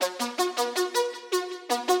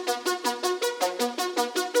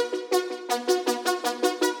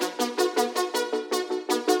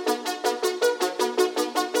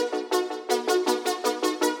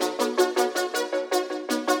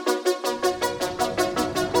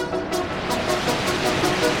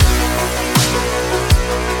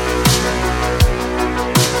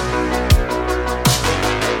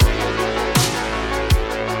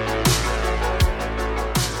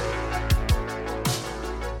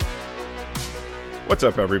What's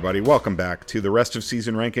up, everybody? Welcome back to the Rest of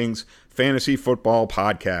Season Rankings Fantasy Football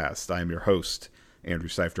Podcast. I am your host, Andrew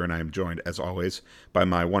Seifter, and I am joined, as always, by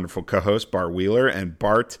my wonderful co-host, Bart Wheeler. And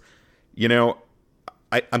Bart, you know,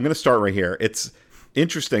 I'm going to start right here. It's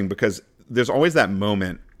interesting because there's always that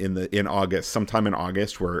moment in August, sometime in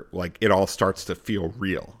August, where like it all starts to feel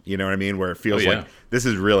real. You know what I mean? Where it feels like this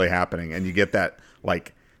is really happening, and you get that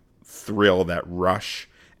like thrill, that rush.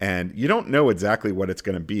 And you don't know exactly what it's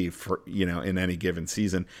going to be for, you know, in any given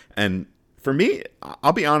season. And for me,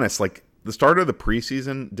 I'll be honest, like the start of the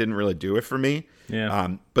preseason didn't really do it for me.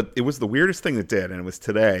 Yeah. But it was the weirdest thing that did. And it was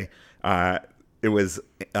today. It was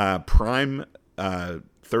Prime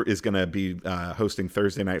is going to be hosting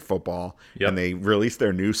Thursday Night Football. Yep. And they released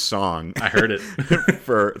their new song. I heard it.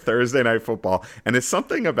 for Thursday Night Football. And it's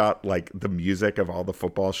something about like the music of all the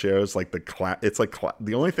football shows. Like it's like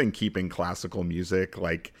the only thing keeping classical music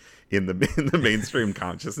like in the mainstream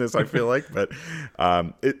consciousness, I feel like. But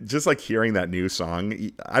it just like hearing that new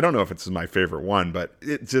song, I don't know if it's my favorite one, but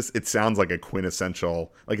it sounds like a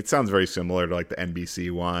quintessential, like it sounds very similar to like the NBC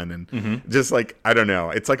one. And just like, I don't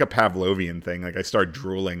know, it's like a Pavlovian thing. Like I start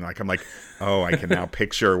drooling, like I'm like, oh, I can now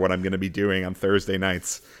picture what I'm going to be doing on Thursday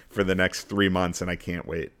nights for the next 3 months, and I can't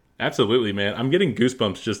wait. Absolutely, man. I'm getting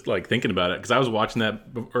goosebumps just like thinking about it because I was watching that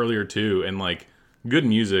earlier too, and like good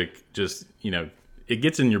music just, you know, it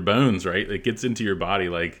gets in your bones, right? It gets into your body.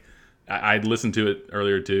 Like I listened to it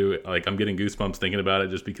earlier too. Like I'm getting goosebumps thinking about it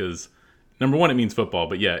just because, number one, it means football,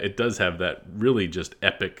 but yeah, it does have that really just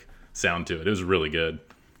epic sound to it. It was really good.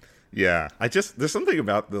 Yeah, there's something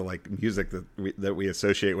about the like music that we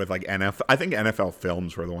associate with like NFL. I think NFL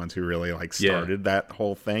Films were the ones who really like started that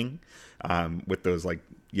whole thing with those like,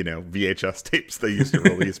 you know, VHS tapes they used to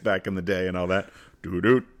release back in the day and all that. Do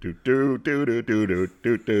do do do do do do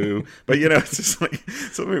do do. But you know, it's just like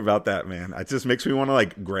something about that, man. It just makes me want to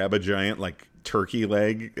like grab a giant like turkey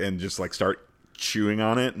leg and just like start chewing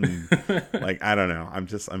on it, and like I don't know.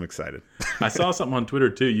 I'm excited. I saw something on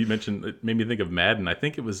Twitter too. You mentioned, it made me think of Madden. I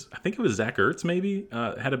think it was Zach Ertz maybe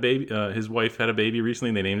had a baby. His wife had a baby recently,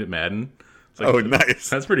 and they named it Madden. Like, oh, nice.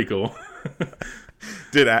 That's pretty cool.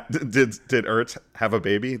 Did Ertz have a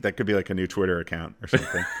baby? That could be like a new Twitter account or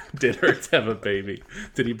something. Did Ertz have a baby?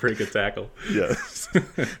 Did he break a tackle? Yes.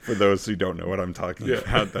 For those who don't know what I'm talking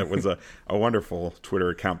about, that was a wonderful Twitter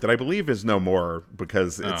account that I believe is no more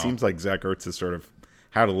because it seems like Zach Ertz has sort of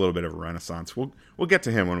had a little bit of a renaissance. We'll get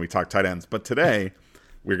to him when we talk tight ends. But today,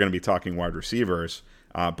 we're going to be talking wide receivers.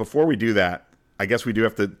 Before we do that, I guess we do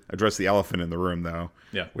have to address the elephant in the room, though,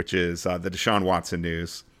 which is the Deshaun Watson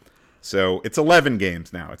news. So it's 11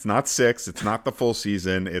 games now. It's not 6. It's not the full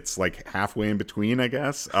season. It's like halfway in between, I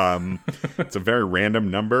guess. It's a very random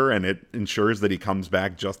number, and it ensures that he comes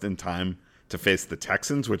back just in time to face the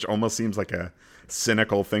Texans, which almost seems like a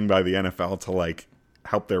cynical thing by the NFL to like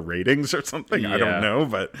help their ratings or something. Yeah. I don't know,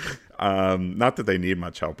 but not that they need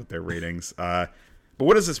much help with their ratings. But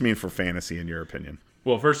what does this mean for fantasy, in your opinion?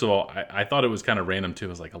 Well, first of all, I thought it was kind of random too. It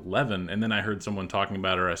was like 11, and then I heard someone talking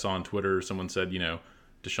about it, or I saw on Twitter, someone said, you know,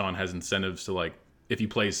 Deshaun has incentives to like, if he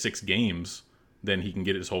plays 6 games, then he can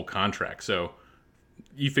get his whole contract. So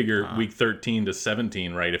you figure week 13 to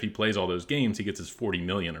 17, right? If he plays all those games, he gets his $40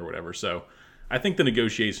 million or whatever. So I think the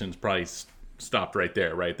negotiations probably stopped right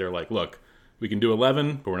there, right? They're like, look, we can do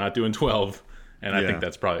 11, but we're not doing 12. And I think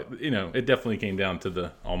that's probably, you know, it definitely came down to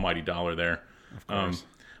the almighty dollar there. Of course.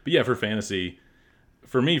 But yeah, for fantasy,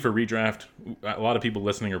 for me, for redraft, a lot of people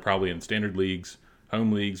listening are probably in standard leagues,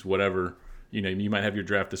 home leagues, whatever. You know, you might have your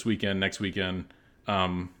draft this weekend, next weekend.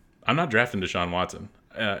 I'm not drafting Deshaun Watson.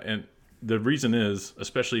 And the reason is,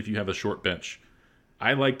 especially if you have a short bench,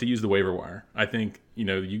 I like to use the waiver wire. I think, you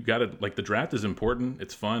know, you got to, like, the draft is important.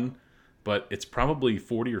 It's fun, but it's probably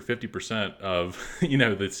 40 or 50% of, you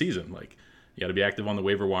know, the season. Like, you got to be active on the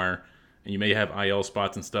waiver wire, and you may have IL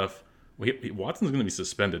spots and stuff. Watson's going to be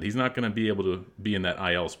suspended. He's not going to be able to be in that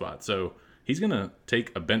IL spot. So he's going to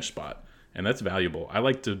take a bench spot. And that's valuable. I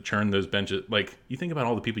like to churn those benches. Like, you think about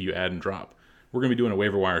all the people you add and drop. We're going to be doing a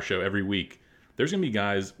waiver wire show every week. There's going to be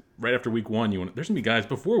guys right after week 1. There's going to be guys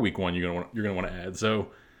before week 1 you're going to want to add. So,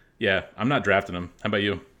 yeah, I'm not drafting them. How about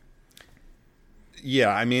you?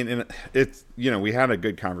 Yeah, I mean, and it's, you know, we had a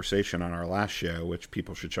good conversation on our last show, which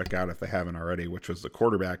people should check out if they haven't already, which was the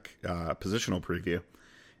quarterback positional preview.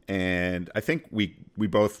 And I think we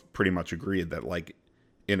both pretty much agreed that, like,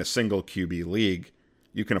 in a single QB league,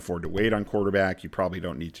 you can afford to wait on quarterback. You probably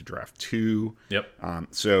don't need to draft 2. Yep.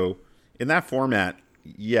 So in that format,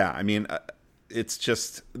 yeah, I mean, it's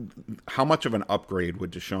just how much of an upgrade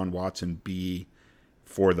would Deshaun Watson be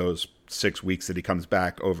for those 6 weeks that he comes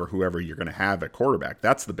back over whoever you're going to have at quarterback?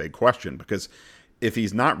 That's the big question, because if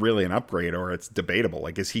he's not really an upgrade, or it's debatable,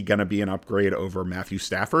 like, is he going to be an upgrade over Matthew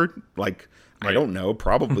Stafford? Like, right. I don't know,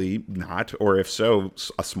 probably not, or if so,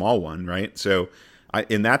 a small one, right? So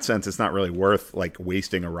in that sense, it's not really worth like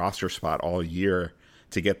wasting a roster spot all year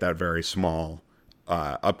to get that very small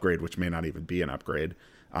upgrade, which may not even be an upgrade.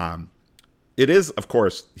 It is, of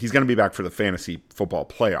course, he's going to be back for the fantasy football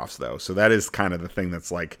playoffs, though. So that is kind of the thing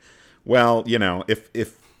that's like, well, you know,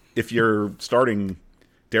 if you're starting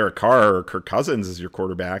Derek Carr or Kirk Cousins as your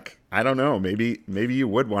quarterback, I don't know. Maybe you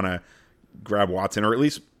would want to grab Watson, or at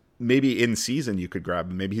least maybe in season you could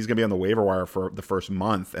grab him. Maybe he's going to be on the waiver wire for the first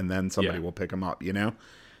month, and then somebody will pick him up, you know?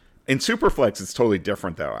 In Superflex, it's totally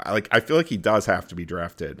different, though. I feel like he does have to be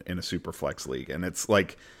drafted in a Superflex league, and it's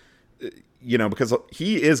like, you know, because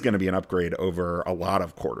he is going to be an upgrade over a lot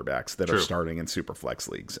of quarterbacks that are starting in Superflex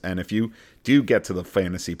leagues. And if you do get to the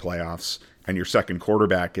fantasy playoffs and your second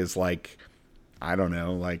quarterback is like, I don't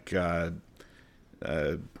know, like Ryan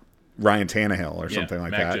Tannehill or something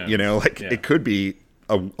like Mac that, Jones. You know, like it could be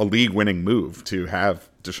a league-winning move to have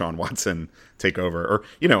Deshaun Watson take over. Or,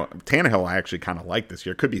 you know, Tannehill I actually kind of like this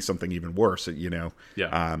year. It could be something even worse, you know,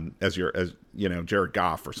 as you know, Jared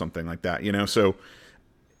Goff or something like that, you know. So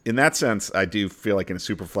in that sense, I do feel like in a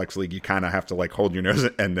Superflex league, you kind of have to like hold your nose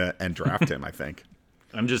and draft him, I think.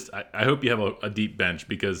 I hope you have a deep bench,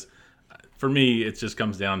 because for me, it just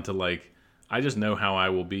comes down to like, I just know how I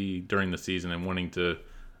will be during the season and wanting to,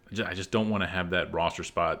 I just don't want to have that roster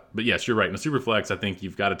spot. But yes, you're right. In a Superflex, I think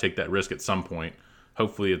you've got to take that risk at some point.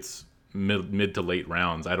 Hopefully it's mid to late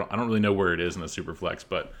rounds. I don't really know where it is in the Superflex,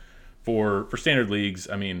 but for standard leagues,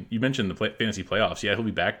 I mean, you mentioned the fantasy playoffs. Yeah, he'll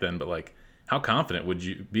be back then, but like, how confident would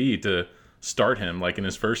you be to start him like in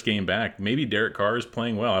his first game back? Maybe Derek Carr is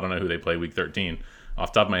playing well. I don't know who they play week 13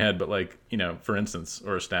 off the top of my head, but like, you know, for instance,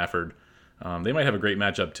 or a Stafford, they might have a great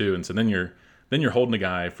matchup too. And so then you're holding a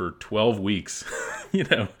guy for 12 weeks, you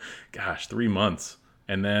know, gosh, 3 months.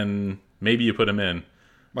 And then maybe you put him in.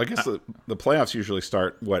 Well, I guess the playoffs usually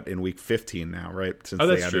start in week 15 now, right? Since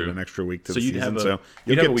they added an extra week to the season, so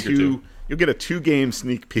you'll get a 2-game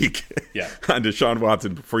sneak peek on Deshaun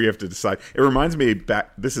Watson before you have to decide. It reminds me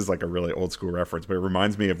this is like a really old school reference, but it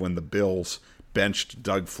reminds me of when the Bills benched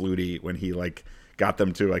Doug Flutie when he like got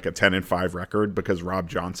them to like a 10-5 record because Rob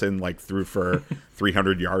Johnson like threw for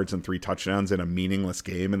 300 yards and 3 touchdowns in a meaningless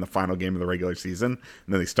game in the final game of the regular season,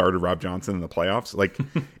 and then they started Rob Johnson in the playoffs. Like,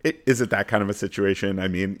 is it that kind of a situation? I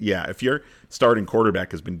mean, yeah, if your starting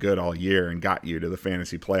quarterback has been good all year and got you to the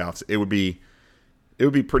fantasy playoffs, it would be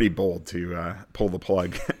pretty bold to pull the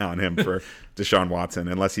plug on him for Deshaun Watson,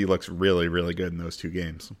 unless he looks really, really good in those 2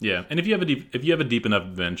 games. Yeah, and if you have a deep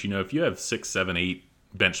enough bench, you know, if you have 6, 7, 8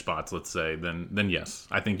 bench spots, let's say, then yes,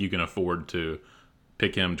 I think you can afford to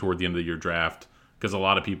pick him toward the end of your draft, because a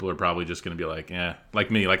lot of people are probably just going to be like,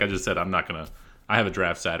 like me, like I just said, I have a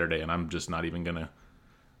draft Saturday, and I'm not even going to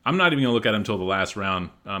look at him until the last round.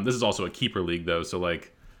 This is also a keeper league, though, so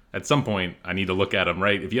like at some point I need to look at him,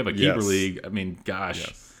 right? If you have a keeper league, I mean,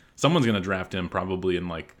 gosh, someone's going to draft him probably in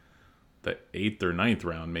like the 8th or 9th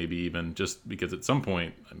round, maybe even, just because at some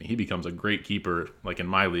point, I mean, he becomes a great keeper. Like in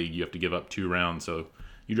my league, you have to give up 2 rounds, so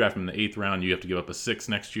you draft him in the 8th round, you have to give up a 6th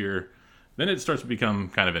next year. Then it starts to become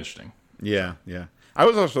kind of interesting. Yeah. I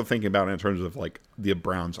was also thinking about it in terms of like the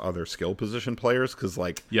Browns' other skill position players, because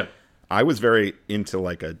like, I was very into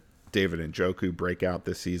like a David Njoku breakout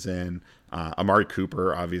this season. Amari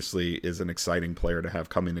Cooper obviously is an exciting player to have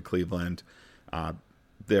coming to Cleveland.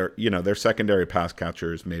 Their secondary pass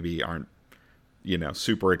catchers maybe aren't, you know,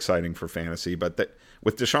 super exciting for fantasy, but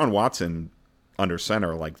with Deshaun Watson under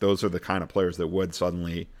center, like those are the kind of players that would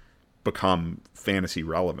suddenly become fantasy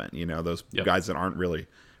relevant. You know, those guys that aren't really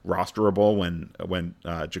rosterable when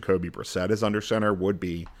Jacoby Brissett is under center would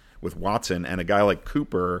be with Watson, and a guy like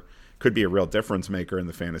Cooper could be a real difference maker in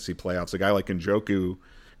the fantasy playoffs. A guy like Njoku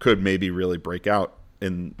could maybe really break out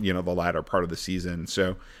in, you know, the latter part of the season.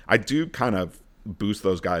 So I do kind of boost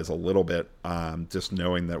those guys a little bit, just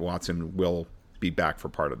knowing that Watson will be back for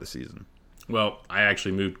part of the season. Well, I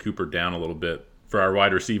actually moved Cooper down a little bit for our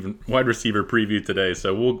wide receiver preview today.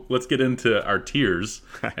 So let's get into our tiers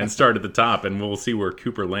and start at the top, and we'll see where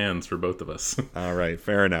Cooper lands for both of us. All right,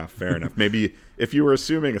 fair enough. Maybe if you were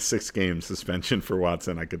assuming a 6-game suspension for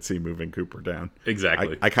Watson, I could see moving Cooper down.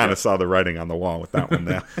 Exactly. I kind of saw the writing on the wall with that one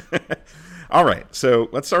now. All right, so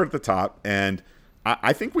let's start at the top, and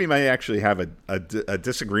I think we may actually have a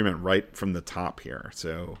disagreement right from the top here.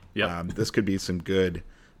 So this could be some good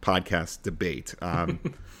podcast debate.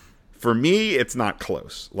 For me, it's not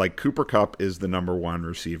close. Like, Cooper Kupp is the number 1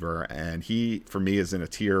 receiver, and he, for me, is in a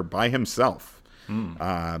tier by himself.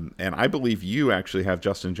 And I believe you actually have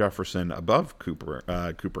Justin Jefferson above Cooper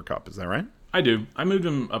Kupp. Is that right? I do. I moved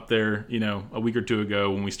him up there, a week or two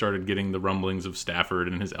ago when we started getting the rumblings of Stafford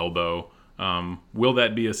and his elbow. Will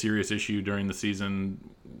that be a serious issue during the season?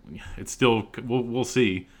 It's still, we'll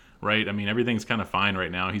see, right? I mean, everything's kind of fine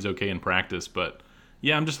right now. He's okay in practice, but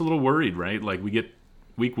yeah, I'm just a little worried, right? Like we get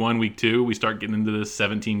week 1, week 2, we start getting into this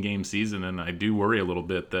 17-game season, and I do worry a little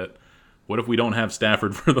bit that what if we don't have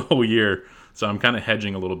Stafford for the whole year? So I'm kind of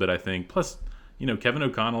hedging a little bit, I think. Plus, Kevin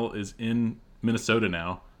O'Connell is in Minnesota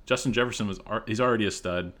now. Justin Jefferson he's already a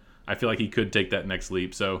stud. I feel like he could take that next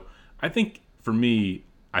leap. So I think for me,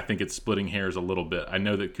 I think it's splitting hairs a little bit. I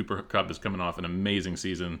know that Cooper Kupp is coming off an amazing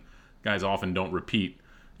season. Guys often don't repeat,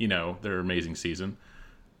 their amazing season.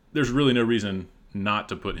 There's really no reason not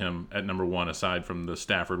to put him at number 1 aside from the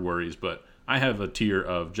Stafford worries, but I have a tier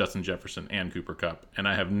of Justin Jefferson and Cooper Kupp, and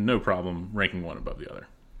I have no problem ranking one above the other.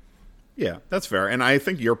 Yeah, that's fair. And I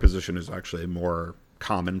think your position is actually more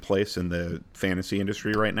commonplace in the fantasy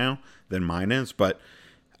industry right now than mine is, but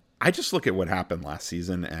I just look at what happened last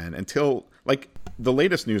season, and until the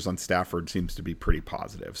latest news on Stafford seems to be pretty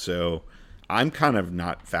positive. So I'm kind of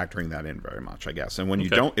not factoring that in very much, I guess. And when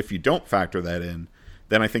if you don't factor that in,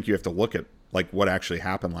 then I think you have to look at what actually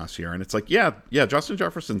happened last year. And it's yeah, Justin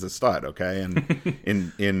Jefferson's a stud. Okay.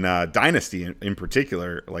 And in Dynasty in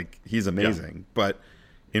particular, he's amazing, yeah. But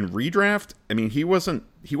in redraft, I mean, he wasn't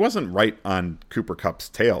right on Cooper Kupp's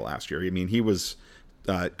tail last year. I mean,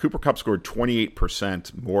 Cooper Kupp scored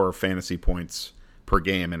 28% more fantasy points per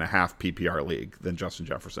game in a half PPR league than Justin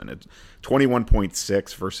Jefferson. It's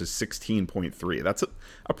 21.6 versus 16.3. That's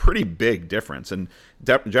a pretty big difference. And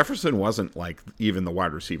Jefferson wasn't even the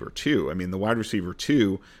wide receiver 2. I mean, the wide receiver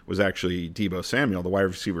 2 was actually Deebo Samuel. The wide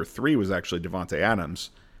receiver 3 was actually Devontae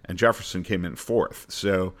Adams, and Jefferson came in 4th.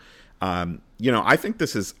 So, I think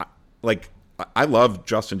this is I love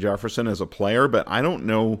Justin Jefferson as a player, but I don't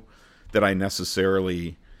know that I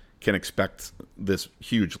necessarily can expect this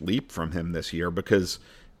huge leap from him this year because,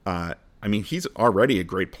 he's already a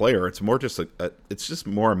great player. It's more just it's just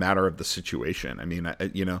more a matter of the situation. I mean,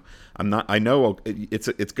 I know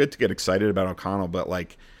it's good to get excited about O'Connell, but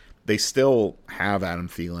they still have Adam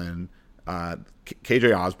Thielen.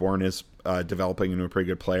 KJ Osborne is developing into a pretty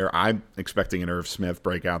good player. I'm expecting an Irv Smith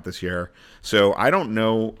breakout this year. So I don't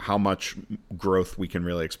know how much growth we can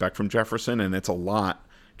really expect from Jefferson, and it's a lot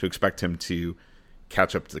to expect him to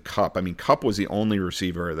catch up to Kupp. I mean, Kupp was the only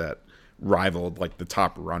receiver that rivaled the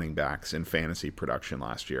top running backs in fantasy production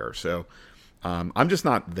last year. So I'm just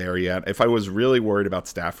not there yet. If I was really worried about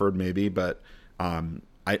Stafford, maybe, but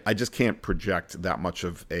I just can't project that much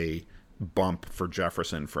of a bump for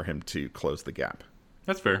Jefferson for him to close the gap.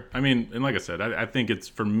 That's fair. I mean, and like I said, I think it's,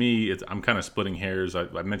 for me, I'm kind of splitting hairs. I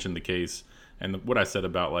mentioned the case and what I said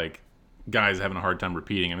about guys having a hard time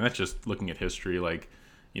repeating. I mean, that's just looking at history.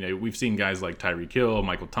 We've seen guys like Tyreek Hill,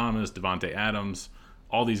 Michael Thomas, Devontae Adams.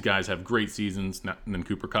 All these guys have great seasons. And then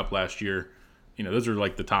Cooper Kupp last year. Those are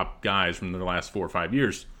the top guys from the last 4 or 5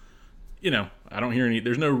 years. I don't hear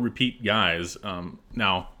there's no repeat guys.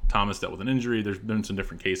 Now, Thomas dealt with an injury. There's been some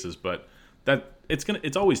different cases, but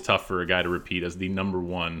it's always tough for a guy to repeat as the number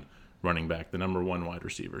 1 running back, the number 1 wide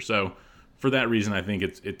receiver. So for that reason, I think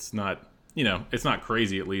it's not, it's not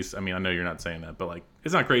crazy, at least. I mean, I know you're not saying that, but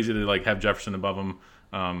it's not crazy to have Jefferson above him.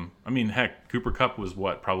 I mean, heck, Cooper Kupp was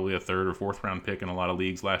probably a 3rd or 4th round pick in a lot of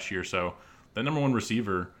leagues last year. So the number 1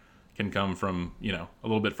 receiver can come from, a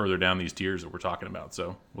little bit further down these tiers that we're talking about.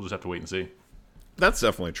 So we'll just have to wait and see. That's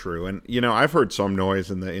definitely true. And, I've heard some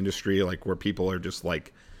noise in the industry, where people are just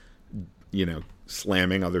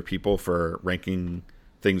slamming other people for ranking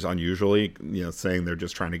things unusually, saying they're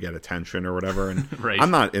just trying to get attention or whatever. And right.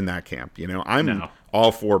 I'm not in that camp. I'm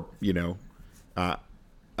all for,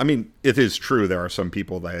 I mean, it is true there are some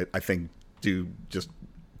people that I think do just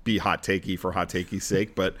be hot takey for hot takey's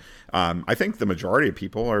sake, but I think the majority of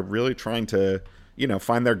people are really trying to,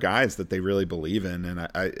 find their guys that they really believe in, and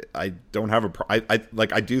I don't have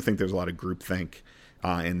I do think there's a lot of groupthink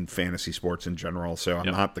in fantasy sports in general. So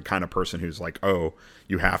I'm not the kind of person who's oh,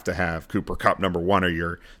 you have to have Cooper Kupp number 1 or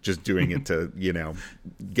you're just doing it to,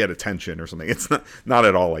 get attention or something. It's not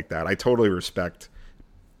at all like that. I totally respect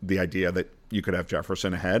the idea that you could have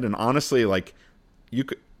Jefferson ahead. And honestly, you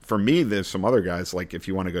could, for me, there's some other guys, if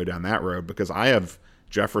you want to go down that road, because I have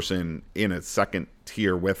Jefferson in a second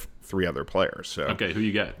tier with 3 other players. So okay, who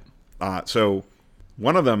you got? So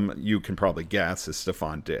one of them you can probably guess is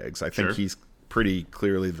Stephon Diggs. I think he's pretty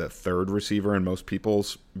clearly the third receiver in most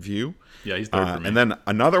people's view. Yeah, he's third for me. And then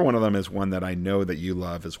another one of them is one that I know that you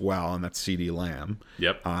love as well, and that's CeeDee Lamb.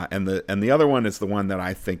 Yep. And the other one is the one that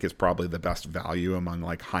I think is probably the best value among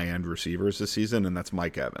like high-end receivers this season, and that's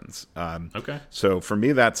Mike Evans. Okay. So for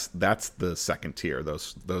me, that's the second tier,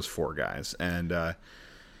 those four guys. And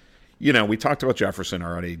we talked about Jefferson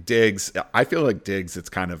already. Diggs, I feel like Diggs,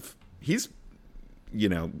 he's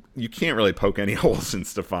you can't really poke any holes in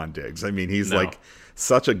Stephon Diggs. I mean, he's like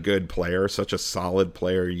such a good player, such a solid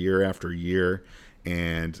player year after year,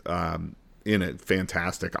 and in a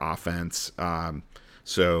fantastic offense.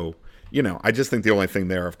 So, I just think the only thing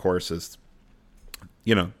there, of course, is,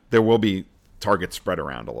 there will be targets spread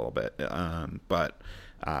around a little bit. But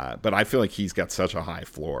I feel like he's got such a high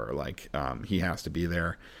floor. Like, he has to be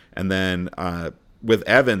there. And then with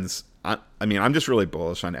Evans, I'm just really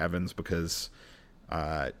bullish on Evans because,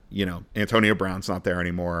 Antonio Brown's not there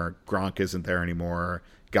anymore. Gronk isn't there anymore.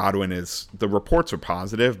 Godwin the reports are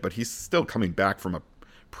positive, but he's still coming back from a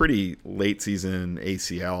pretty late season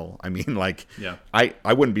ACL. I mean, yeah.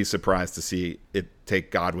 I wouldn't be surprised to see it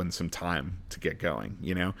take Godwin some time to get going,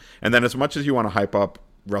 And then as much as you want to hype up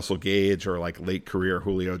Russell Gage or like late career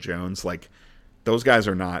Julio Jones, like those guys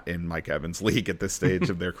are not in Mike Evans' league at this stage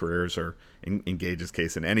of their careers, or in Gage's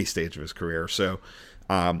case, in any stage of his career. So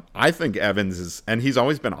I think Evans and he's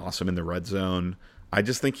always been awesome in the red zone. I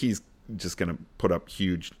just think he's just going to put up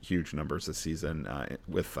huge numbers this season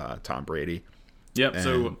with Tom Brady. Yep. And,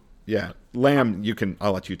 so yeah, Lamb,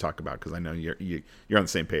 I'll let you talk about because I know you're on the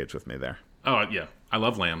same page with me there. Oh yeah, I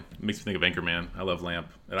love Lamb. It makes me think of Anchorman. I love Lamb.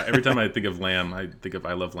 Every time I think of Lamb, I think of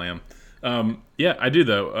I love Lamb. Yeah, I do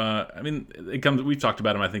though. We've talked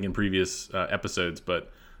about him I think in previous episodes,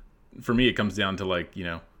 but for me it comes down to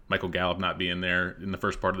Michael Gallup not being there in the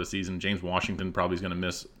first part of the season. James Washington probably is going to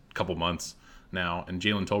miss a couple months now, and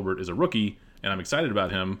Jalen Tolbert is a rookie, and I'm excited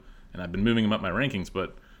about him, and I've been moving him up my rankings.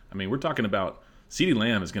 But we're talking about CeeDee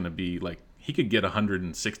Lamb is going to be he could get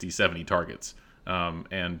 160, 70 targets,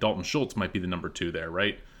 and Dalton Schultz might be the number 2 there,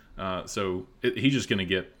 right? So he's just going to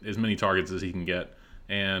get as many targets as he can get.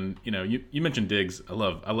 And you mentioned Diggs. I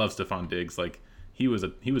love Stephon Diggs. He was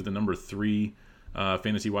the number 3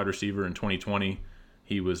 fantasy wide receiver in 2020.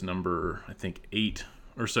 He was number, I think, 8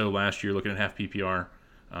 or so last year, looking at half PPR,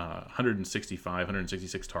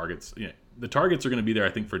 166 targets. The targets are going to be there, I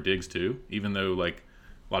think, for Diggs too, even though a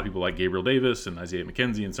lot of people like Gabriel Davis and Isaiah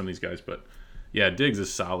McKenzie and some of these guys. But yeah, Diggs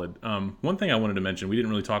is solid. One thing I wanted to mention, we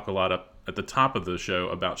didn't really talk a lot up at the top of the show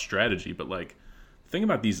about strategy, but the thing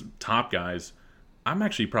about these top guys, I'm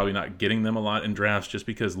actually probably not getting them a lot in drafts just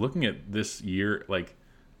because looking at this year,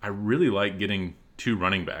 I really like getting 2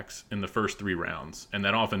 running backs in the first 3 rounds, and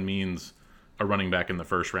that often means a running back in the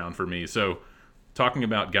first round for me. So talking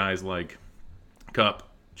about guys like Kupp,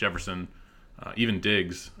 Jefferson, even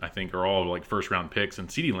Diggs, I think are all first round picks, and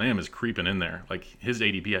CeeDee Lamb is creeping in there. His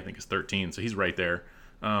ADP I think is 13, so he's right there.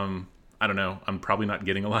 I don't know. I'm probably not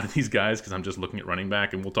getting a lot of these guys because I'm just looking at running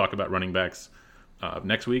back, and we'll talk about running backs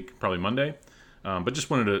next week, probably Monday. But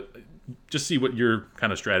just wanted to see what your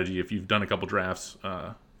kind of strategy, if you've done a couple drafts.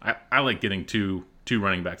 I like getting two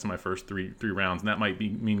running backs in my first three rounds, and that might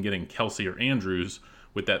mean getting Kelsey or Andrews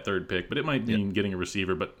with that 3rd pick, but it might mean getting a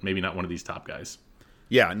receiver, but maybe not one of these top guys.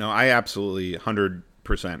 Yeah, no, I absolutely 100%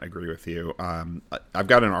 agree with you. I've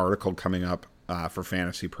got an article coming up for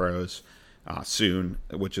Fantasy Pros soon,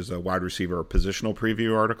 which is a wide receiver positional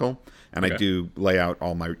preview article, and okay. I do lay out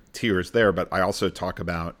all my tiers there, but I also talk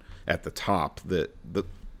about at the top the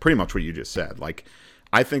pretty much what you just said.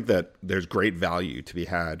 I think that there's great value to be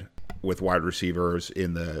had with wide receivers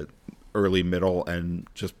in the early, middle, and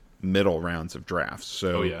just middle rounds of drafts.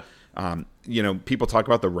 So, people talk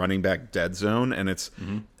about the running back dead zone, and it's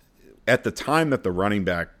at the time that the running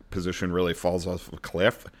back position really falls off a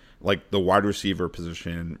cliff, the wide receiver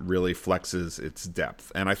position really flexes its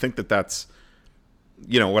depth. And I think that that's,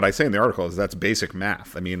 what I say in the article is that's basic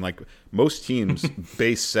math. Most teams'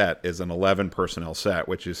 base set is an 11 personnel set,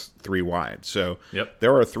 which is 3 wide. So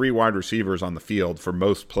there are 3 wide receivers on the field for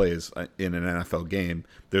most plays in an NFL game.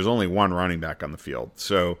 There's only 1 running back on the field.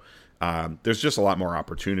 So there's just a lot more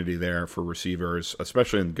opportunity there for receivers,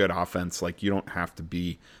 especially in good offense. You don't have to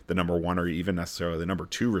be the number 1 or even necessarily the number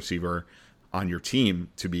 2 receiver on your team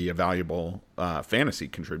to be a valuable fantasy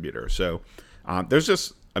contributor. So there's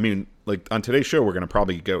just, on today's show, we're going to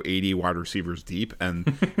probably go 80 wide receivers deep,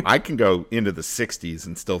 and I can go into the 60s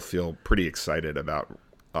and still feel pretty excited about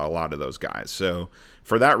a lot of those guys. So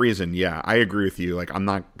for that reason, yeah, I agree with you. I'm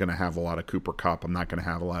not going to have a lot of Cooper Kupp. I'm not going to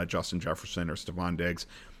have a lot of Justin Jefferson or Stephon Diggs.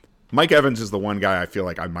 Mike Evans is the one guy I feel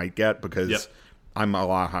like I might get because I'm a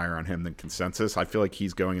lot higher on him than consensus. I feel like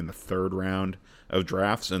he's going in the third round of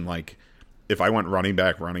drafts, and like if I went running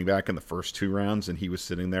back in the first 2 rounds and he was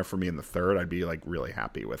sitting there for me in the third, I'd be like really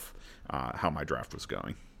happy with how my draft was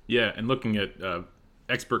going. Yeah, and looking at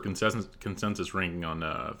expert consensus ranking on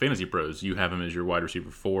Fantasy Pros, you have him as your wide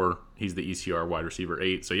receiver 4. He's the ECR wide receiver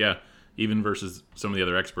 8. So yeah, even versus some of the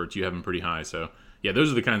other experts, you have him pretty high. So yeah,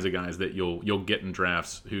 those are the kinds of guys that you'll get in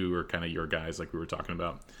drafts who are kind of your guys, like we were talking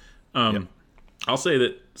about. Yep. I'll say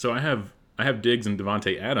that. So I have Diggs and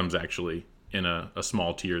Davante Adams actually in a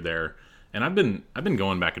small tier there, and I've been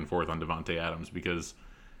going back and forth on Davante Adams because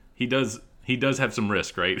he does have some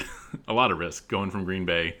risk, right? A lot of risk going from Green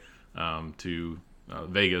Bay to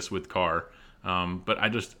Vegas with Carr. But I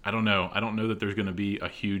don't know. I don't know that there's going to be a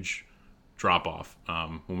huge drop off.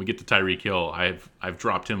 When we get to Tyreek Hill, I've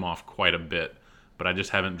dropped him off quite a bit, but I just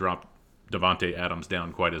haven't dropped Davante Adams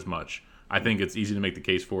down quite as much. I think it's easy to make the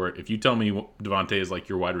case for it. If you tell me Davante is like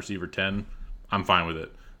your wide receiver 10, I'm fine with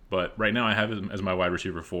it. But right now I have him as my wide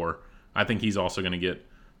receiver 4. I think he's also going to get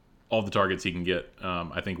all the targets he can get.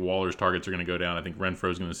 I think Waller's targets are going to go down. I think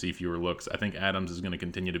Renfro's going to see fewer looks. I think Adams is going to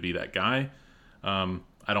continue to be that guy. I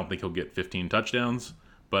don't think he'll get 15 touchdowns,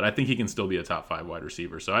 but I think he can still be a top 5 wide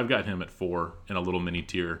receiver. So I've got him at 4 in a little mini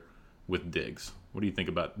tier with Diggs. What do you think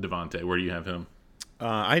about Davante? Where do you have him?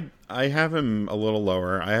 I have him a little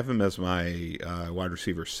lower. I have him as my wide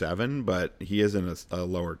receiver 7, but he is in a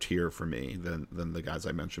lower tier for me than the guys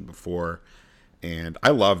I mentioned before. And I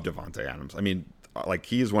love Davante Adams. I mean, like,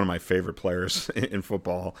 he is one of my favorite players in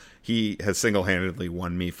football. He has single-handedly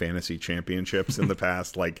won me fantasy championships in the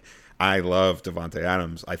past. Like, I love Davante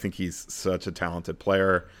Adams. I think he's such a talented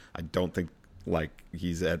player. I don't think like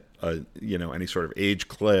he's at any sort of age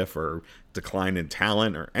cliff or decline in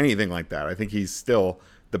talent or anything like that. I think he's still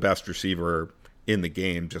the best receiver in the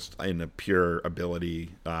game, just in a pure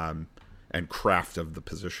ability and craft of the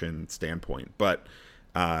position standpoint. But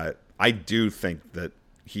I do think that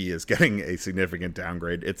he is getting a significant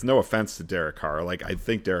downgrade. It's no offense to Derek Carr. Like, I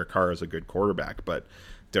think Derek Carr is a good quarterback, but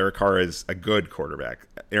Derek Carr is a good quarterback.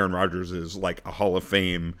 Aaron Rodgers is like a Hall of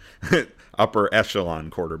Fame upper echelon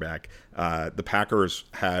quarterback. The Packers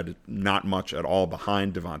had not much at all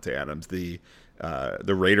behind Davante Adams. The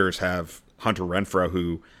Raiders have Hunter Renfrow,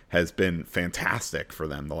 who has been fantastic for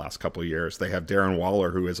them the last couple of years. They have Darren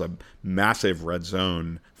Waller, who is a massive red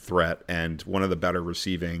zone threat and one of the better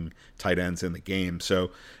receiving tight ends in the game.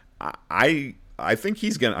 So I think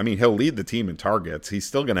he's going to, I mean, he'll lead the team in targets. He's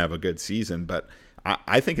still going to have a good season, but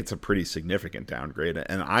I think it's a pretty significant downgrade,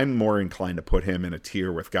 and I'm more inclined to put him in a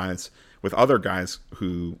tier with other guys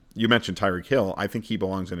who, you mentioned Tyreek Hill. I think he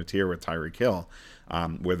belongs in a tier with Tyreek Hill,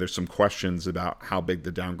 where there's some questions about how big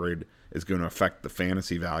the downgrade is going to affect the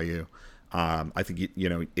fantasy value. I think,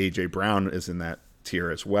 A.J. Brown is in that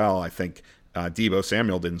tier as well. I think Deebo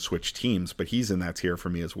Samuel didn't switch teams, but he's in that tier for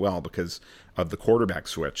me as well because of the quarterback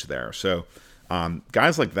switch there. So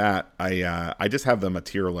guys like that, I just have them a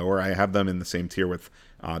tier lower. I have them in the same tier with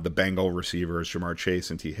the Bengal receivers, Jamar Chase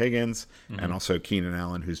and T. Higgins, and also Keenan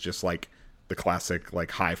Allen, who's just like the classic,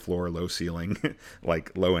 like, high floor, low ceiling,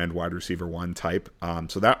 like low end wide receiver 1 type.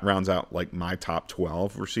 So that rounds out like my top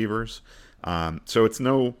 12 receivers. So it's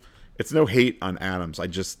no hate on Adams. I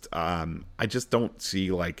just don't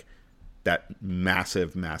see like that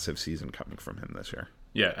massive season coming from him this year.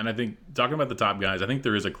 Yeah, and I think talking about the top guys, I think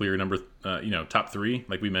there is a clear number, top 3,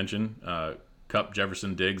 like we mentioned, Kupp,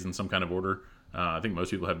 Jefferson, Diggs in some kind of order. I think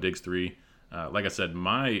most people have Diggs 3. Like I said,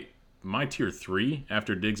 my tier 3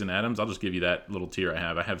 after Diggs and Adams, I'll just give you that little tier I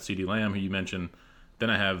have. I have CeeDee Lamb, who you mentioned. Then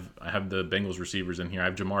I have the Bengals receivers in here. I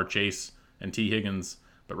have Jamar Chase and T. Higgins,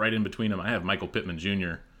 but right in between them, I have Michael Pittman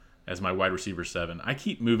Jr. as my wide receiver 7. I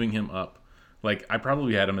keep moving him up. Like, I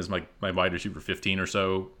probably had him as my wide receiver 15 or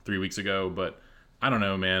so 3 weeks ago, but I don't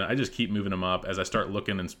know, man. I just keep moving them up as I start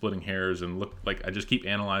looking and splitting hairs and look. Like, I just keep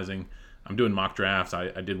analyzing. I'm doing mock drafts.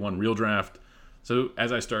 I did one real draft. So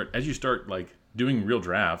as you start like doing real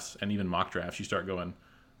drafts and even mock drafts, you start going,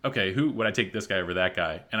 okay, who would I take this guy over that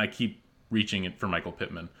guy? And I keep reaching it for Michael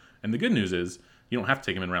Pittman. And the good news is you don't have to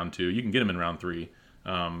take him in round 2. You can get him in round 3,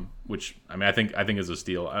 which I think is a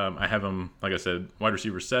steal. I have him, like I said, wide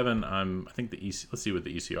receiver 7. I think let's see what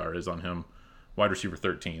the ECR is on him. Wide receiver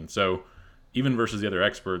 13. So even versus the other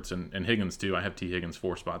experts and Higgins too, I have T. Higgins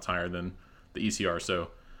 4 spots higher than the ECR. So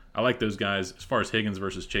I like those guys. As far as Higgins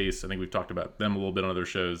versus Chase, I think we've talked about them a little bit on other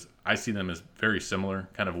shows. I see them as very similar,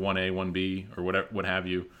 kind of 1A, 1B, or whatever, what have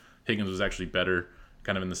you. Higgins was actually better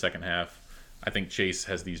kind of in the second half. I think Chase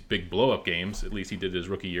has these big blow-up games. At least he did his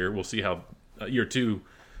rookie year. We'll see how year 2,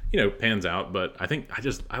 pans out. But I think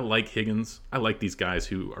I like Higgins. I like these guys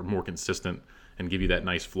who are more consistent and give you that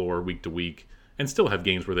nice floor week to week. and still have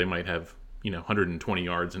games where they might have 120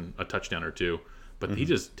 yards and a touchdown or two. But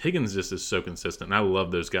Higgins just is so consistent, and I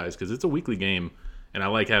love those guys because it's a weekly game, and I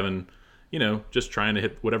like having just trying to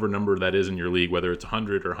hit whatever number that is in your league, whether it's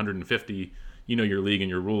 100 or 150. Your league and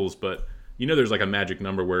your rules, but there's like a magic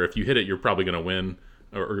number where if you hit it, you're probably going to win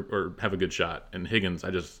or have a good shot. And Higgins, I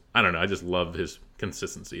don't know, I just love his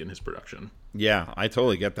consistency and his production. Yeah, I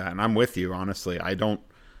totally get that, and I'm with you. Honestly, I don't.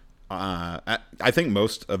 I think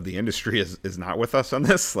most of the industry is not with us on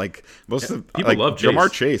this. Like most of people love Chase. Jamar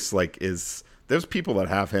Chase. There's people that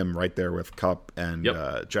have him right there with Kupp and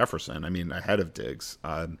Jefferson. I mean, ahead of Diggs.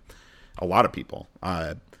 A lot of people.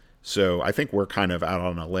 So I think we're kind of out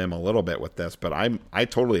on a limb a little bit with this, but I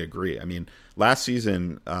totally agree. I mean, last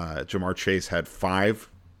season, Jamar Chase had 5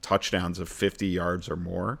 touchdowns of 50 yards or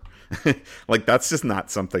more. Like, that's just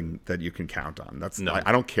not something that you can count on.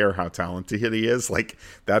 I don't care how talented he is. Like,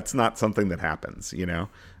 that's not something that happens,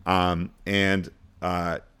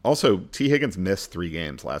 also, T. Higgins missed 3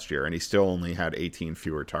 games last year, and he still only had 18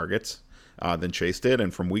 fewer targets than Chase did.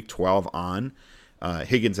 And from week 12 on,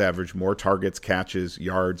 Higgins averaged more targets, catches,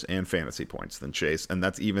 yards, and fantasy points than Chase. And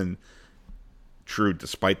that's even true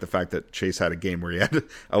despite the fact that Chase had a game where he had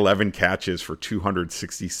 11 catches for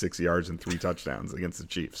 266 yards and 3 touchdowns against the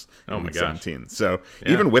Chiefs in Week 17. So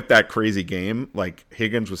even with that crazy game, like,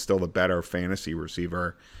 Higgins was still the better fantasy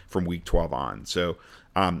receiver from week 12 on. So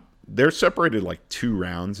they're separated like 2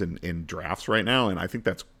 rounds in drafts right now, and I think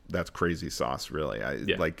that's crazy sauce, really.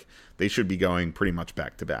 Like, they should be going pretty much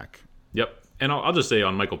back to back. Yep. And I'll just say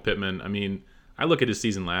on Michael Pittman, I mean, I look at his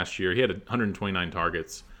season last year. He had 129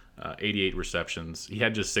 targets, 88 receptions. He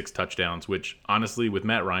had just 6 touchdowns, which honestly, with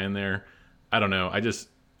Matt Ryan there, I don't know.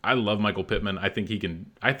 I love Michael Pittman. I think he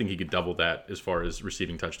could double that as far as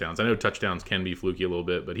receiving touchdowns. I know touchdowns can be fluky a little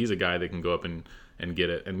bit, but he's a guy that can go up and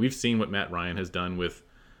get it. And we've seen what Matt Ryan has done with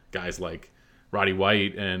guys like Roddy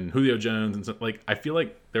White and Julio Jones, and like, I feel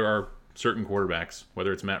like there are certain quarterbacks,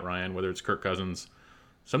 whether it's Matt Ryan, whether it's Kirk Cousins.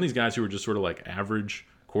 Some of these guys who are just sort of like average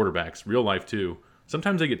quarterbacks, real life too,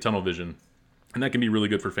 sometimes they get tunnel vision, and that can be really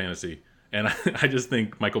good for fantasy. And I just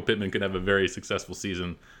think Michael Pittman could have a very successful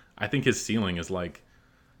season. I think his ceiling is like,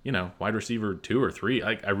 wide receiver 2 or 3.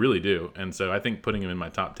 I really do. And so I think putting him in my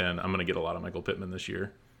top 10, I'm going to get a lot of Michael Pittman this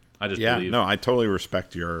year. I just believe. No, I totally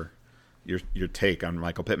respect your take on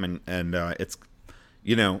Michael Pittman. And it's,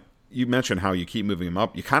 you mentioned how you keep moving him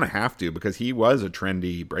up. You kind of have to, because he was a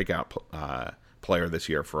trendy breakout player this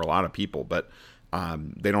year for a lot of people, but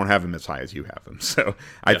they don't have him as high as you have him. So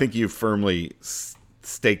I think you firmly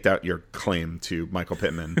staked out your claim to Michael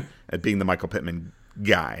Pittman at being the Michael Pittman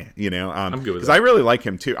guy. I'm good with that, because I really like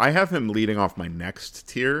him too. I have him leading off my next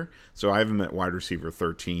tier, so I have him at wide receiver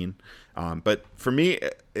 13. But for me,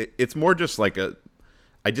 it's more just like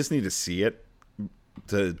I just need to see it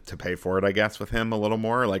to pay for it, I guess, with him a little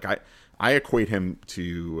more. Like, I equate him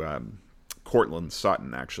to Courtland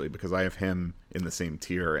Sutton, actually, because I have him in the same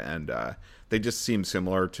tier, and they just seem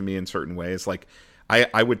similar to me in certain ways. Like,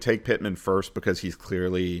 I would take Pittman first because he's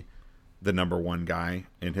clearly the number one guy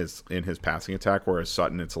in his passing attack, whereas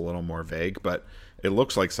Sutton, it's a little more vague, but it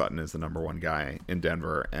looks like Sutton is the number one guy in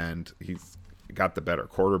Denver, and he's got the better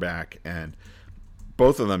quarterback. And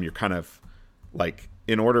both of them, you're kind of like,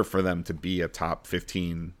 in order for them to be a top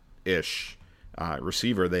 15-ish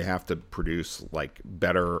receiver, they have to produce like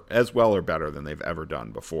better, as well or better than they've ever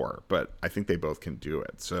done before. But I think they both can do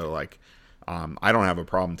it. So like, I don't have a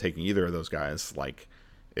problem taking either of those guys like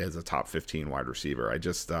as a top 15 wide receiver. I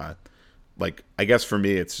just like, I guess for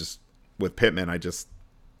me, it's just with Pittman,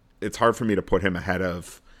 it's hard for me to put him ahead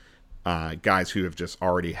of guys who have just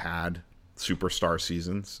already had superstar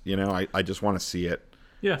seasons. I just want to see it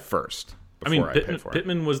first.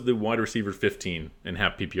 Pittman was the wide receiver 15 in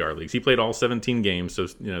half PPR leagues. He played all 17 games, so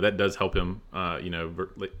that does help him.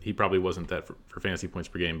 He probably wasn't that for fantasy points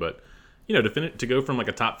per game, but to go from like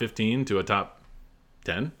a top 15 to a top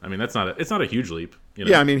 10, I mean, it's not a huge leap.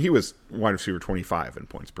 Yeah, I mean, he was wide receiver 25 in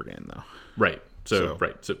points per game, though. Right. So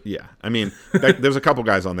yeah, I mean, there's a couple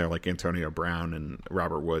guys on there like Antonio Brown and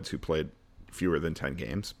Robert Woods who played fewer than 10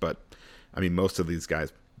 games, but I mean, most of these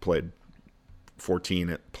guys played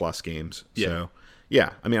 14 plus games. Yeah. So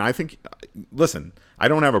yeah, I mean, I think, listen, I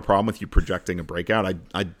don't have a problem with you projecting a breakout.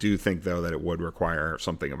 I do think though that it would require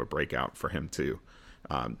something of a breakout for him to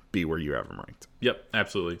be where you have him ranked. Yep,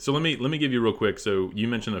 absolutely. So let me give you real quick. So you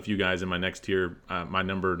mentioned a few guys in my next tier. My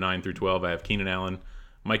number 9 through 12, I have Keenan Allen,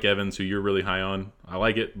 Mike Evans, who you're really high on. I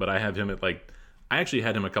like it, but I have him at I actually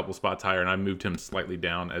had him a couple spots higher, and I moved him slightly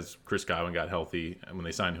down as Chris Godwin got healthy, and when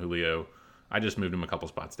they signed Julio, I just moved him a couple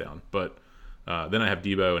spots down. But then I have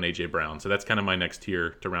Debo and A.J. Brown, so that's kind of my next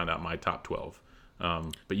tier to round out my top 12.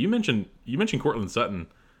 But you mentioned Cortland Sutton.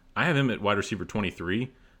 I have him at wide receiver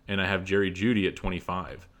 23, and I have Jerry Jeudy at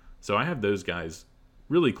 25. So I have those guys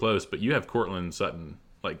really close, but you have Cortland Sutton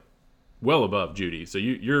like well above Jeudy. So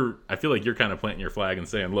I feel like you're kind of planting your flag and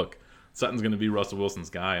saying, look, Sutton's going to be Russell Wilson's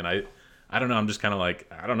guy, and I don't know. I'm just kind of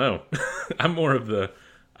like, I don't know. I'm more of the,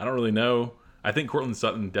 I don't really know. I think Cortland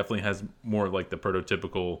Sutton definitely has more of like the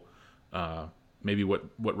prototypical, maybe what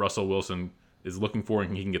Russell Wilson is looking for,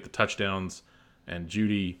 and he can get the touchdowns. And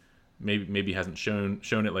Jeudy maybe hasn't shown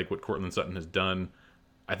it like what Cortland Sutton has done.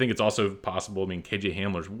 I think it's also possible. I mean, KJ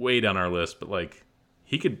Hamler's way down our list, but like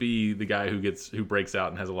he could be the guy who breaks out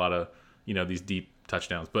and has a lot of these deep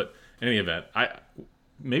touchdowns. But in any event,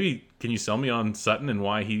 maybe can you sell me on Sutton and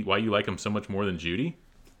why you like him so much more than Jeudy?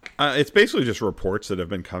 It's basically just reports that have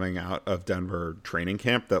been coming out of Denver training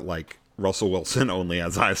camp that like Russell Wilson only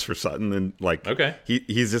has eyes for Sutton, and like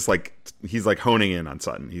he's just like he's like honing in on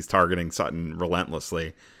Sutton. He's targeting Sutton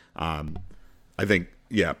relentlessly. I think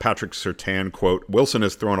Patrick Surtain quote, Wilson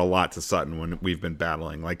has thrown a lot to Sutton when we've been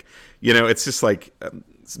battling. Like, it's just like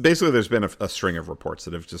basically there's been a string of reports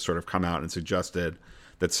that have just sort of come out and suggested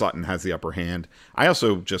that Sutton has the upper hand. I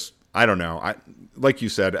also I don't know. Like you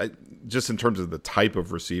said, just in terms of the type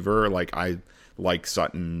of receiver, like I like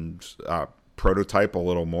Sutton's prototype a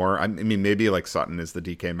little more. I mean, maybe like Sutton is the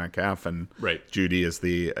DK Metcalf and Jeudy is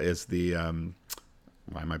the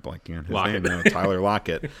why am I blanking on his name? No, Tyler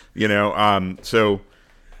Lockett. So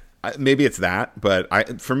maybe it's that,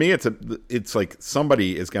 but for me, it's like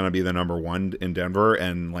somebody is going to be the number one in Denver,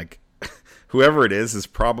 and like whoever it is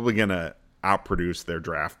probably going to outproduce their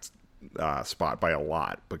draft spot by a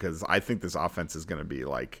lot, because I think this offense is going to be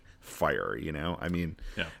like fire. I mean,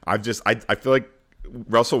 I feel like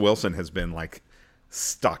Russell Wilson has been like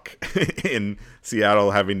stuck in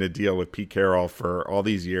Seattle, having to deal with Pete Carroll for all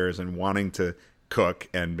these years and wanting to cook,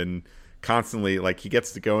 and been constantly like he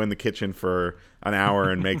gets to go in the kitchen for an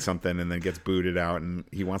hour and make something and then gets booted out, and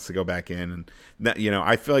he wants to go back in, and that,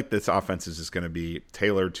 I feel like this offense is just going to be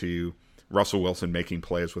tailored to Russell Wilson making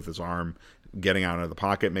plays with his arm, getting out of the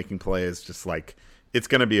pocket, making plays. Just like it's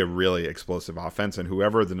going to be a really explosive offense, and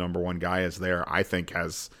whoever the number one guy is there, I think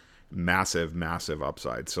has massive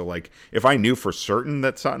upside. So like if I knew for certain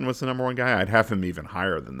that Sutton was the number one guy, I'd have him even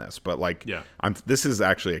higher than this, but like this is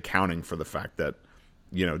actually accounting for the fact that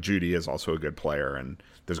Jeudy is also a good player and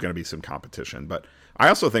there's going to be some competition. But I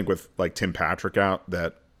also think with like Tim Patrick out,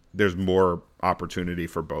 that there's more opportunity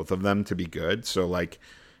for both of them to be good. So like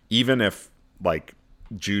even if like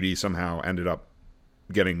Jeudy somehow ended up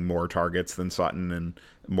getting more targets than Sutton and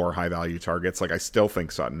more high value targets, like I still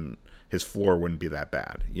think Sutton, his floor wouldn't be that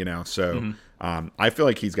bad, So I feel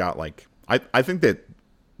like he's got like I think that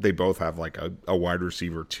they both have like a wide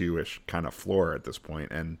receiver 2-ish kind of floor at this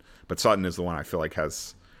point, but Sutton is the one I feel like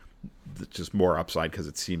has just more upside because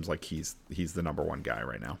it seems like he's the number one guy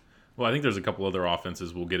right now. Well, I think there's a couple other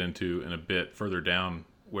offenses we'll get into in a bit further down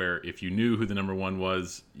where if you knew who the number one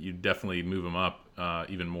was, you'd definitely move him up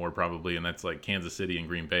even more probably, and that's like Kansas City and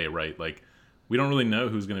Green Bay, right? Like we don't really know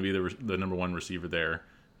who's going to be the number one receiver there.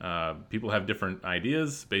 People have different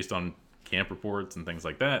ideas based on camp reports and things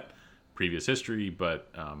like that, previous history. But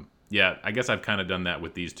I guess I've kind of done that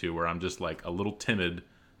with these two, where I'm just like a little timid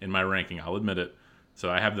in my ranking. I'll admit it. So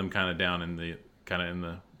I have them kind of down in the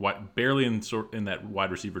barely in that wide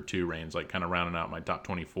receiver 2 range, like kind of rounding out my top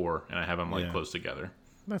 24, and I have them like close together.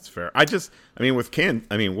 That's fair.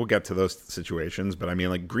 We'll get to those situations, but I mean,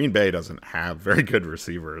 like Green Bay doesn't have very good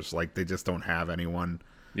receivers. Like they just don't have anyone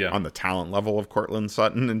on the talent level of Cortland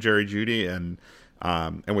Sutton and Jerry Jeudy, and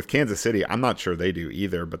with Kansas City, I'm not sure they do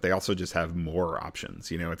either, but they also just have more options.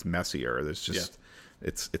 It's messier. There's just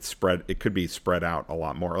it's spread. It could be spread out a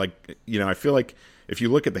lot more. Like I feel like if you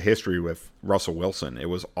look at the history with Russell Wilson, it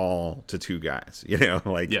was all to 2 guys.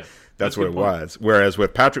 That's what it was. Whereas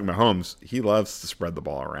with Patrick Mahomes, he loves to spread the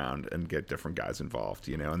ball around and get different guys involved.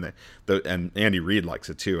 And and Andy Reid likes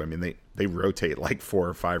it too. I mean, they rotate like 4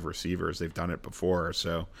 or 5 receivers. They've done it before,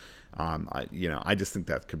 so I just think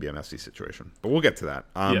that could be a messy situation. But we'll get to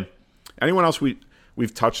that. Anyone else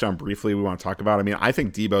we've touched on briefly we want to talk about? I mean, I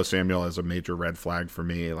think Deebo Samuel is a major red flag for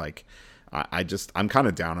me. Like I'm kind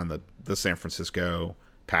of down on the San Francisco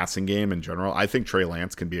passing game in general. I think Trey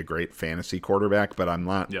Lance can be a great fantasy quarterback, but I'm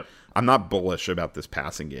not bullish about this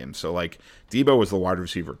passing game. So like Deebo was the wide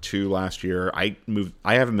receiver 2 last year. I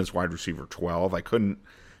have him as wide receiver 12. I couldn't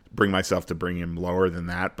bring myself to bring him lower than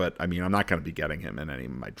that, but I mean, I'm not going to be getting him in any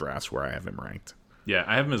of my drafts where I have him ranked. Yeah,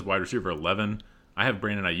 I have him as wide receiver 11. I have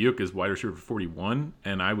Brandon Ayuk as wide receiver 41,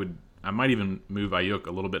 and I might even move Ayuk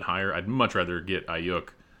a little bit higher. I'd much rather get Ayuk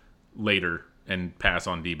later and pass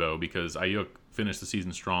on Deebo, because Ayuk finished the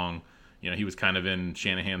season strong. he was kind of in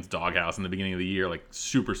Shanahan's doghouse in the beginning of the year, like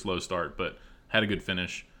super slow start, but had a good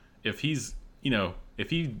finish. If he's, if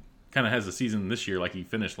he kind of has a season this year like he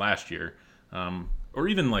finished last year, or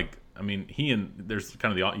even like, there's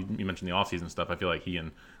kind of you mentioned the offseason stuff. I feel like he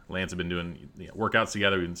and Lance have been doing workouts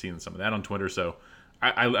together. We've been seeing some of that on Twitter. So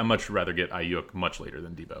I much rather get Ayuk much later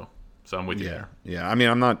than Debo. So I'm with you there. Yeah.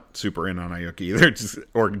 I'm not super in on Ayuk either,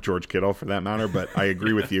 or George Kittle for that matter. But I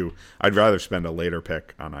agree with you. I'd rather spend a later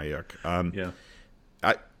pick on Ayuk.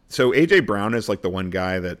 So AJ Brown is like the one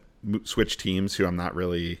guy that switched teams who I'm not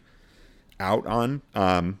really out on.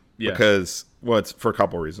 Because it's for a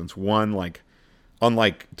couple of reasons. One, like,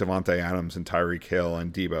 unlike Devontae Adams and Tyreek Hill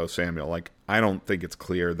and Debo Samuel, like, I don't think it's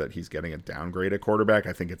clear that he's getting a downgrade at quarterback.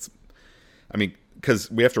 I think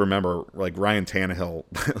because we have to remember, like, Ryan Tannehill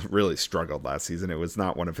really struggled last season. It was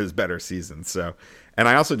not one of his better seasons. So, and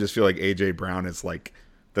I also just feel like AJ Brown is like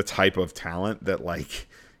the type of talent that like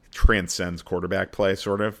transcends quarterback play,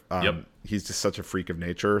 sort of. He's just such a freak of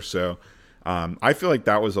nature. So, I feel like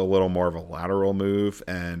that was a little more of a lateral move,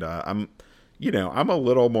 and I'm a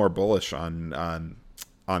little more bullish on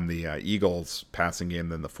the Eagles passing game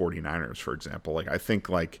than the 49ers, for example. Like, I think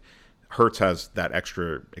like Hurts has that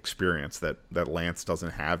extra experience that Lance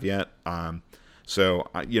doesn't have yet. So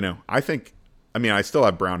I think, I still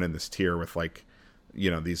have Brown in this tier with like,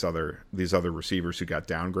 these other receivers who got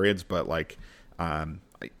downgrades, but like,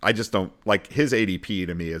 I just don't like his ADP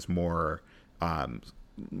to me is more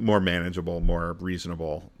manageable, more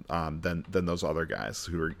reasonable than those other guys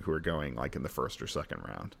who are going like in the first or second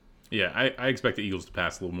round. Yeah, I expect the Eagles to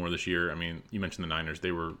pass a little more this year. You mentioned the Niners;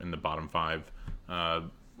 they were in the bottom 5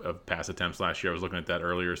 of pass attempts last year. I was looking at that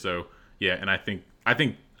earlier. So yeah, and I think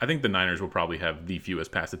the Niners will probably have the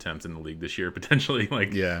fewest pass attempts in the league this year potentially.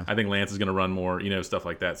 I think Lance is going to run more, stuff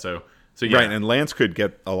like that. So yeah. Right, and Lance could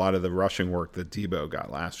get a lot of the rushing work that Debo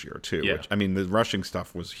got last year too. Yeah. Which, the rushing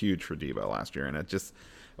stuff was huge for Debo last year, and it just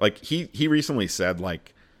like he recently said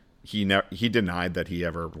like he denied that he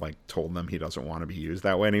ever like told them he doesn't want to be used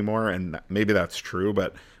that way anymore, and maybe that's true.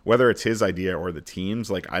 But whether it's his idea or the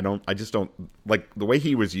team's, like I just don't like the way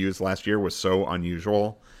he was used last year was so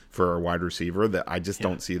unusual for a wide receiver that I just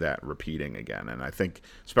don't see that repeating again. And I think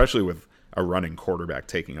especially with a running quarterback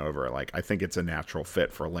taking over, like I think it's a natural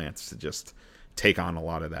fit for Lance to just take on a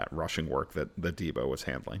lot of that rushing work that Debo was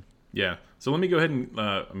handling. Yeah. So let me go ahead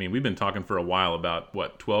and we've been talking for a while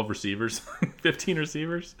about 12 receivers, 15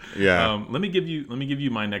 receivers. Yeah. Let me give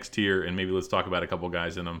you my next tier, and maybe let's talk about a couple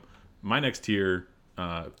guys in them. My next tier,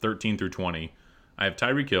 13 through 20, I have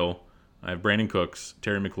Tyreek Hill, I have Brandon Cooks,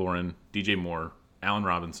 Terry McLaurin, DJ Moore, Allen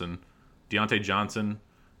Robinson, Deontay Johnson,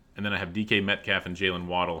 and then I have DK Metcalf and Jalen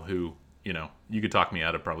Waddle, who you could talk me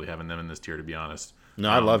out of probably having them in this tier, to be honest. No,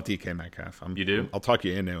 I love DK Metcalf. You do? I'll talk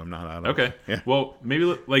you into him, not out of. Okay. Yeah. Well, maybe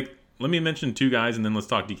let me mention two guys, and then let's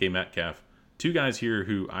talk DK Metcalf. Two guys here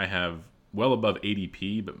who I have well above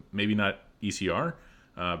ADP, but maybe not ECR.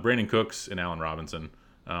 Brandon Cooks and Allen Robinson.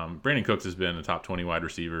 Brandon Cooks has been a top 20 wide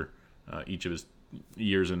receiver each of his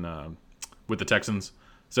years with the Texans.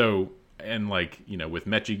 So, and with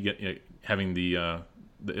Mechie having the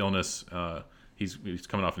illness, he's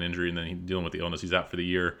coming off an injury, and then he's dealing with the illness. He's out for the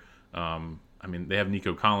year. They have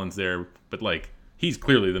Nico Collins there, but he's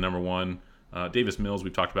clearly the number one. Davis Mills,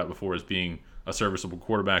 we've talked about before, as being a serviceable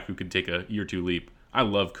quarterback who could take a year or two leap. I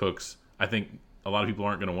love Cooks. I think a lot of people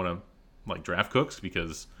aren't going to want to draft Cooks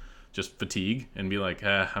because just fatigue and be like,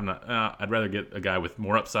 I'm not. I'd rather get a guy with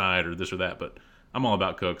more upside or this or that. But I'm all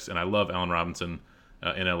about Cooks, and I love Allen Robinson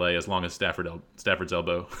in LA as long as Stafford's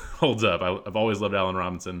elbow holds up. I've always loved Allen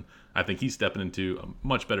Robinson. I think he's stepping into a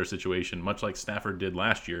much better situation, much like Stafford did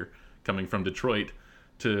last year, coming from Detroit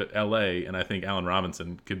to LA, and I think Allen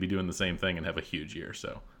Robinson could be doing the same thing and have a huge year.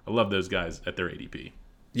 So I love those guys at their ADP.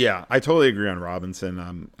 Yeah, I totally agree on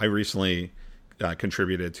Robinson. I recently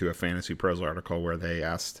contributed to a Fantasy Pros article where they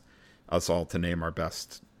asked us all to name our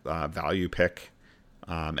best value pick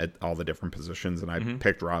at all the different positions, and I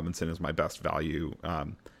picked Robinson as my best value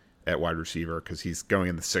at wide receiver because he's going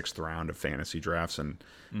in the 6th round of fantasy drafts, and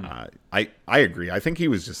I agree. I think he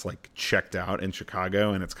was just checked out in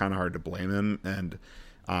Chicago, and it's kind of hard to blame him. And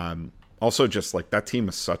also just that team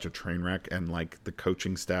was such a train wreck, and the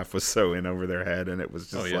coaching staff was so in over their head, and it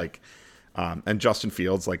was just and Justin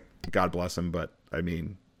Fields, God bless him, but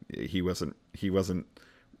he wasn't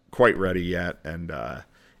quite ready yet, and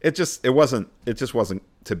it just wasn't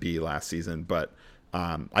to be last season. But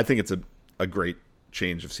I think it's a great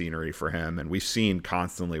change of scenery for him, and we've seen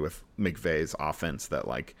constantly with McVay's offense that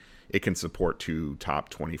it can support 2 top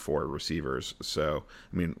 24 receivers. So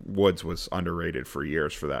Woods was underrated for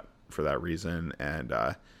years for that reason, and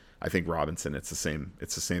I think Robinson, it's the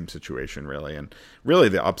same situation really, and really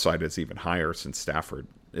the upside is even higher since Stafford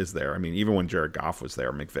is there. I mean, even when Jared Goff was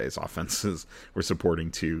there, McVay's offenses were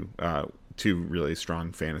supporting two really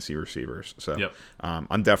strong fantasy receivers. So yep.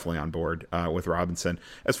 I'm definitely on board with Robinson.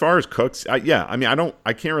 As far as Cooks, I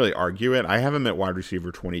can't really argue it. I have him at wide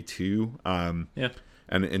receiver 22. Yeah.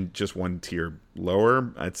 And just one tier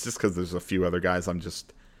lower. It's just because there's a few other guys I'm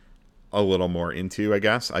just a little more into, I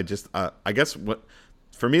guess. I guess what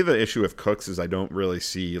for me the issue with Cooks is I don't really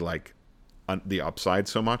see like the upside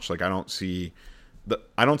so much. Like I don't see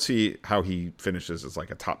how he finishes as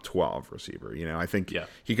like a top 12 receiver. You know, I think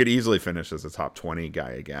he could easily finish as a top 20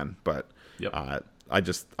 guy again, but I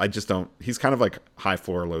just don't. He's kind of like high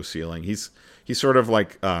floor, low ceiling. He's sort of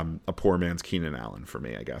like a poor man's Keenan Allen for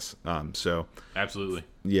me, I guess. So absolutely,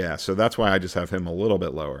 yeah. So that's why I just have him a little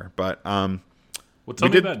bit lower. But well, tell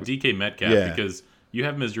me about DK Metcalf because you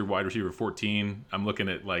have him as your wide receiver 14. I'm looking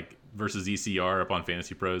at like versus ECR up on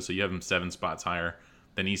Fantasy Pros, so you have him 7 spots higher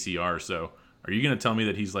than ECR. So are you going to tell me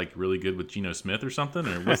that he's like really good with Geno Smith or something,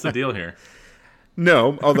 or what's the deal here?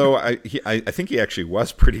 No, although I think he actually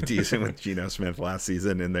was pretty decent with Geno Smith last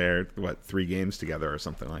season in their 3 games together or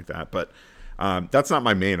something like that. But that's not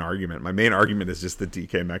my main argument. My main argument is just that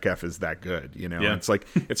DK Metcalf is that good. You know, it's like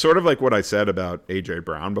it's sort of like what I said about AJ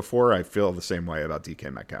Brown before. I feel the same way about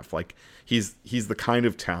DK Metcalf. Like he's the kind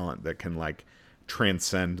of talent that can like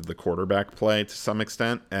transcend the quarterback play to some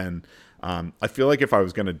extent. And I feel like if I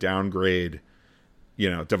was going to downgrade, you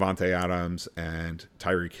know, Devontae Adams and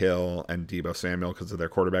Tyreek Hill and Deebo Samuel because of their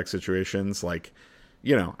quarterback situations, like,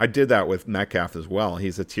 you know, I did that with Metcalf as well.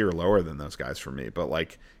 He's a tier lower than those guys for me, but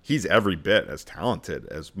like he's every bit as talented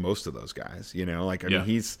as most of those guys, you know, like, I mean,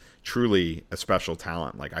 he's truly a special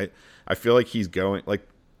talent. Like I feel like he's going, like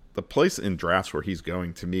the place in drafts where he's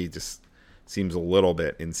going to me just seems a little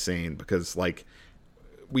bit insane because like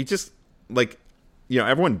we just like, you know,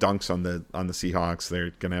 everyone dunks on the Seahawks.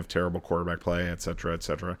 They're going to have terrible quarterback play, et cetera, et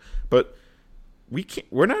cetera. But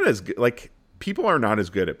we're not as good. Like people are not as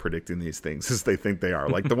good at predicting these things as they think they are.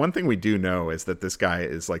 Like the one thing we do know is that this guy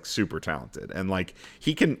is like super talented and like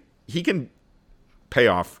he can pay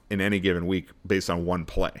off in any given week based on one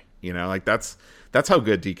play. You know, like that's how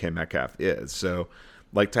good DK Metcalf is. So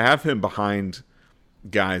like to have him behind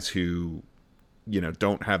guys who, you know,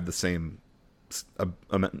 don't have the same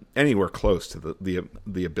anywhere close to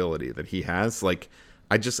the ability that he has, like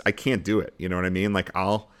I can't do it. You know what I mean? Like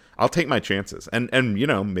I'll take my chances, and you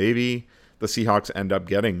know, maybe the Seahawks end up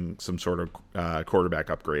getting some sort of quarterback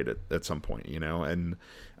upgrade at some point. You know, and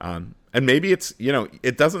maybe it's, you know,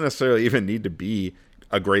 it doesn't necessarily even need to be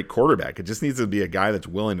a great quarterback. It just needs to be a guy that's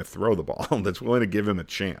willing to throw the ball, that's willing to give him a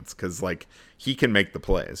chance, because like he can make the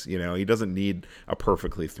plays. You know, he doesn't need a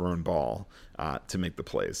perfectly thrown ball to make the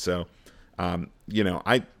plays. So. You know,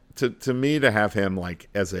 to me to have him like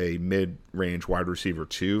as a mid-range wide receiver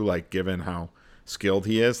 2, like given how skilled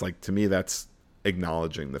he is, like to me that's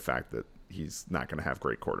acknowledging the fact that he's not going to have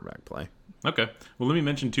great quarterback play. Okay, well let me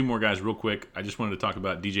mention 2 more guys real quick. I just wanted to talk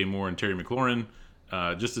about DJ Moore and Terry McLaurin,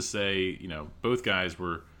 just to say, you know, both guys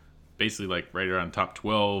were basically like right around top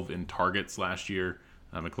 12 in targets last year.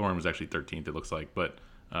 McLaurin was actually 13th, it looks like, but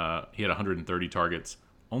he had 130 targets,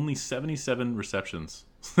 only 77 receptions.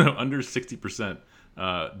 So under 60%.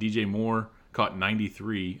 DJ Moore caught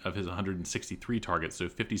 93 of his 163 targets, so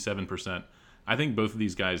 57%. I think both of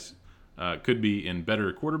these guys could be in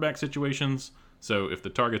better quarterback situations. So if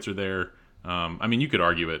the targets are there, I mean, you could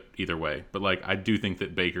argue it either way. But like, I do think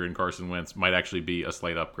that Baker and Carson Wentz might actually be a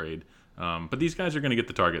slight upgrade. But these guys are going to get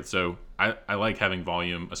the targets. So I like having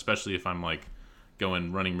volume, especially if I'm like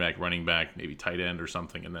going running back, maybe tight end or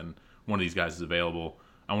something, and then one of these guys is available.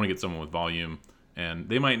 I want to get someone with volume. And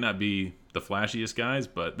they might not be the flashiest guys,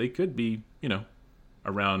 but they could be, you know,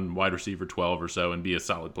 around wide receiver 12 or so and be a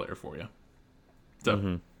solid player for you.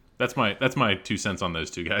 So that's my 2 cents on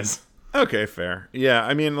those 2 guys. Okay, fair. Yeah,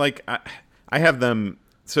 I mean, like I have them.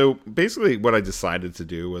 So basically, what I decided to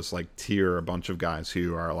do was like tier a bunch of guys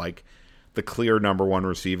who are like the clear number 1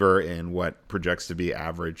 receiver in what projects to be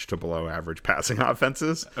average to below average passing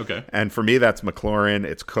offenses. Okay. And for me, that's McLaurin,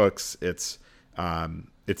 it's Cooks, it's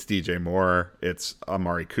DJ Moore, it's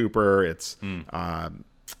Amari Cooper, it's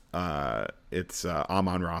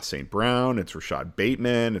Amon-Ra St. Brown, it's Rashad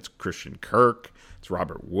Bateman, it's Christian Kirk, it's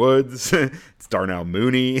Robert Woods, it's Darnell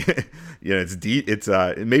Mooney, you know, it's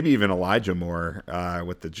maybe even Elijah Moore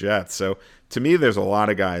with the Jets. So to me, there's a lot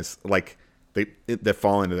of guys like that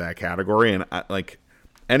fall into that category, and like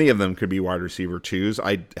any of them could be wide receiver 2s.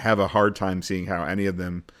 I have a hard time seeing how any of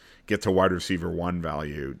them get to wide receiver 1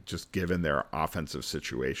 value just given their offensive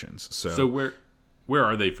situations. So where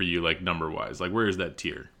are they for you, like number wise? Like where is that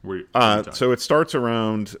tier? So it starts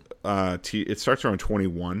around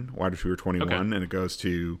 21, wide receiver 21, and it goes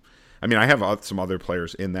to. I mean, I have some other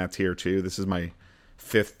players in that tier too. This is my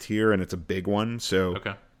 5th tier, and it's a big one. So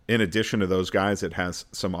in addition to those guys, it has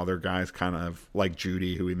some other guys, kind of like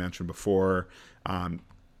Judy, who we mentioned before,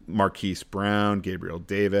 Marquise Brown, Gabriel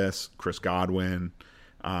Davis, Chris Godwin,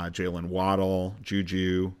 Jalen Waddle,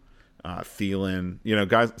 Juju, Thielen,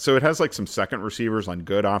 guys. So it has like some second receivers on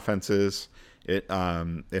good offenses. It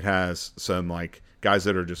has some like guys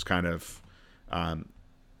that are just kind of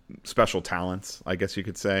special talents, I guess you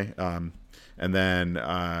could say. And then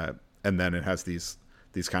it has these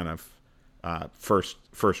kind of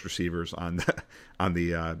first receivers on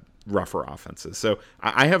the rougher offenses. So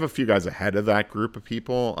I have a few guys ahead of that group of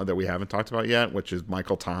people that we haven't talked about yet, which is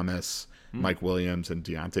Michael Thomas, Mike Williams, and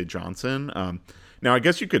Deontay Johnson. Now, I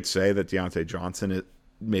guess you could say that Deontay Johnson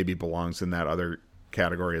maybe belongs in that other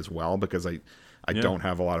category as well, because I don't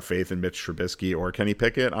have a lot of faith in Mitch Trubisky or Kenny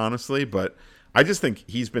Pickett, honestly, but I just think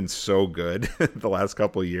he's been so good the last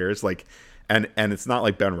couple of years. Like, and it's not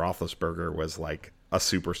like Ben Roethlisberger was like a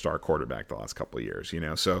superstar quarterback the last couple of years,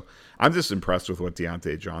 So I'm just impressed with what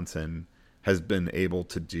Deontay Johnson has been able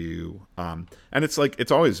to do. And it's like,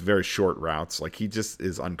 it's always very short routes. Like, he just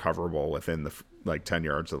is uncoverable within the 10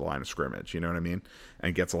 yards of the line of scrimmage, you know what I mean?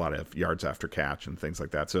 And gets a lot of yards after catch and things like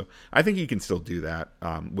that. So I think he can still do that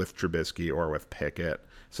with Trubisky or with Pickett.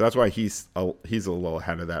 So that's why he's a little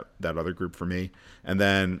ahead of that other group for me. And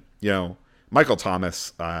then, Michael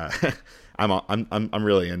Thomas, I'm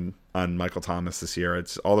really in on Michael Thomas this year.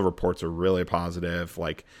 It's all the reports are really positive.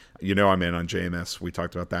 Like, I'm in on Jameis. We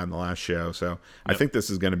talked about that in the last show. So I think this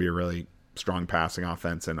is going to be a really strong passing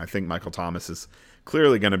offense, and I think Michael Thomas is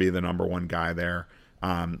clearly going to be the number one guy there.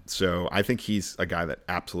 So I think he's a guy that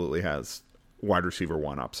absolutely has wide receiver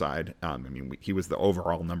 1 upside. I mean, he was the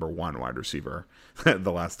overall number 1 wide receiver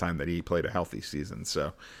the last time that he played a healthy season.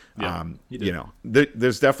 So,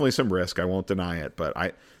 there's definitely some risk. I won't deny it, but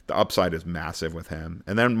the upside is massive with him.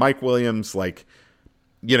 And then Mike Williams, like,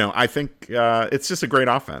 I think it's just a great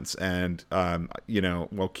offense. And,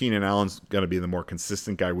 Keenan Allen's going to be the more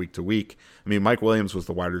consistent guy week to week. I mean, Mike Williams was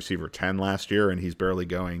the wide receiver 10 last year, and he's barely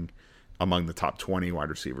going among the top 20 wide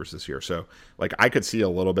receivers this year. So, like, I could see a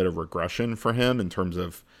little bit of regression for him in terms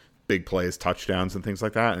of big plays, touchdowns, and things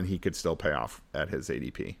like that, and he could still pay off at his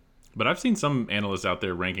ADP. But I've seen some analysts out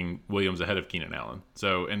there ranking Williams ahead of Keenan Allen.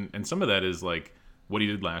 So, and some of that is, like, what he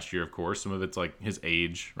did last year, of course. Some of it's, like, his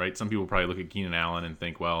age, right? Some people probably look at Keenan Allen and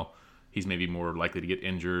think, well, he's maybe more likely to get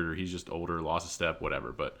injured, or he's just older, lost a step,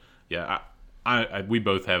 whatever. But, yeah, we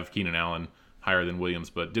both have Keenan Allen higher than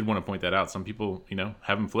Williams, but did want to point that out. Some people,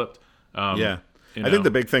 have him flipped. I think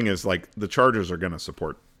the big thing is, like, the Chargers are going to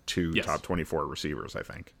support 2 top 24 receivers, I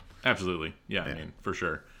think. Absolutely. Yeah, I mean, for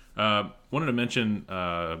sure. Wanted to mention,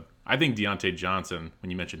 I think Deontay Johnson,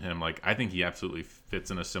 when you mentioned him, like, I think he absolutely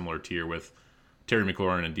fits in a similar tier with Terry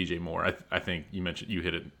McLaurin and DJ Moore. I think you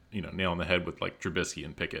hit it, nail on the head with, like, Trubisky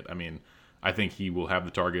and Pickett. I mean, I think he will have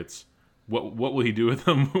the targets. What will he do with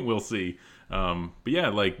them? We'll see. But yeah,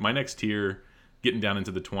 like, my next tier, getting down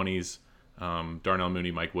into the 20s, Darnell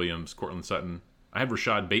Mooney, Mike Williams, Cortland Sutton. I have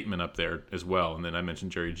Rashad Bateman up there as well, and then I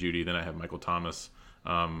mentioned Jerry Jeudy. Then I have Michael Thomas.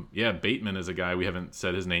 Bateman is a guy, we haven't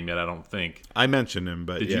said his name yet, I don't think. I mentioned him,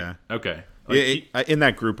 but yeah. Okay. Like, in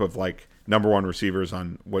that group of, like, number 1 receivers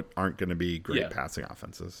on what aren't going to be great passing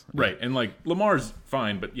offenses. Right, and, like, Lamar's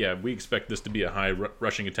fine, but yeah, we expect this to be a high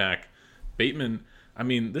rushing attack. Bateman, I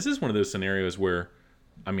mean, this is one of those scenarios where,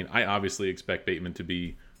 I mean, I obviously expect Bateman to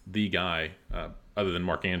be the guy, other than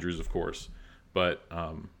Mark Andrews, of course. But,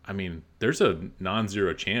 I mean, there's a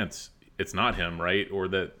non-zero chance it's not him, right? Or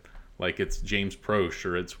that, like, it's James Proche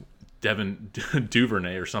or it's Devin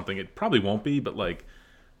Duvernay or something. It probably won't be, but, like,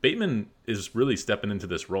 Bateman is really stepping into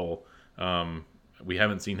this role. We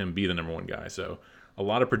haven't seen him be the number 1 guy. So a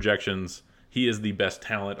lot of projections. He is the best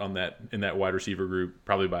talent in that wide receiver group,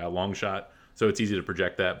 probably by a long shot. So it's easy to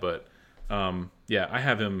project that. But, I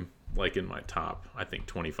have him, like, in my top, I think,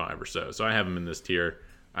 25 or so. So I have him in this tier.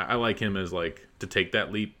 I like him as, like, to take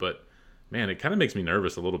that leap, but, man, it kind of makes me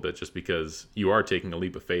nervous a little bit just because you are taking a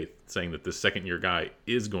leap of faith, saying that this second-year guy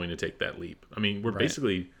is going to take that leap. I mean, we're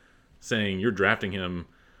basically saying you're drafting him,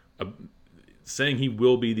 saying he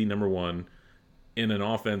will be the number 1 in an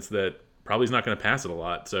offense that probably is not going to pass it a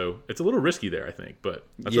lot. So it's a little risky there, I think, but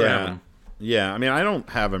that's what happened. Yeah, I mean, I don't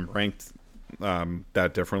have him ranked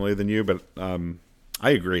that differently than you, but I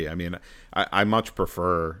agree. I mean, I much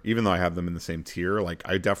prefer, even though I have them in the same tier, like,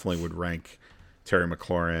 I definitely would rank Terry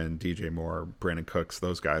McLaurin, DJ Moore, Brandon Cooks,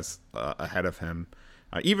 those guys ahead of him.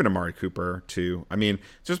 Even Amari Cooper, too. I mean,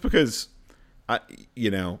 just because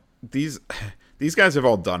you know, these guys have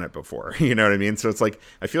all done it before. You know what I mean? So it's like,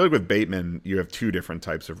 I feel like with Bateman, you have two different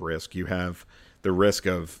types of risk. You have the risk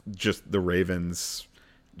of just the Ravens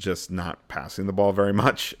just not passing the ball very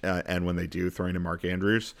much, and when they do, throwing to Mark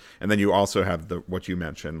Andrews. And then you also have what you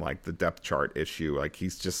mentioned, like the depth chart issue. Like,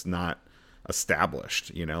 he's just not established.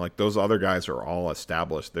 You know, like those other guys are all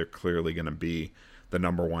established. They're clearly going to be the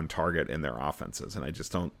number one target in their offenses, and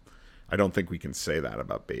I don't think we can say that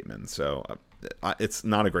about Bateman. So it's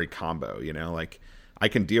not a great combo. You know, like, I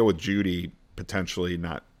can deal with Jeudy potentially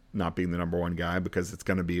not being the number one guy because it's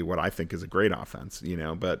going to be what I think is a great offense, you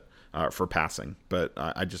know, but for passing. But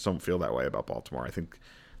I just don't feel that way about Baltimore. I think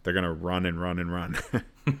they're going to run and run and run.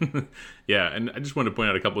 Yeah, and I just wanted to point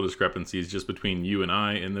out a couple of discrepancies just between you and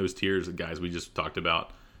I in those tiers of guys we just talked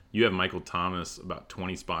about. You have Michael Thomas about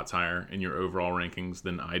 20 spots higher in your overall rankings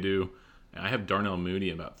than I do. I have Darnell Mooney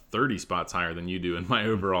about 30 spots higher than you do in my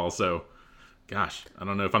overall. So, gosh, I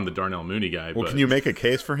don't know if I'm the Darnell Mooney guy. Well, but can you make a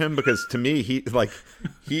case for him? Because to me,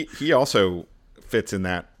 he also fits in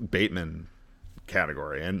that Bateman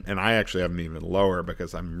category, and I actually have him even lower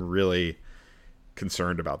because I'm really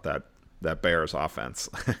concerned about that Bears offense.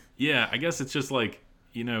 Yeah, I guess it's just like,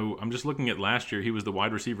 you know, I'm just looking at last year. He was the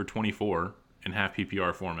wide receiver 24 in half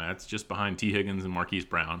PPR formats, just behind T. Higgins and Marquise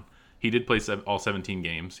Brown. He did play all 17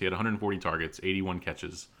 games. He had 140 targets, 81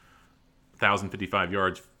 catches, 1,055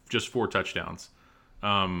 yards, just 4 touchdowns.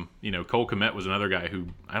 You know, Cole Kmet was another guy who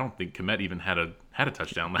I don't think Kmet even had a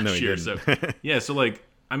touchdown last year. Didn't. So yeah, so like,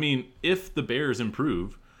 I mean, if the Bears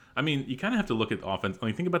improve, I mean, you kind of have to look at the offense. I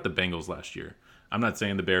mean, think about the Bengals last year. I'm not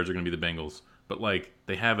saying the Bears are going to be the Bengals, but like,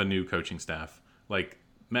 they have a new coaching staff. Like,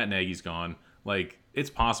 Matt Nagy's gone. Like, it's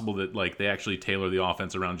possible that like they actually tailor the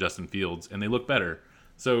offense around Justin Fields and they look better.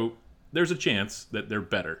 So there's a chance that they're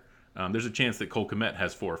better. There's a chance that Cole Kmet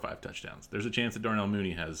has 4 or 5 touchdowns. There's a chance that Darnell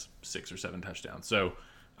Mooney has 6 or 7 touchdowns. So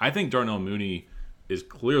I think Darnell Mooney is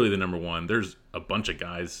clearly the number one. There's a bunch of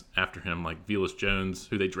guys after him, like Velus Jones,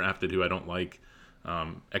 who they drafted, who I don't like.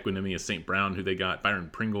 Equanimous St. Brown, who they got. Byron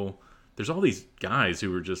Pringle. There's all these guys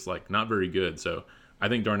who were just like not very good. So I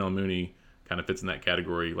think Darnell Mooney kind of fits in that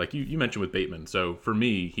category. Like you mentioned with Bateman. So for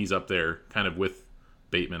me, he's up there kind of with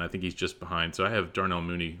Bateman. I think he's just behind. So I have Darnell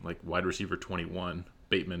Mooney like wide receiver 21,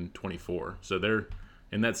 Bateman 24. So they're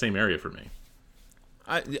in that same area for me.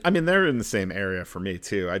 I mean, they're in the same area for me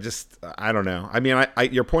too. I don't know. I mean,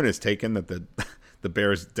 your point is taken that the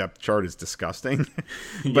Bears depth chart is disgusting,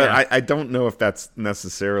 but Yeah. I don't know if that's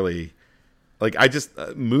necessarily like,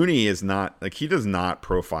 Mooney is not like, he does not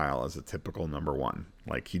profile as a typical number one.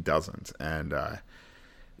 Like, he doesn't. And,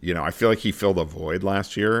 you know, I feel like he filled a void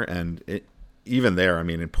last year, and even there, I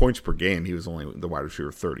mean, in points per game, he was only the wide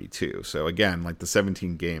receiver 32. So again, like, the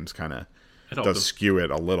 17 games kind of does skew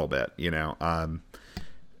it a little bit, you know.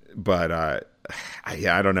 But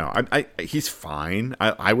I don't know. He's fine.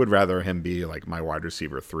 I would rather him be like my wide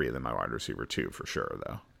receiver 3 than my wide receiver 2 for sure,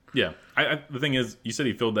 though. Yeah. The thing is, you said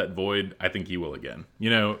he filled that void. I think he will again. You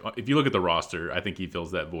know, if you look at the roster, I think he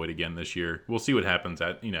fills that void again this year. We'll see what happens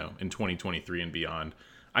in 2023 and beyond.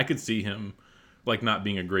 I could see him like not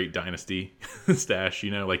being a great dynasty stash,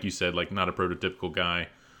 you know, like you said, like not a prototypical guy.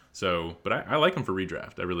 So, but I like him for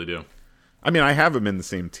redraft. I really do. I mean, I have him in the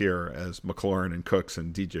same tier as McLaurin and Cooks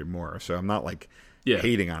and DJ Moore, so I'm not like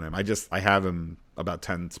hating on him. I have him about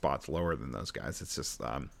 10 spots lower than those guys. It's just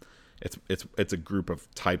it's a group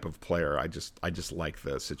of type of player. I just like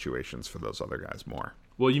the situations for those other guys more.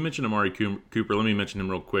 Well, you mentioned Amari Cooper. Let me mention him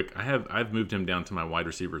real quick. I've moved him down to my wide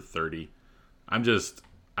receiver 30. I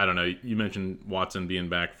don't know. You mentioned Watson being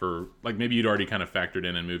back for like maybe you'd already kind of factored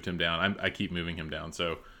in and moved him down. I keep moving him down,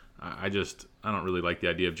 so I don't really like the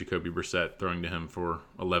idea of Jacoby Brissett throwing to him for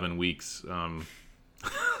 11 weeks.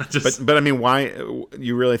 But I mean, why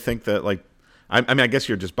you really think that? Like, I mean, I guess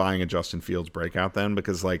you're just buying a Justin Fields breakout then,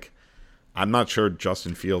 because like, I'm not sure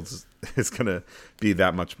Justin Fields is going to be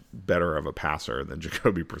that much better of a passer than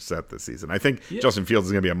Jacoby Brissett this season. I think Justin Fields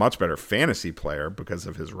is going to be a much better fantasy player because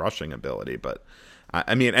of his rushing ability. But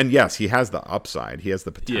I mean, and yes, he has the upside, he has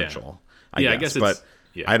the potential. I guess but.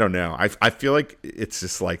 Yeah. I don't know. I feel like it's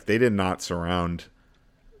just like they did not surround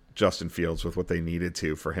Justin Fields with what they needed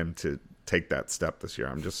to for him to take that step this year.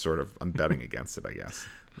 I'm betting against it, I guess.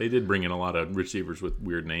 They did bring in a lot of receivers with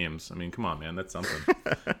weird names. I mean, come on, man, that's something.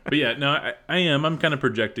 But yeah, no, I'm kind of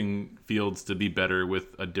projecting Fields to be better with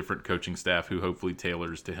a different coaching staff who hopefully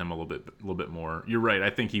tailors to him a little bit more. You're right. I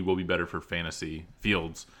think he will be better for fantasy,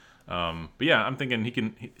 Fields. But yeah, I'm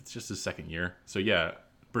thinking it's just his second year. So yeah,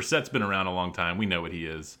 Brissett's been around a long time. We know what he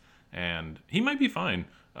is, and he might be fine.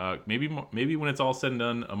 Maybe when it's all said and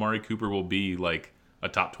done, Amari Cooper will be like a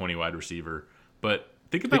top 20 wide receiver. But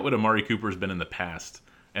think about what Amari Cooper's been in the past,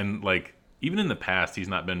 and like even in the past, he's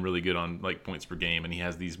not been really good on like points per game, and he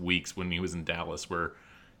has these weeks when he was in Dallas where,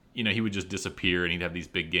 he would just disappear and he'd have these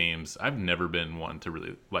big games. I've never been one to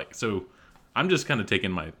really like. So I'm just kind of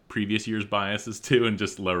taking my previous year's biases too and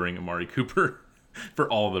just lowering Amari Cooper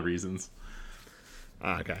for all the reasons.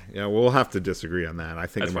 Okay. Yeah, we'll have to disagree on that. I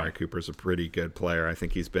think That's Amari fine. Cooper's a pretty good player. I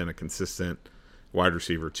think he's been a consistent wide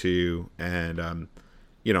receiver too. And,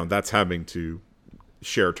 that's having to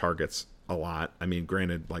share targets a lot. I mean,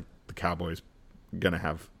 granted, like the Cowboys going to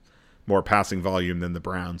have more passing volume than the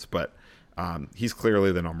Browns, but he's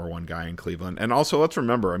clearly the number one guy in Cleveland. And also, let's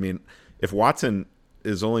remember, I mean, if Watson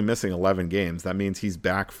is only missing 11 games, that means he's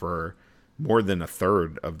back for more than a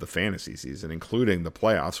third of the fantasy season, including the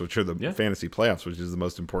playoffs, which are the fantasy playoffs, which is the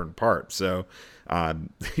most important part. So,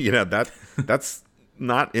 that's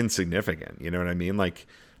not insignificant. You know what I mean? Like,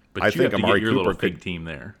 But I think Amari your Cooper little could fake team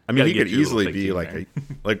there. I mean, he could easily be like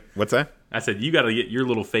what's that? I said you got to get your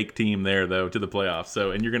little fake team there though to the playoffs.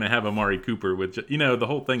 So, and you're going to have Amari Cooper with the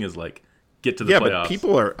whole thing is like get to the playoffs.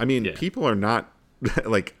 But people are not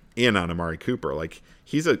like in on Amari Cooper. Like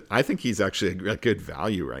I think he's actually a good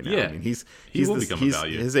value right now. Yeah, I mean, he's become a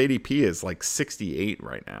value. His ADP is like 68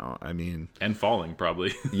 right now. I mean, and falling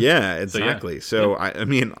probably. Yeah, exactly. So I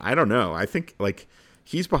mean, I don't know. I think like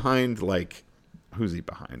he's behind like who's he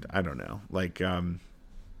behind? I don't know. Like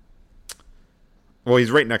well,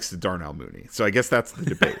 he's right next to Darnell Mooney. So I guess that's the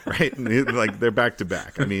debate, right? Like they're back to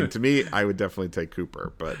back. I mean, to me, I would definitely take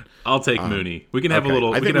Cooper, but I'll take Mooney. We can have a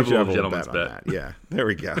little. I think we should have a little gentleman's bet. Yeah, there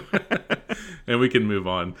we go. And we can move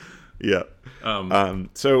on. Yeah.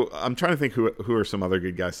 So I'm trying to think who are some other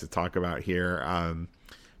good guys to talk about here.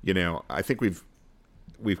 I think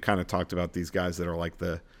we've kind of talked about these guys that are like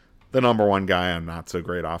the number one guy on not so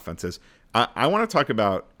great offenses. I want to talk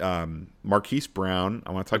about Marquise Brown.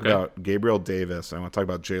 I want to talk about Gabriel Davis. I want to talk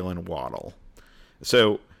about Jalen Waddle.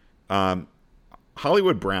 So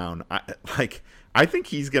Hollywood Brown, I think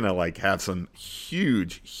he's gonna like have some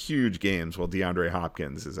huge games while DeAndre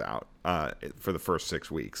Hopkins is out for the first 6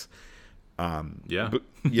 weeks. But,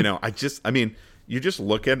 you just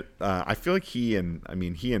look at. I feel like he and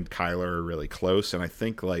Kyler are really close, and I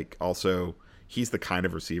think like also he's the kind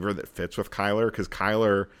of receiver that fits with Kyler because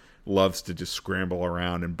Kyler loves to just scramble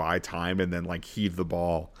around and buy time and then like heave the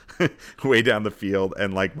ball way down the field.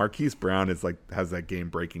 And like Marquise Brown has that game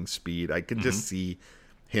breaking speed. I can just see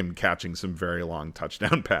him catching some very long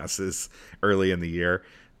touchdown passes early in the year.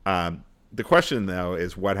 The question though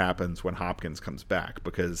is what happens when Hopkins comes back?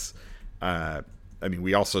 Because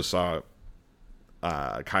we also saw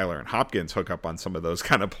Kyler and Hopkins hook up on some of those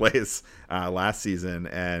kind of plays last season.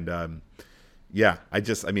 And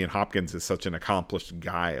Hopkins is such an accomplished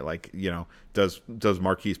guy. Like, does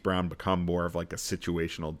Marquise Brown become more of like a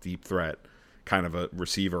situational deep threat kind of a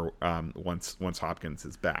receiver once Hopkins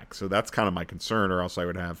is back? So that's kind of my concern, or else I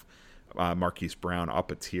would have Marquise Brown up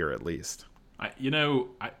a tier at least.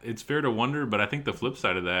 It's fair to wonder, but I think the flip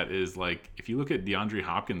side of that is like if you look at DeAndre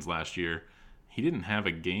Hopkins last year, he didn't have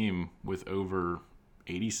a game with over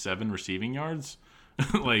 87 receiving yards.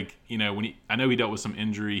 Like, I know he dealt with some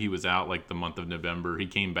injury. He was out like the month of November. He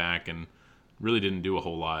came back and really didn't do a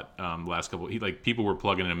whole lot the last couple. People were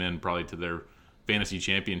plugging him in probably to their fantasy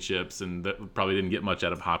championships, and that probably didn't get much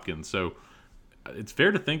out of Hopkins. So it's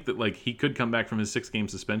fair to think that like he could come back from his 6-game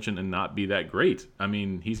suspension and not be that great. I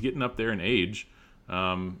mean, he's getting up there in age.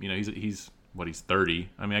 He's 30.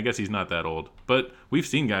 I mean, I guess he's not that old, but we've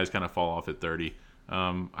seen guys kind of fall off at 30.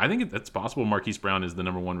 I think that's possible. Marquise Brown is the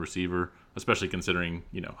number one receiver, especially considering,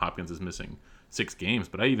 Hopkins is missing 6 games.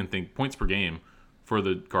 But I even think points per game for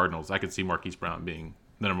the Cardinals, I could see Marquise Brown being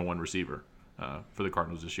the number one receiver for the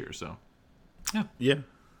Cardinals this year. So, yeah.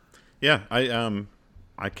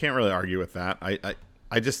 I can't really argue with that.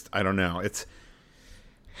 I don't know.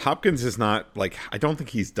 Hopkins is not like, I don't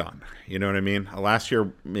think he's done. You know what I mean? Last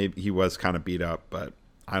year, maybe he was kind of beat up, but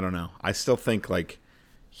I don't know. I still think like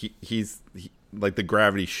he's like the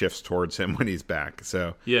gravity shifts towards him when he's back.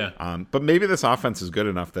 So but maybe this offense is good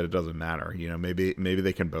enough that it doesn't matter. Maybe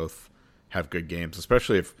they can both have good games,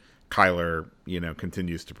 especially if Kyler,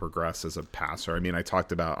 continues to progress as a passer. I mean, I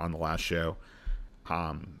talked about on the last show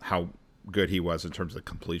how good he was in terms of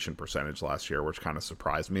completion percentage last year, which kind of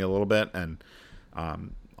surprised me a little bit. And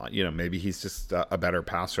maybe he's just a better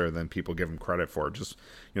passer than people give him credit for. Just,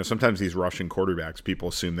 sometimes these rushing quarterbacks, people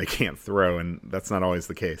assume they can't throw, and that's not always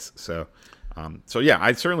the case. So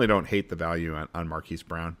I certainly don't hate the value on Marquise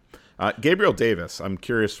Brown. Gabriel Davis, I'm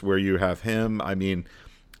curious where you have him. I mean,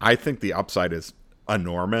 I think the upside is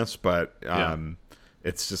enormous, but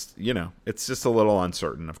it's just a little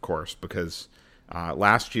uncertain, of course, because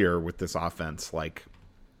last year with this offense, like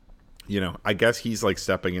I guess he's like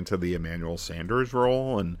stepping into the Emmanuel Sanders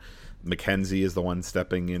role, and McKenzie is the one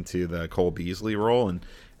stepping into the Cole Beasley role. And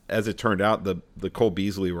as it turned out, the Cole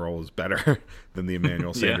Beasley role is better than the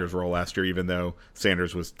Emmanuel Sanders role last year, even though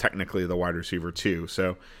Sanders was technically the wide receiver too.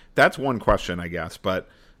 So that's one question, I guess. But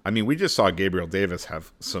I mean, we just saw Gabriel Davis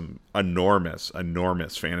have some enormous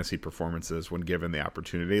fantasy performances when given the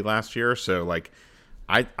opportunity last year. So like,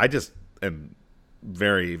 I just am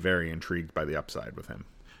very, very intrigued by the upside with him.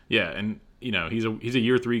 Yeah, and he's a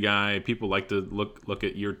year 3 guy. People like to look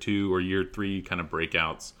at year 2 or year 3 kind of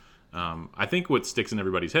breakouts. I think what sticks in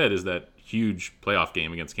everybody's head is that huge playoff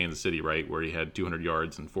game against Kansas City, right, where he had 200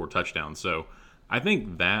 yards and 4 touchdowns. So I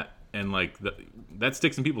think that and like that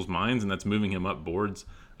sticks in people's minds, and that's moving him up boards.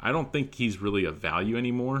 I don't think he's really a value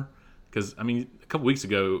anymore because I mean, a couple weeks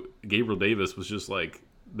ago, Gabriel Davis was just like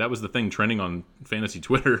that was the thing trending on fantasy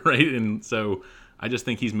Twitter, right? And so I just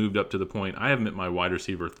think he's moved up to the point. I have him at my wide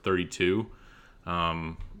receiver 32.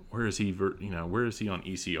 Where is he? Where is he on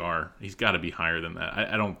ECR? He's got to be higher than that.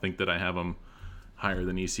 I don't think that I have him higher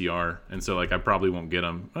than ECR, and so like I probably won't get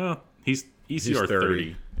him. He's ECR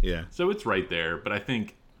 30. Yeah. So it's right there, but I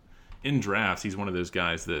think in drafts he's one of those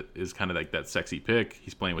guys that is kind of like that sexy pick.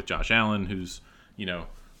 He's playing with Josh Allen, who's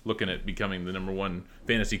looking at becoming the number 1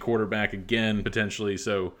 fantasy quarterback again potentially.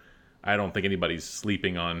 So I don't think anybody's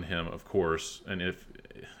sleeping on him, of course. And if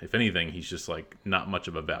anything, he's just like not much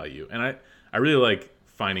of a value. And I really like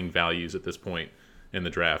finding values at this point in the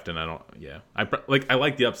draft. And I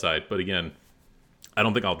like the upside, but again, I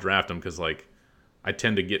don't think I'll draft him because like I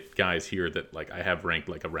tend to get guys here that like I have ranked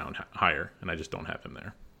like a round higher, and I just don't have him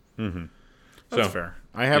there. Mm-hmm. That's fair.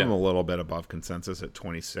 I have him a little bit above consensus at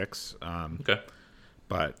 26. Okay.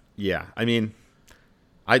 But yeah, I mean,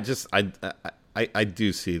 I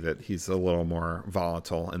do see that he's a little more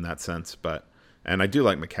volatile in that sense, and I do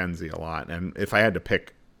like McKenzie a lot. And if I had to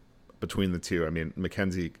pick between the two, I mean,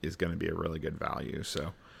 McKenzie is going to be a really good value.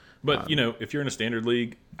 So, but if you're in a standard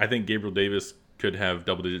league, I think Gabriel Davis could have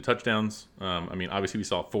double-digit touchdowns. I mean, obviously we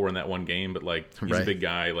saw 4 in that one game, but like he's a big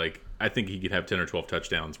guy. Like I think he could have 10 or 12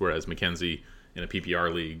 touchdowns. Whereas McKenzie in a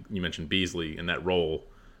PPR league, you mentioned Beasley in that role,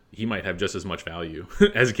 he might have just as much value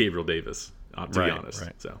as Gabriel Davis. To be honest,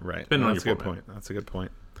 So that's a good point. That's a good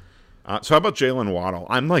point. So how about Jalen Waddle?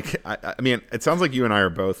 I'm like, I mean, it sounds like you and I are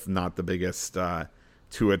both not the biggest Tua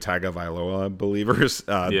Tagovailoa believers.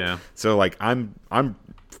 So like, I'm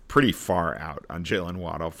pretty far out on Jalen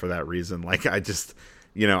Waddle for that reason. Like, I just,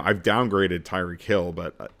 I've downgraded Tyreek Hill,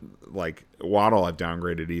 but like Waddle, I've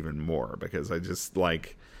downgraded even more because I just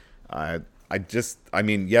like, I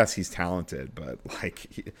mean, yes, he's talented, but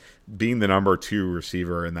like being the number 2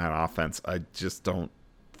 receiver in that offense, I just don't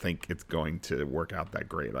think it's going to work out that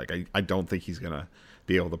great. Like, I don't think he's going to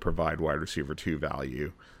be able to provide wide receiver 2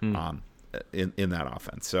 value in that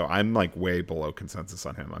offense. So I'm like way below consensus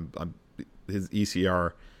on him. His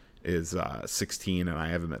ECR is 16, and I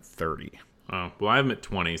have him at 30. Oh, well, I have him at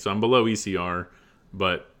 20, so I'm below ECR.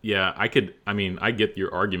 But yeah, I get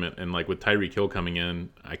your argument, and like with Tyreek Hill coming in,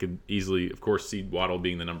 I could easily, of course, see Waddle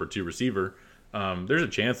being the number 2 receiver. There's a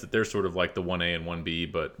chance that they're sort of like the 1A and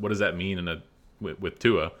 1B, but what does that mean with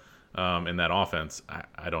Tua in that offense?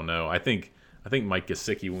 I don't know. I think Mike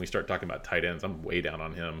Gesicki, when we start talking about tight ends, I'm way down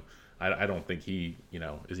on him. I don't think he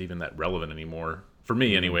is even that relevant anymore for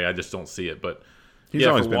me anyway. I just don't see it. But he's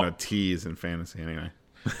always been a tease in fantasy anyway.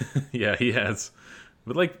 Yeah, he has.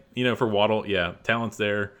 But like, for Waddle, yeah, talent's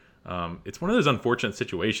there. It's one of those unfortunate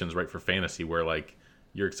situations, right, for fantasy where like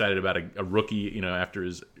you're excited about a rookie, after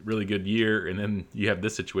his really good year, and then you have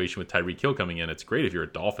this situation with Tyreek Hill coming in. It's great if you're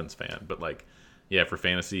a Dolphins fan, but like, yeah, for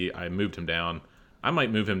fantasy, I moved him down. I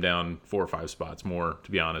might move him down 4 or 5 spots more,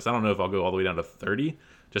 to be honest. I don't know if I'll go all the way down to 30,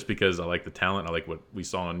 just because I like the talent. I like what we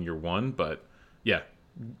saw in year 1, but yeah,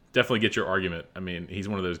 definitely get your argument. I mean, he's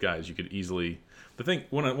one of those guys you could easily.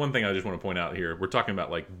 One thing I just want to point out here, we're talking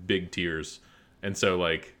about like big tiers, and so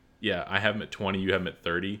like, yeah, I have him at 20, you have him at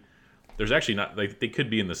 30. There's actually not, like, they could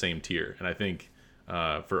be in the same tier, and I think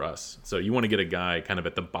for us, so you want to get a guy kind of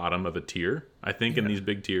at the bottom of a tier, I think, in these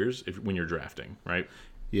big tiers when you're drafting, right?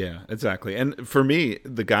 Yeah, exactly. And for me,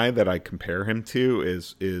 the guy that I compare him to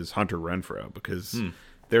is Hunter Renfrow, because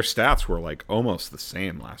their stats were like almost the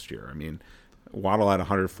same last year. I mean, Waddle had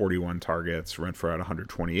 141 targets, Renfrow had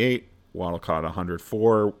 128. Waddle caught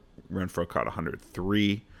 104. Renfrow caught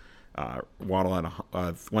 103. Waddle had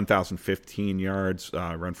 1,015 yards.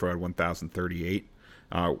 Renfrow had 1,038.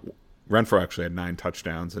 Renfrow actually had 9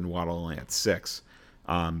 touchdowns, and Waddle only had 6.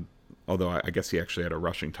 although I guess he actually had a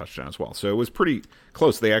rushing touchdown as well. So it was pretty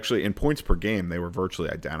close. They actually, in points per game, they were virtually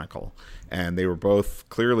identical. And they were both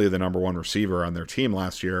clearly the number one receiver on their team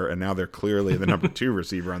last year, and now they're clearly the number two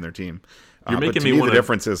receiver on their team. You're making but to me me, the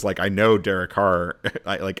difference is, like, I know Derek Carr,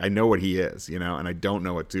 I know what he is, and I don't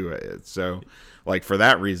know what Tua is. So, like, for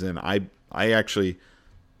that reason, I actually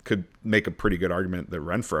could make a pretty good argument that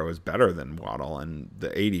Renfrow is better than Waddle, and the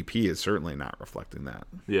ADP is certainly not reflecting that.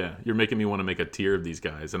 Yeah, you're making me want to make a tier of these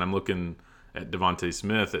guys, and I'm looking at Devontae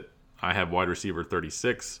Smith. I have wide receiver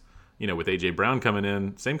 36. With AJ Brown coming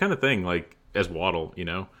in, same kind of thing, like as Waddle.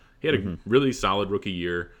 He had a really solid rookie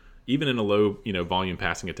year, even in a low volume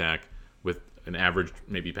passing attack with an average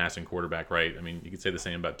maybe passing quarterback. Right? I mean, you could say the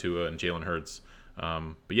same about Tua and Jalen Hurts.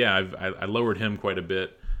 But yeah, I lowered him quite a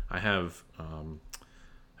bit. I have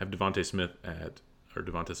Devontae Smith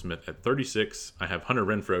at 36. I have Hunter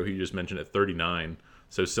Renfrow, who you just mentioned, at 39.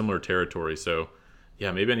 So similar territory. So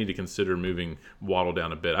yeah, maybe I need to consider moving Waddle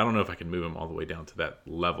down a bit. I don't know if I can move him all the way down to that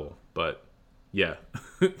level, but yeah,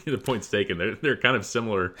 the point's taken. They're kind of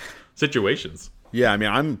similar situations. Yeah, I mean,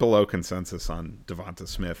 I'm below consensus on Devonta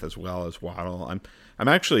Smith as well as Waddle. I'm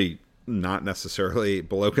actually not necessarily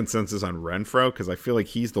below consensus on Renfrow, because I feel like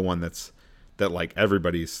he's the one that like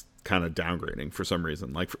everybody's kind of downgrading for some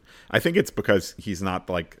reason. Like, I think it's because he's not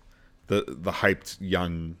like the hyped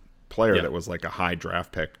young player that was like a high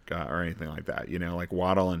draft pick or anything like that. Like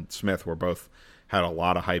Waddle and Smith had a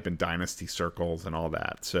lot of hype in dynasty circles and all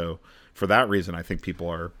that. So for that reason, I think people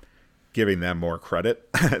are giving them more credit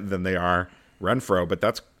than they are Renfrow. But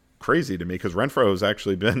that's crazy to me, because Renfrow has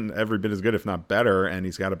actually been every bit as good, if not better, and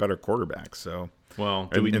he's got a better quarterback. So, well,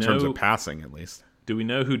 in terms of passing, at least. Do we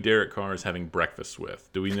know who Derek Carr is having breakfast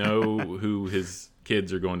with? Do we know who his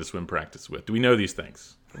kids are going to swim practice with? Do we know these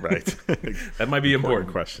things? Right. That might be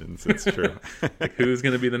important questions. It's true. Like, who's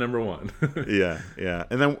going to be the number one? Yeah.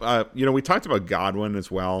 And then, we talked about Godwin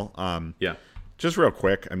as well. Yeah. Just real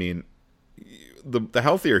quick, I mean, the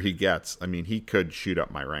healthier he gets, I mean, he could shoot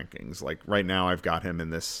up my rankings. Like, right now I've got him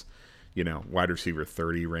in this, wide receiver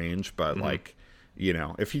 30 range. But, like,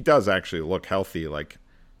 if he does actually look healthy, like,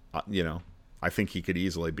 I think he could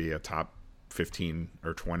easily be a top 15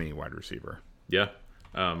 or 20 wide receiver. Yeah.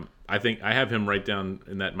 I think I have him right down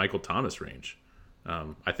in that Michael Thomas range.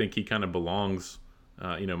 I think he kind of belongs,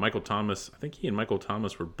 Michael Thomas. I think he and Michael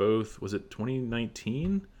Thomas were both, was it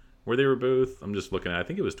 2019 where they were both? I'm just looking at, I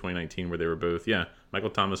think it was 2019 where they were both. Yeah.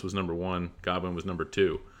 Michael Thomas was number 1. Godwin was number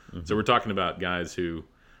 2. Mm-hmm. So we're talking about guys who,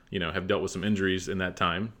 have dealt with some injuries in that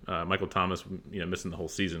time. Michael Thomas, missing the whole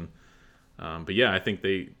season. But yeah, I think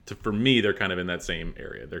for me, they're kind of in that same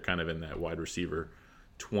area. They're kind of in that wide receiver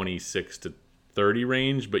 26 to 30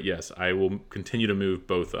 range. But yes, I will continue to move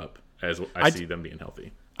both up as I see them being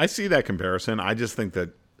healthy. I see that comparison. I just think that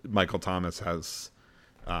Michael Thomas has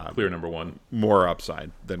clear number 1, more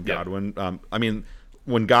upside than Godwin. I mean,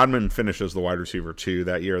 when Godwin finishes the wide receiver 2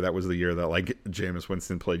 that year, that was the year that like Jameis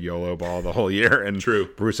Winston played YOLO ball the whole year, and True.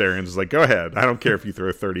 Bruce Arians was like, "Go ahead, I don't care if you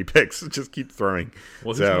throw 30 picks, just keep throwing."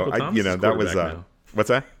 Well, so that was what's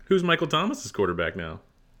that? Who's Michael Thomas's quarterback now?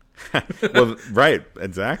 Well, right,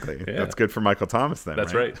 exactly. Yeah. That's good for Michael Thomas then.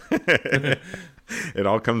 That's right. It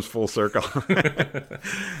all comes full circle.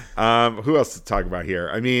 Who else to talk about here?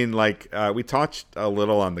 I mean, like we touched a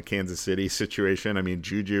little on the Kansas City situation. I mean,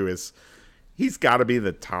 Juju he's got to be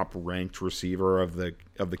the top ranked receiver of the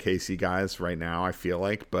KC guys right now, I feel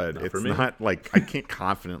like, but it's not like I can't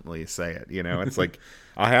confidently say it. It's like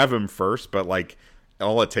I have him first, but like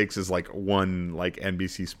all it takes is like one like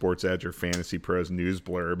NBC Sports Edge or Fantasy Pros news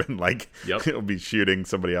blurb, and like he'll be shooting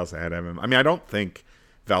somebody else ahead of him. I mean, I don't think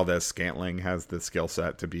Valdez Scantling has the skill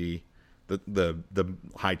set to be the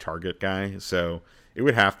high target guy, so it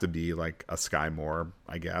would have to be like a Sky Moore,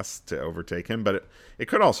 I guess, to overtake him. But it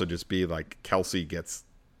could also just be like Kelsey gets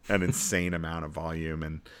an insane amount of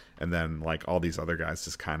volume, and then like all these other guys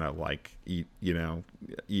just kind of like eat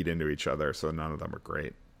into each other. So none of them are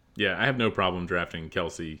great. Yeah, I have no problem drafting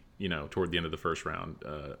Kelsey, toward the end of the first round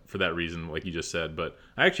for that reason, like you just said. But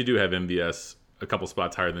I actually do have MVS a couple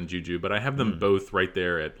spots higher than Juju, but I have them both right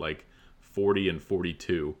there at like 40 and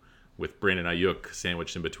 42. With Brandon Ayuk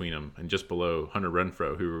sandwiched in between them, and just below Hunter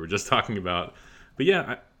Renfrow, who we were just talking about. But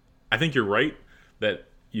yeah, I think you're right that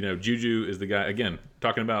Juju is the guy. Again,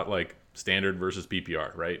 talking about like standard versus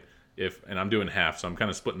PPR, right? And I'm doing half, so I'm kind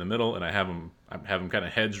of split in the middle, and I have them kind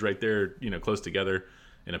of hedged right there, close together.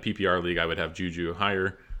 In a PPR league, I would have Juju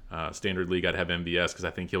higher. Standard league, I'd have MVS because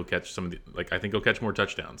I think he'll catch I think he'll catch more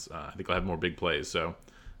touchdowns. I think he'll have more big plays. So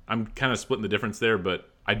I'm kind of splitting the difference there, but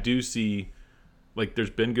I do see. Like, there's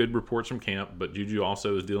been good reports from camp, but Juju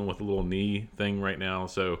also is dealing with a little knee thing right now.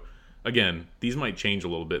 So again, these might change a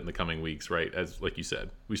little bit in the coming weeks, right? As like you said,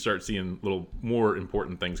 we start seeing little more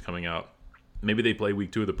important things coming out. Maybe they play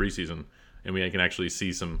week 2 of the preseason, and we can actually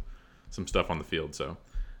see some stuff on the field. So,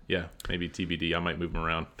 yeah, maybe TBD. I might move him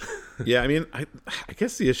around. Yeah, I mean, I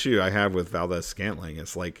guess the issue I have with Valdez-Scantling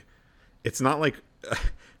is like, it's not like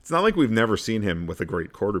we've never seen him with a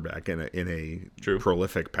great quarterback in a True.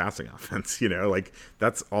 prolific passing offense. Like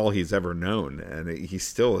that's all he's ever known, and he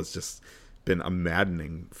still has just been a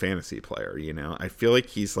maddening fantasy player. I feel like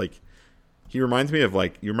he reminds me of,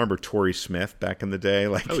 like, you remember Torrey Smith back in the day?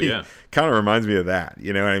 Like, oh, he yeah. kind of reminds me of that.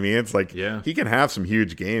 You know what I mean? It's like, yeah. He can have some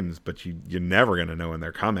huge games, but you're never going to know when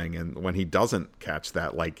they're coming. And when he doesn't catch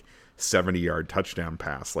that, like, 70-yard touchdown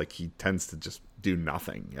pass, like, he tends to just do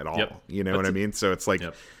nothing at all. Yep. You know what I mean? So it's like,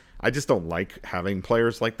 yep. I just don't like having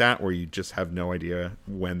players like that where you just have no idea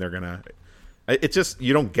when they're going to. It just,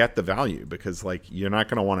 you don't get the value because, like, you're not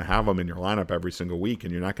going to want to have them in your lineup every single week,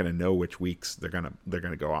 and you're not going to know which weeks they're going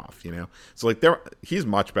to go off, So like he's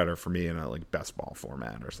much better for me in a like best ball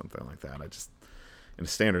format or something like that. I just, in a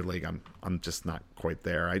standard league, I'm just not quite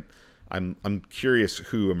there. I'm curious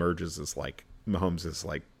who emerges as like Mahomes' is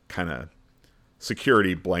like kind of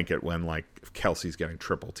security blanket when like Kelsey's getting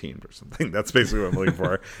triple teamed or something. That's basically what I'm looking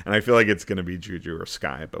for, and I feel like it's going to be Juju or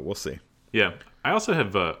Sky, but we'll see. Yeah, I also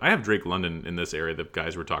have Drake London in this area that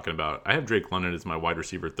guys were talking about. I have Drake London as my wide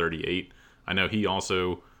receiver 38. I know he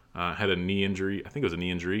also had a knee injury. I think it was a knee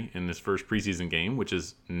injury in his first preseason game, which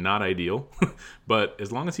is not ideal. But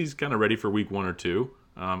as long as he's kind of ready for week 1 or 2,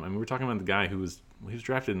 and we were talking about the guy he was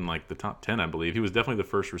drafted in like the top 10, I believe. He was definitely the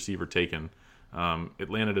first receiver taken.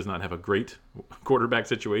 Atlanta does not have a great quarterback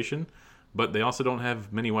situation, but they also don't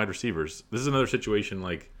have many wide receivers. This is another situation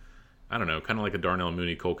like, I don't know, kind of like a Darnell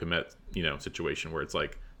Mooney, Cole Kmet, situation where it's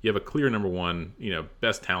like you have a clear number 1,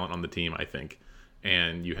 best talent on the team, I think,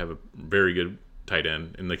 and you have a very good tight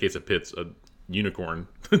end. In the case of Pitts, a unicorn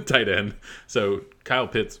tight end. So Kyle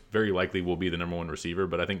Pitts very likely will be the number 1 receiver,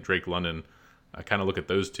 but I think Drake London, I kind of look at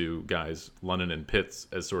those two guys, London and Pitts,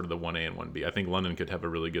 as sort of the 1A and 1B. I think London could have a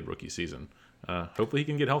really good rookie season. Hopefully he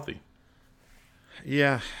can get healthy.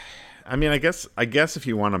 Yeah. I mean, I guess if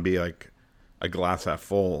you want to be like a glass half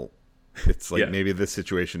full, it's like maybe this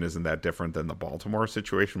situation isn't that different than the Baltimore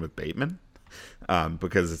situation with Bateman,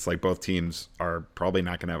 because it's like both teams are probably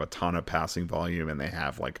not going to have a ton of passing volume, and they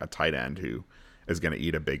have like a tight end who is going to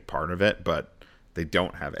eat a big part of it, but they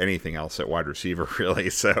don't have anything else at wide receiver really.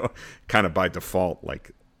 So kind of by default,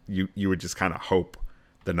 like you would just kind of hope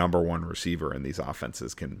the number 1 receiver in these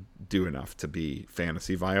offenses can do enough to be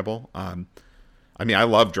fantasy viable. I mean, I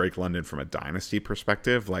love Drake London from a dynasty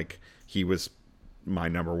perspective. Like, he was my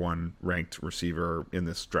number 1 ranked receiver in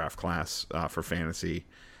this draft class for fantasy.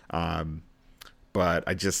 But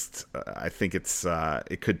I think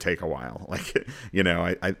it could take a while. Like,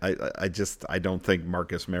 I don't think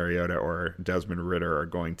Marcus Mariota or Desmond Ridder are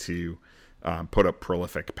going to put up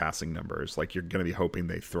prolific passing numbers. Like, you're going to be hoping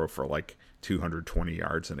they throw for like 220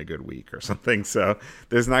 yards in a good week or something. So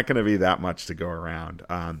there's not going to be that much to go around.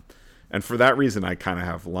 And for that reason, I kind of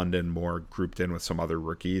have London more grouped in with some other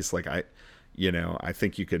rookies. Like, I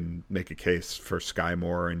think you can make a case for Sky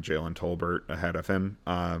Moore and Jalen Tolbert ahead of him.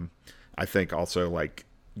 I think also like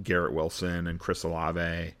Garrett Wilson and Chris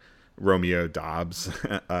Olave, Romeo Dobbs,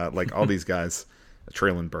 like all these guys,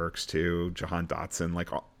 Treylon Burks too, Jahan Dotson, like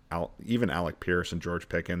even Alec Pierce and George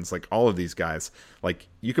Pickens, like all of these guys, like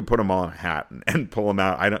you could put them all in a hat and pull them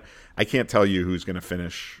out. I can't tell you who's going to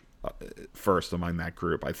finish first among that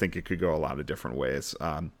group. I think it could go a lot of different ways.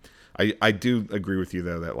 I do agree with you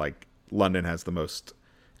though that like London has the most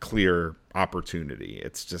clear opportunity.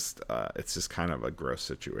 It's just kind of a gross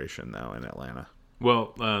situation though in Atlanta.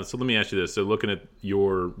 Well, so let me ask you this. So looking at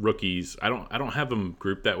your rookies, I don't have them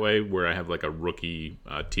grouped that way where I have like a rookie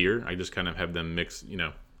tier. I just kind of have them mixed,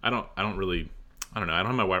 I don't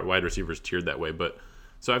have my wide receivers tiered that way, but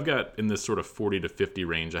so I've got in this sort of 40 to 50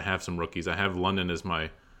 range, I have some rookies. I have London as my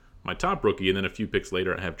top rookie, and then a few picks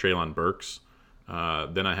later I have Treylon Burks.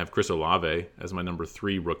 Then I have Chris Olave as my number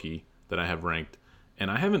 3 rookie that I have ranked. And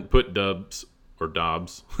I haven't put Dobbs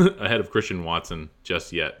ahead of Christian Watson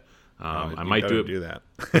just yet. I might do that.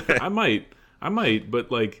 I might,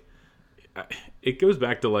 but like, it goes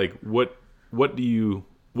back to like what do you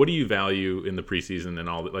value in the preseason and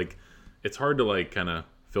all that. Like, it's hard to like kind of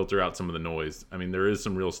filter out some of the noise. I mean, there is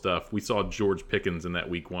some real stuff. We saw George Pickens in that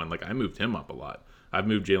week 1. Like, I moved him up a lot. I've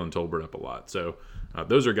moved Jalen Tolbert up a lot. So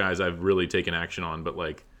those are guys I've really taken action on. But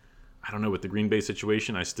like, I don't know, with the Green Bay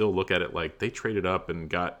situation, I still look at it like they traded up and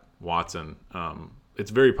got Watson. It's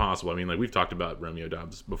very possible. I mean, like we've talked about Romeo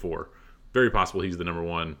Dobbs before. Very possible he's the number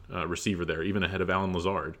 1 receiver there, even ahead of Allen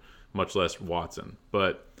Lazard, much less Watson.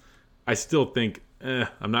 But I still think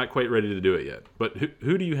I'm not quite ready to do it yet. But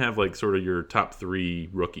who do you have like sort of your top 3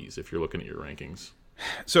 rookies if you're looking at your rankings?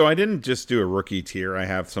 So I didn't just do a rookie tier. I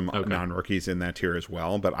have some non-rookies in that tier as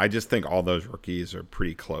well. But I just think all those rookies are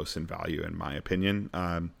pretty close in value, in my opinion.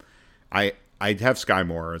 I'd have Sky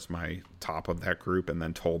Moore as my top of that group, and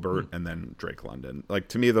then Tolbert, and then Drake London. Like,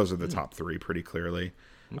 to me, those are the top 3 pretty clearly.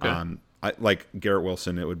 Okay. Like Garrett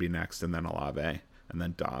Wilson, it would be next, and then Olave, and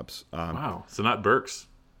then Dobbs. Wow. So not Burks.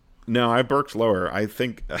 No, I have Burks lower. I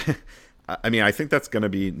think, I think that's going to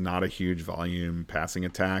be not a huge volume passing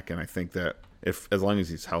attack, and I think that as long as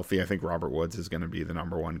he's healthy, I think Robert Woods is going to be the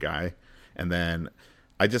number 1 guy. And then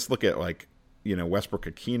I just look at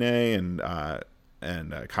Westbrook-Ikhine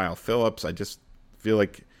and Kyle Phillips. I just feel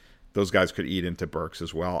like those guys could eat into Burks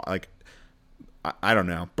as well. Like, I don't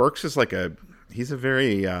know. Burks is he's a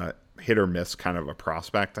very hit or miss kind of a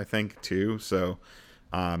prospect, I think, too. So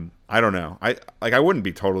I don't know. I wouldn't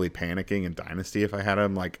be totally panicking in Dynasty if I had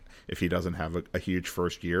him, like, if he doesn't have a huge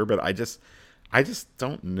first year. But I just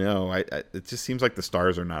don't know. It just seems like the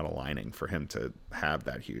stars are not aligning for him to have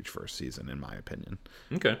that huge first season, in my opinion.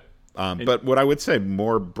 Okay. But what I would say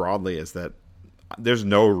more broadly is that there's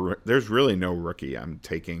really no rookie I'm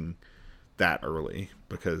taking that early,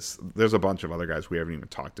 because there's a bunch of other guys we haven't even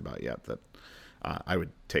talked about yet that I would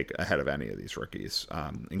take ahead of any of these rookies,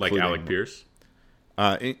 like Alec Pierce.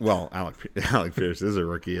 Alec Pierce is a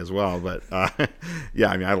rookie as well, but yeah,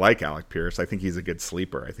 I mean, I like Alec Pierce. I think he's a good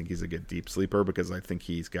sleeper. I think he's a good deep sleeper because I think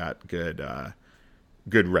he's got good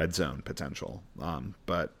red zone potential.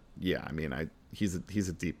 But yeah, I mean, he's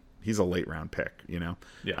a late round pick, you know?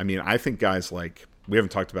 Yeah. I mean, I think guys like, we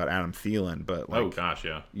haven't talked about Adam Thielen, but like, oh gosh,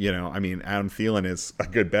 yeah. You know, I mean, Adam Thielen is a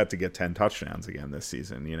good bet to get 10 touchdowns again this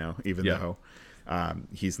season, you know, even though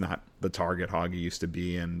he's not the target hog he used to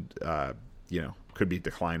be, and, you know, could be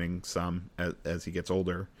declining some as he gets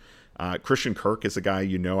older. Christian Kirk is a guy,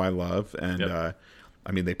 you know, I love. And,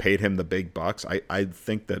 I mean, they paid him the big bucks. I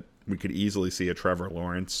think that we could easily see a Trevor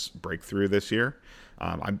Lawrence breakthrough this year.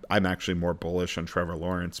 I'm actually more bullish on Trevor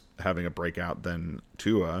Lawrence having a breakout than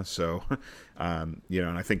Tua. So, you know,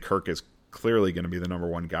 and I think Kirk is clearly going to be the number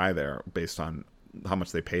 1 guy there based on how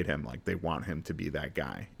much they paid him. Like, they want him to be that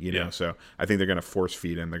guy, you know? So I think they're going to force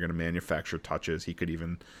feed him. They're going to manufacture touches. He could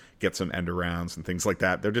even get some end arounds and things like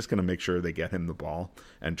that. They're just going to make sure they get him the ball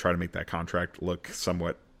and try to make that contract look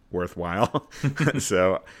somewhat worthwhile.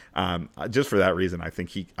 So just for that reason, I think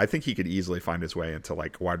he could easily find his way into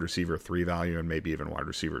like wide receiver 3 value, and maybe even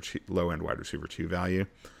low end wide receiver 2 value.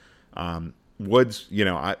 Woods, you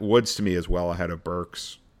know, Woods to me is well ahead of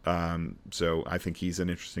Burks. So I think he's an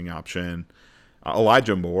interesting option.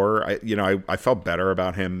 Elijah Moore, I felt better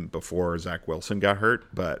about him before Zach Wilson got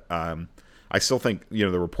hurt, but I still think, you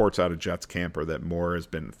know, the reports out of Jets camp are that Moore has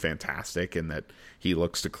been fantastic and that he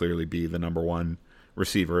looks to clearly be the number 1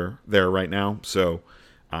 receiver there right now. So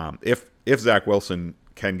if Zach Wilson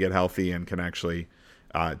can get healthy and can actually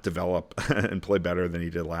develop and play better than he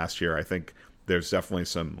did last year, I think there's definitely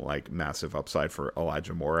some like massive upside for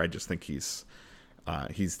Elijah Moore. I just think he's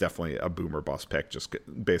definitely a boomer bust pick just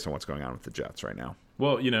based on what's going on with the Jets right now.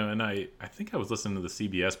 Well, you know, and I think I was listening to the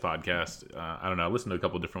CBS podcast. I don't know. I listened to a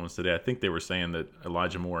couple of different ones today. I think they were saying that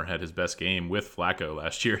Elijah Moore had his best game with Flacco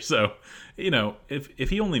last year. So, you know, if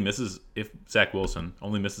Zach Wilson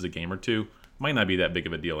only misses a game or two, might not be that big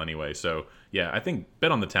of a deal anyway. So, yeah, I think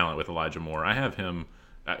bet on the talent with Elijah Moore. I have him.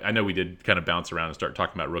 I know we did kind of bounce around and start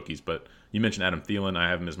talking about rookies, but you mentioned Adam Thielen. I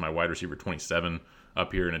have him as my wide receiver 27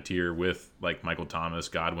 up here in a tier with like Michael Thomas,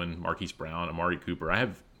 Godwin, Marquise Brown, Amari Cooper. I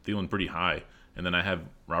have Thielen pretty high. And then I have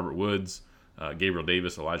Robert Woods, Gabriel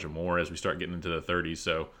Davis, Elijah Moore as we start getting into the 30s.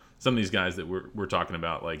 So some of these guys that we're talking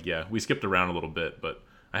about, like, yeah, we skipped around a little bit, but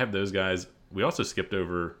I have those guys. We also skipped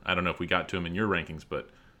over, I don't know if we got to him in your rankings, but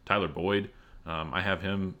Tyler Boyd, I have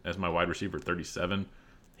him as my wide receiver 37.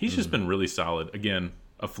 He's just been really solid. Again,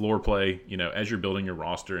 a floor play, you know, as you're building your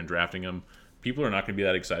roster and drafting them, people are not going to be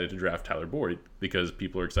that excited to draft Tyler Boyd because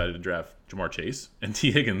people are excited to draft Jamar Chase and T.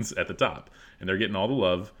 Higgins at the top. And they're getting all the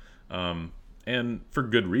love. And for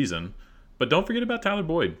good reason. But don't forget about Tyler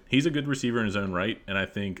Boyd. He's a good receiver in his own right, and I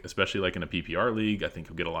think, especially like in a PPR league, I think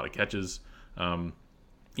he'll get a lot of catches.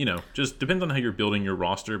 You know, just depends on how you're building your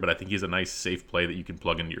roster, but I think he's a nice, safe play that you can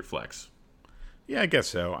plug into your flex. Yeah, I guess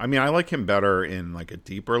so. I mean, I like him better in like a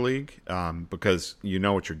deeper league because you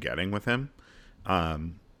know what you're getting with him.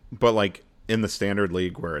 But like in the standard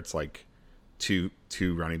league where it's like two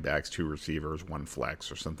running backs, 2 receivers, 1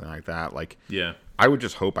 flex or something like that, like, yeah, I would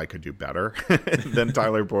just hope I could do better than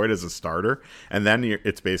Tyler Boyd as a starter. And then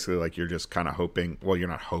it's basically like you're just kind of hoping. Well, you're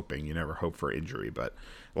not hoping. You never hope for injury. But,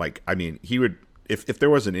 like, I mean, if there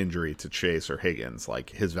was an injury to Chase or Higgins, like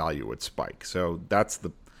his value would spike. So that's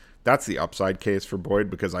the upside case for Boyd,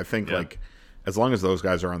 because I think like as long as those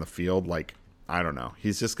guys are on the field, like I don't know,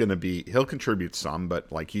 he's just going to be, he'll contribute some,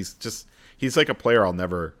 but like he's like a player I'll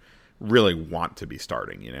never really want to be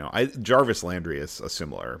starting. Jarvis Landry is a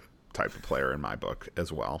similar type of player in my book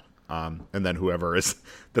as well. And then whoever is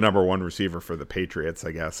the number one receiver for the Patriots,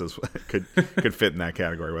 I guess, could fit in that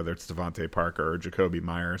category, whether it's Devontae Parker or Jacoby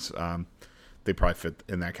Myers. They probably fit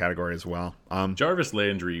in that category as well. Jarvis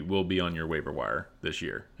Landry will be on your waiver wire this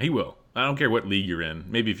year. He will. I don't care what league you're in.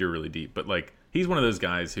 Maybe if you're really deep. But, like, he's one of those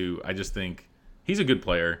guys who I just think he's a good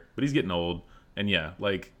player, but he's getting old. And, yeah,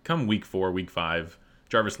 like, come week 4, week 5,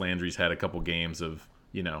 Jarvis Landry's had a couple games of,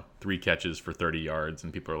 3 catches for 30 yards,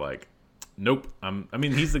 and people are like, nope.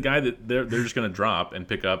 He's the guy that they're just going to drop and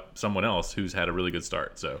pick up someone else who's had a really good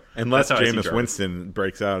start. So unless Jameis Winston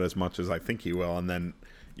breaks out as much as I think he will, and then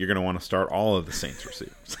you're going to want to start all of the Saints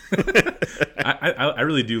receivers. I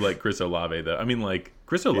really do like Chris Olave, though.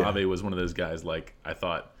 Chris Olave was one of those guys. Like, I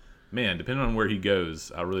thought, man, depending on where he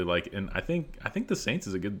goes, I really like. And I think the Saints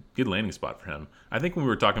is a good landing spot for him. I think when we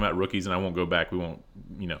were talking about rookies, and I won't go back, we won't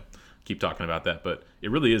keep talking about that, but it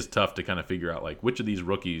really is tough to kind of figure out like which of these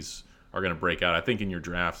rookies are going to break out. I think in your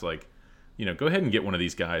drafts, like, go ahead and get one of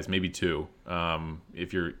these guys, maybe 2,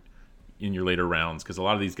 if you're in your later rounds, because a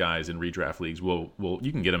lot of these guys in redraft leagues will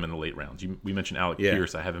you can get them in the late rounds. We mentioned Alec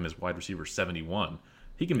Pierce. I have him as wide receiver 71.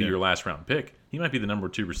 He can be your last round pick. He might be the number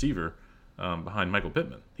 2 receiver behind Michael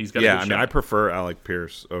Pittman. He's got I prefer Alec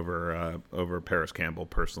Pierce over Paris Campbell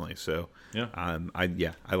personally. So I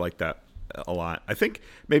like that a lot. I think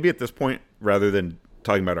maybe at this point, rather than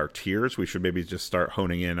talking about our tiers, we should maybe just start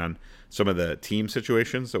honing in on some of the team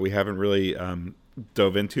situations that we haven't really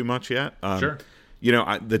dove into much yet. Sure.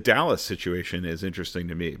 The Dallas situation is interesting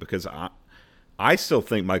to me because I still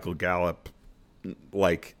think Michael Gallup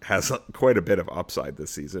has quite a bit of upside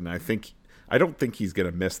this season. I don't think he's going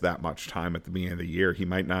to miss that much time at the beginning of the year. He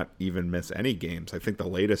might not even miss any games. I think the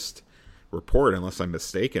latest report, unless I'm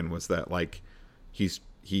mistaken, was that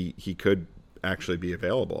he could actually be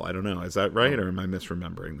available. I don't know. Is that right, or am I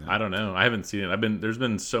misremembering that? I don't know. I haven't seen it. There's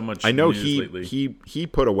been so much. I know news lately. he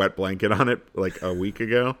put a wet blanket on it like a week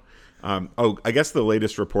ago. I guess the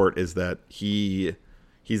latest report is that he's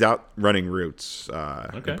out running routes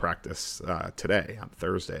in practice today on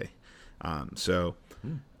Thursday.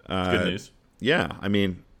 Good news. Yeah,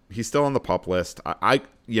 he's still on the PUP list.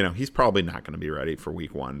 He's probably not going to be ready for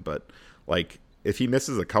week 1, but if he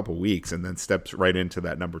misses a couple weeks and then steps right into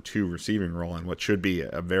that number 2 receiving role in what should be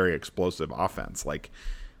a very explosive offense,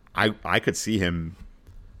 I could see him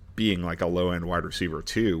being like a low-end wide receiver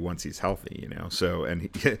 2 once he's healthy, So, and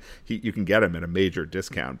you can get him at a major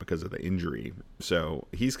discount because of the injury. So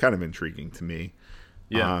he's kind of intriguing to me.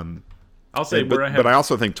 Yeah. I'll say, but I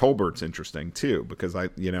also think Tolbert's interesting too, because I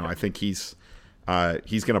think he's going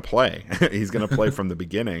to play. He's going to play from the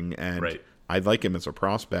beginning, and right. I like him as a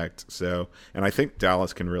prospect. So, and I think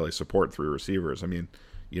Dallas can really support 3 receivers.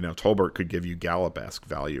 Tolbert could give you Gallup-esque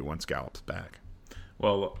value once Gallup's back.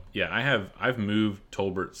 Well, yeah, I've moved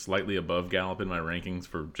Tolbert slightly above Gallup in my rankings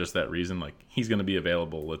for just that reason. Like, he's going to be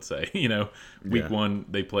available, let's say. Week 1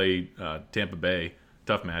 they play Tampa Bay,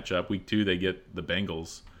 tough matchup. Week 2 they get the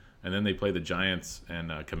Bengals, and then they play the Giants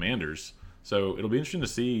and Commanders. So it'll be interesting to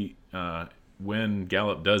see when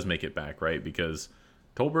Gallup does make it back, right? Because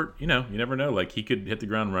Tolbert, you never know. Like, he could hit the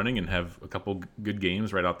ground running and have a couple good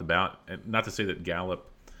games right out the bat. And not to say that Gallup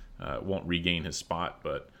won't regain his spot,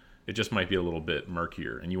 but it just might be a little bit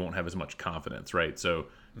murkier, and you won't have as much confidence, right? So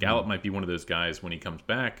Gallup might be one of those guys when he comes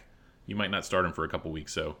back, you might not start him for a couple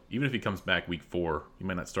weeks. So even if he comes back week 4, you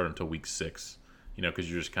might not start him until week 6, because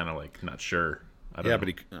you're just kind of not sure. I don't know.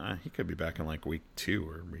 But he could be back in week 2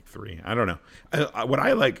 or week 3. I don't know. What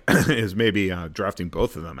I like is maybe drafting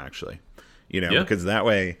both of them, actually. Because that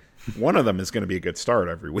way one of them is going to be a good start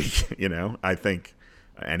every week. I think.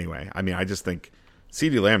 Anyway, I just think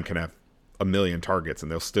CeeDee Lamb can have a million targets, and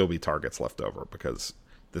there'll still be targets left over because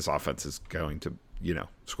this offense is going to,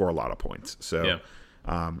 score a lot of points. So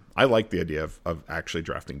I like the idea of actually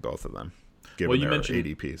drafting both of them, given their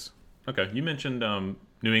ADPs. Okay, you mentioned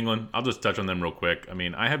New England. I'll just touch on them real quick.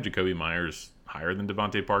 I have Jacoby Myers higher than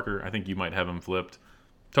Devontae Parker. I think you might have him flipped.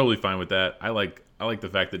 Totally fine with that. I like the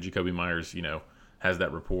fact that Jacoby Myers, has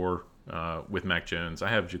that rapport with Mac Jones. I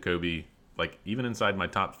have Jacoby even inside my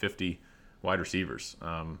top 50 wide receivers,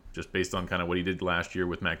 just based on kind of what he did last year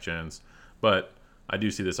with Mac Jones. But I do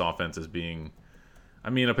see this offense as being,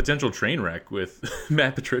 a potential train wreck with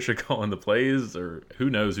Matt Patricia calling the plays, or who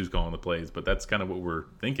knows who's calling the plays, but that's kind of what we're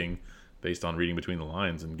thinking based on reading between the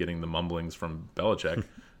lines and getting the mumblings from Belichick.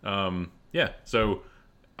 Yeah, so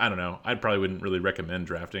I don't know. I probably wouldn't really recommend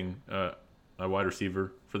drafting a wide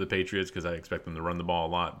receiver for the Patriots because I expect them to run the ball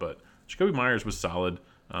a lot. But Jacoby Myers was solid.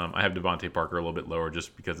 I have Devontae Parker a little bit lower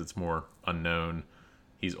just because it's more unknown.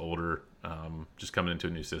 He's older, just coming into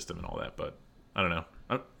a new system and all that. But I don't know.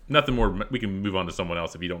 Nothing more. We can move on to someone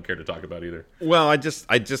else if you don't care to talk about either. Well, I just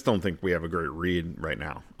don't think we have a great read right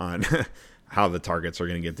now on how the targets are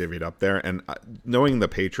going to get divvied up there. And knowing the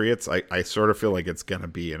Patriots, I sort of feel like it's going to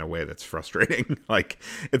be in a way that's frustrating. Like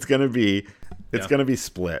it's going to be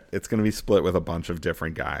split. It's going to be split with a bunch of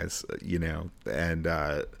different guys, and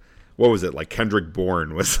what was it? Like Kendrick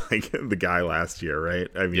Bourne was like the guy last year, right?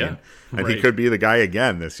 I mean, yeah, and he could be the guy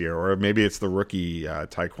again this year, or maybe it's the rookie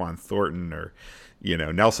Tyquan Thornton, or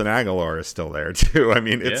Nelson Aguilar is still there too. I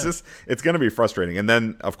mean, it's going to be frustrating. And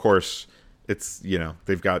then of course it's,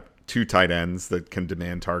 they've got 2 tight ends that can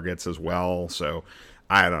demand targets as well. So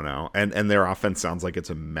I don't know. And their offense sounds like it's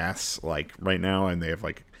a mess like right now. And they have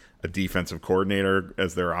like a defensive coordinator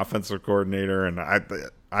as their offensive coordinator. And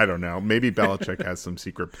I don't know. Maybe Belichick has some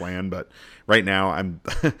secret plan, but right now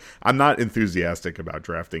I'm not enthusiastic about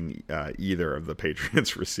drafting either of the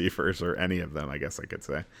Patriots receivers or any of them, I guess I could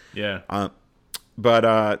say. Yeah.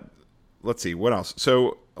 But let's see, what else?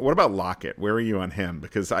 So what about Lockett? Where are you on him?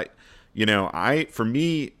 Because for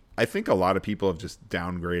me, I think a lot of people have just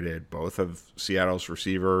downgraded both of Seattle's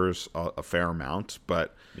receivers a fair amount,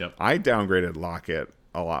 but I downgraded Lockett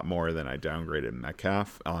a lot more than I downgraded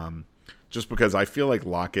Metcalf. Just because I feel like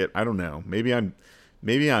Lockett, I don't know, maybe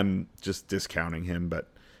I'm just discounting him,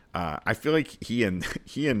 but I feel like he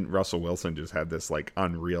and Russell Wilson just had this like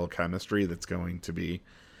unreal chemistry that's going to be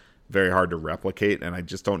very hard to replicate, and I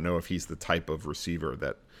just don't know if he's the type of receiver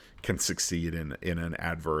that can succeed in an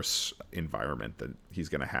adverse environment that he's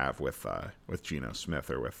going to have with Geno Smith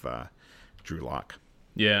or with Drew Lock.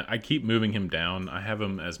 Yeah, I keep moving him down. I have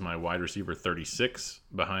him as my wide receiver 36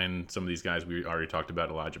 behind some of these guys we already talked about: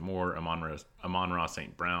 Elijah Moore, Amon-Ra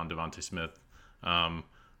St. Brown, Devontae Smith.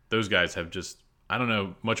 Those guys have just, I don't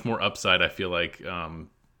know, much more upside. I feel like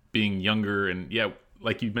being younger, and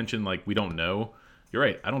like you mentioned, like we don't know. You're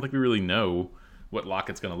right. I don't think we really know what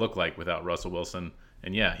Lockett's going to look like without Russell Wilson.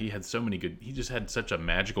 And he had so many he just had such a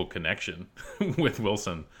magical connection with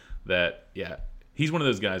Wilson that, he's one of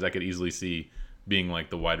those guys I could easily see being like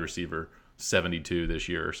the wide receiver 72 this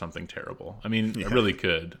year or something terrible. I mean, I really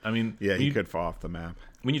could. I mean, he could fall off the map.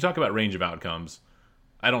 When you talk about range of outcomes,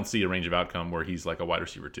 I don't see a range of outcome where he's like a wide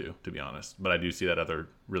receiver 2, to be honest. But I do see that other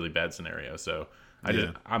really bad scenario. So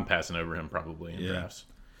I'm passing over him probably in drafts.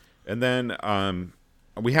 And then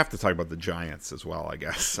we have to talk about the Giants as well, I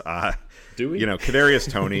guess. Do we?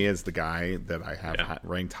 Kadarius Toney is the guy that I have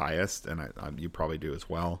ranked highest, and you probably do as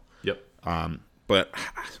well. Yep. But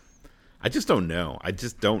I just don't know.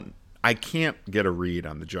 I can't get a read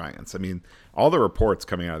on the Giants. I mean, all the reports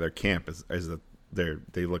coming out of their camp is that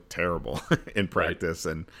they look terrible in practice,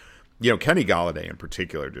 right. And Kenny Golladay in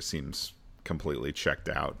particular just seems completely checked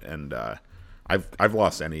out, and I've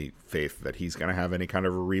lost any faith that he's going to have any kind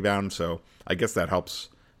of a rebound. So I guess that helps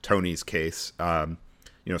Toney's case.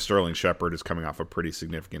 Sterling Shepard is coming off a pretty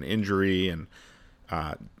significant injury, and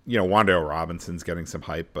Wan'Dale Robinson's getting some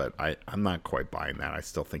hype, but I'm not quite buying that. I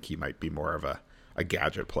still think he might be more of a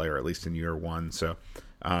gadget player, at least in year one. So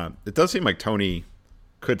it does seem like Toney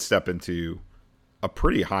could step into a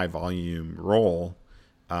pretty high volume role.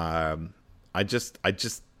 I just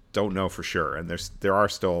don't know for sure, and there are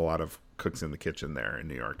still a lot of cooks in the kitchen there in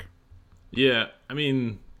New York. Yeah, I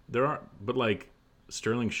mean there are, but like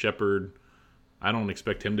Sterling Shepard, I don't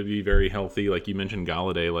expect him to be very healthy. Like you mentioned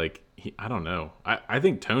Golladay, like I don't know. I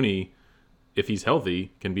think Toney, if he's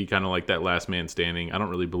healthy, can be kind of like that last man standing. I don't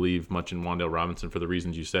really believe much in Wan'Dale Robinson for the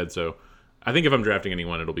reasons you said. So I think if I'm drafting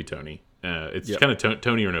anyone, it'll be Toney. It's kind of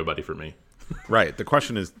Toney or nobody for me. Right. The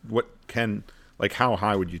question is, how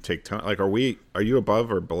high would you take Toney? Like, are you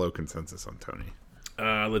above or below consensus on Toney?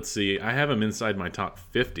 Let's see. I have him inside my top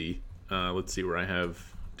 50. Let's see where I have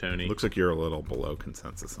Toney. Looks like you're a little below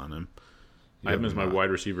consensus on him. I have him as my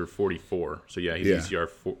wide receiver 44. So he's ECR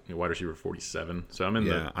wide receiver 47. So I'm in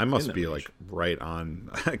the. I must be like right on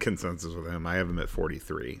consensus with him. I have him at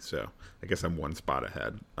 43. So I guess I'm one spot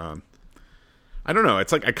ahead. I don't know.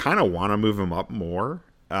 It's like I kind of want to move him up more.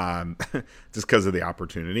 Just because of the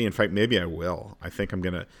opportunity. In fact, maybe I will. I think I'm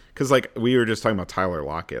gonna, because like we were just talking about Tyler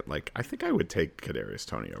Lockett. Like I think I would take Kadarius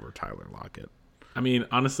Toney over Tyler Lockett. I mean,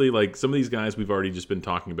 honestly, like some of these guys we've already just been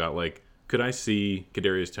talking about. Like, could I see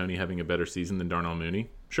Kadarius Toney having a better season than Darnell Mooney?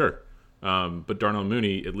 Sure, but Darnell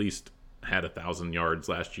Mooney at least had 1,000 yards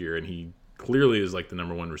last year, and he clearly is like the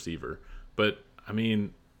number one receiver. But I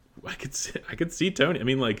mean, I could see Toney. I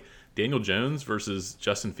mean, like Daniel Jones versus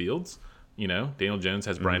Justin Fields. You know, Daniel Jones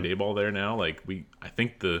has Brian Daboll there now. Like they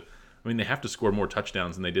have to score more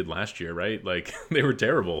touchdowns than they did last year, right? Like they were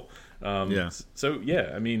terrible. So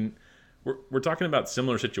yeah, I mean, we're talking about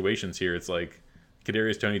similar situations here. It's like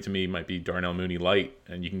Kadarius Toney to me might be Darnell Mooney light,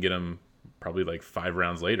 and you can get him probably like 5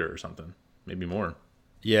 rounds later or something, maybe more.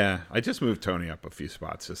 Yeah, I just moved Toney up a few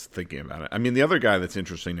spots just thinking about it. I mean, the other guy that's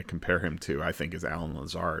interesting to compare him to, I think, is Allen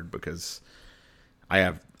Lazard, because I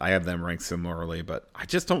have them ranked similarly, but I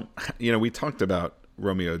just don't. You know, we talked about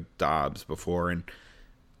Romeo Doubs before, and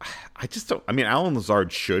I just don't. I mean, Allen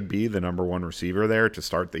Lazard should be the number 1 receiver there to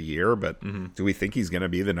start the year, but do we think he's going to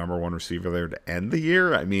be the number 1 receiver there to end the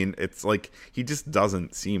year? I mean, it's like he just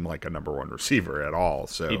doesn't seem like a number 1 receiver at all.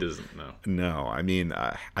 So he doesn't. No. No, I mean,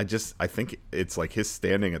 I think it's like his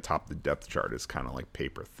standing atop the depth chart is kind of like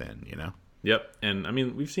paper thin, you know? Yep, and I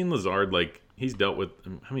mean, we've seen Lazard, like he's dealt with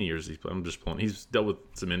how many years I'm just pulling. He's dealt with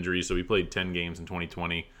some injuries, so he played 10 games in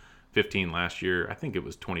 2020, 15 last year. I think it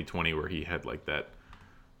was 2020 where he had like that.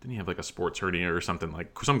 Didn't he have like a sports hernia or something,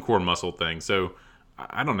 like some core muscle thing? So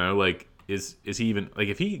I don't know. Like, is he even like,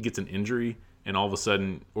 if he gets an injury and all of a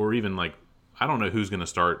sudden, or even like, I don't know who's going to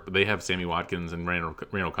start, but they have Sammy Watkins and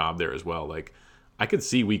Randall Cobb there as well. Like, I could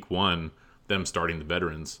see week 1 them starting the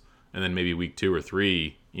veterans, and then maybe week 2 or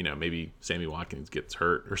 3, you know, maybe Sammy Watkins gets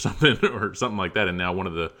hurt or something like that, and now one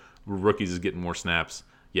of the rookies is getting more snaps.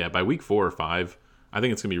 Yeah, by week 4 or 5, I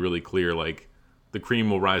think it's gonna be really clear. Like, the cream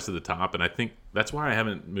will rise to the top, and I think that's why I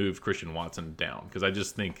haven't moved Christian Watson down, because I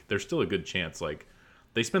just think there's still a good chance. Like,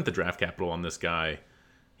 they spent the draft capital on this guy.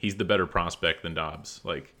 He's the better prospect than Dobbs.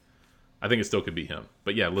 Like, I think it still could be him.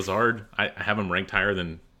 But yeah, Lazard, I have him ranked higher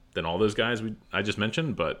than all those guys I just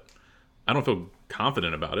mentioned, but I don't feel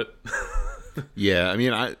confident about it. Yeah, I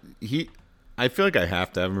mean, I feel like I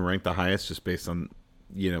have to have him ranked the highest just based on,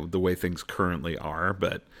 you know, the way things currently are.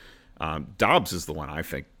 But Dobbs is the one I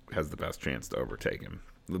think has the best chance to overtake him,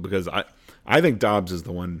 because I think Dobbs is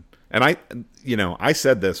the one. And I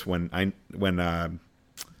said this when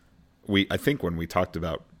we talked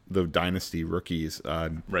about the dynasty rookies,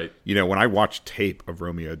 right? You know, when I watched tape of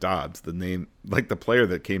Romeo Doubs, the name, like the player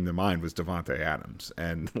that came to mind was Davante Adams,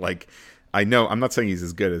 and like, I know I'm not saying he's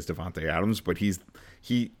as good as Davante Adams, but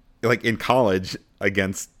he like in college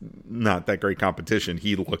against not that great competition,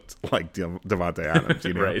 he looked like Davante Adams,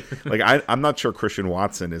 you know. Right. Like I'm not sure Christian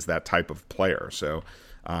Watson is that type of player, so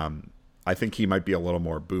I think he might be a little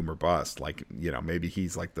more boom or bust. Like, you know, maybe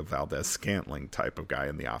he's like the Valdez-Scantling type of guy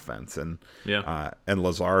in the offense, and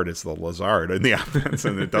Lazard is the Lazard in the offense,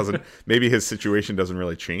 and it doesn't. Maybe his situation doesn't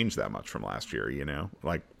really change that much from last year. You know,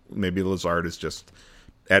 like maybe Lazard is just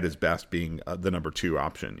at his best being the number 2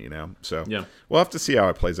 option. You know, so we'll have to see how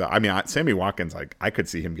it plays out. I mean, Sammy Watkins, I could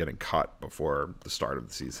see him getting cut before the start of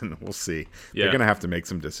the season. We'll see. They're going to have to make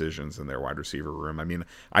some decisions in their wide receiver room. I mean,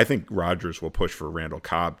 I think Rodgers will push for Randall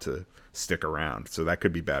Cobb to stick around, so that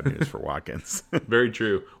could be bad news for Watkins. Very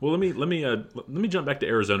true. Well, let me jump back to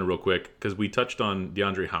Arizona real quick, because we touched on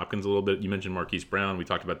DeAndre Hopkins a little bit. You mentioned Marquise Brown. We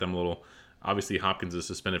talked about them a little. Obviously, Hopkins is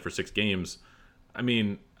suspended for 6 games. I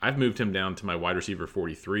mean, I've moved him down to my wide receiver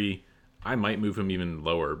 43. I might move him even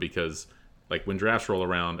lower, because like when drafts roll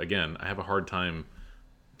around, again, I have a hard time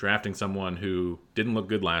drafting someone who didn't look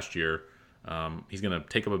good last year. He's going to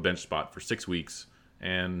take up a bench spot for 6 weeks.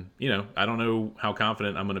 And, you know, I don't know how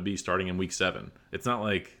confident I'm going to be starting in week 7. It's not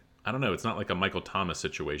like, I don't know, it's not like a Michael Thomas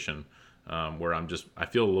situation where I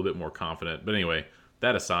feel a little bit more confident. But anyway,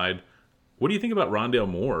 that aside, what do you think about Rondale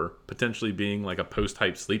Moore potentially being like a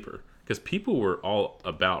post-hype sleeper? Because people were all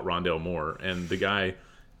about Rondale Moore, and the guy,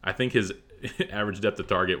 I think his average depth of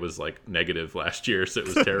target was like negative last year, so it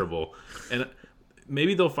was terrible. And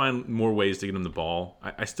maybe they'll find more ways to get him the ball.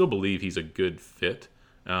 I still believe he's a good fit.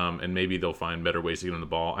 And maybe they'll find better ways to get him the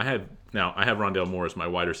ball. I have Rondale Moore as my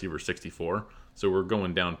wide receiver 64, so we're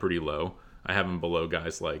going down pretty low. I have him below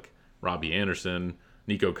guys like Robbie Anderson,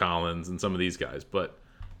 Nico Collins, and some of these guys. But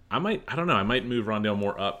I might move Rondale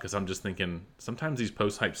Moore up, because I'm just thinking sometimes these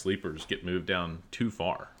post-hype sleepers get moved down too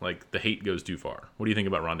far. Like, the hate goes too far. What do you think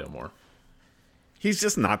about Rondale Moore? He's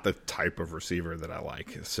just not the type of receiver that I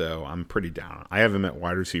like, so I'm pretty down. I have him at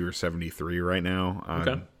wide receiver 73 right now.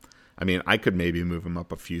 Okay. I mean, I could maybe move him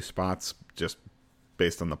up a few spots just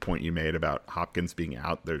based on the point you made about Hopkins being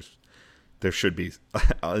out. There should be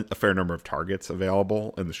a fair number of targets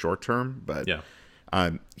available in the short term, but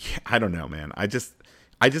I don't know, man. I just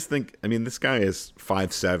think, I mean, this guy is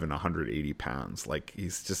 5'7", 180 pounds. Like,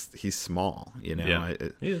 he's small, you know. Yeah,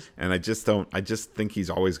 he is. And I just think he's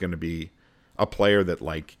always going to be a player that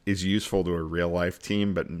like is useful to a real life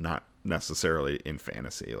team, but not necessarily in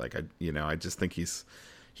fantasy. Like, I just think he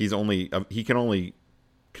can only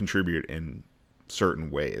contribute in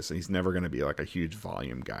certain ways. He's never going to be like a huge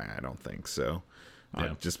volume guy, I don't think so.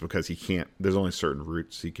 Just because he can't, there's only certain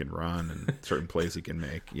routes he can run and certain plays he can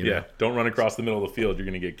make. You know? Don't run across the middle of the field. You're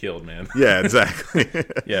going to get killed, man. Yeah, exactly.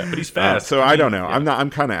 But he's fast. So I don't know. Yeah. I'm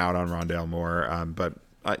kind of out on Rondale Moore, but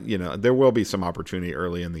there will be some opportunity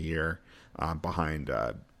early in the year behind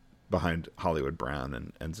Hollywood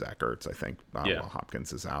Brown and Zach Ertz, I think, while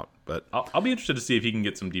Hopkins is out. But I'll be interested to see if he can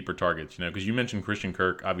get some deeper targets, because you mentioned Christian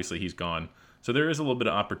Kirk. Obviously, he's gone. So there is a little bit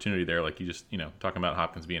of opportunity there, like you just, talking about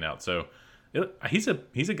Hopkins being out. So he's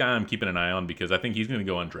a guy I'm keeping an eye on because I think he's going to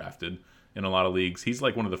go undrafted in a lot of leagues. He's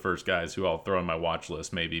like one of the first guys who I'll throw on my watch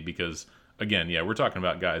list maybe because, again, we're talking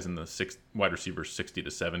about guys in the wide receiver 60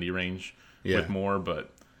 to 70 range with Moore.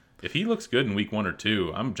 But if he looks good in week 1 or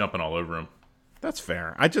 2, I'm jumping all over him. That's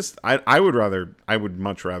fair. I would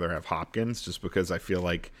much rather have Hopkins just because I feel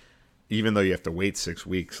like even though you have to wait 6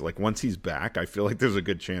 weeks, like once he's back, I feel like there's a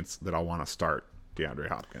good chance that I'll want to start DeAndre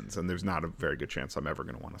Hopkins, and there's not a very good chance I'm ever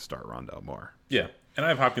going to want to start Rondale Moore. Yeah, and I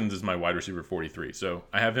have Hopkins as my wide receiver 43, so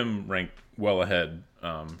I have him ranked well ahead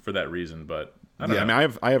for that reason. But I don't know. I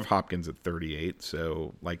mean, I have Hopkins at 38,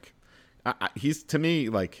 so like he's to me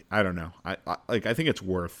like I don't know. I think it's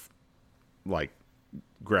worth like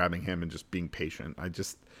grabbing him and just being patient.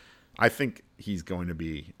 I think he's going to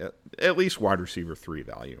be at least wide receiver 3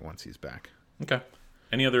 value once he's back. Okay.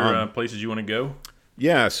 Any other places you want to go?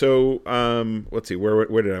 Yeah. So let's see. Where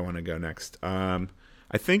did I want to go next? I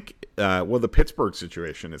think the Pittsburgh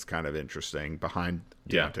situation is kind of interesting behind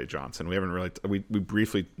Deontay Johnson. We haven't really we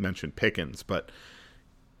briefly mentioned Pickens, but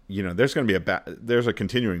there's going to be there's a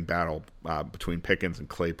continuing battle between Pickens and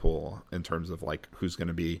Claypool in terms of like who's going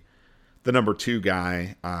to be the number 2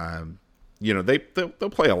 guy. They'll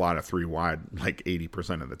play a lot of 3 wide, like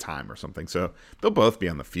 80% of the time or something. So they'll both be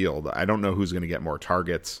on the field. I don't know who's going to get more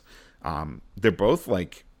targets. They're both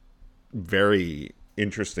like very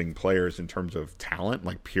interesting players in terms of talent,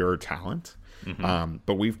 like pure talent. Mm-hmm.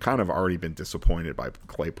 But we've kind of already been disappointed by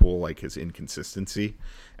Claypool, like his inconsistency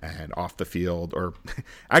and off the field, or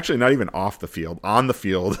actually not even off the field, on the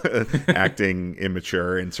field, acting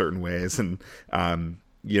immature in certain ways. And,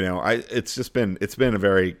 it's been a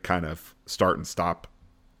very kind of start and stop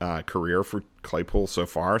career for Claypool so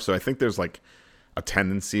far. So I think there's like a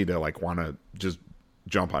tendency to like want to just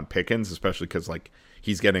jump on Pickens, especially because like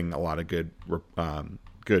he's getting a lot of good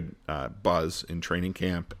buzz in training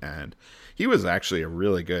camp, and he was actually a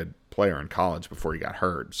really good player in college before he got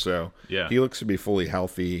hurt. So he looks to be fully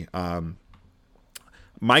healthy.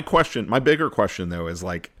 My bigger question though is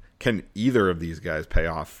like, can either of these guys pay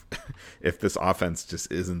off if this offense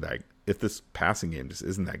just isn't that, if this passing game just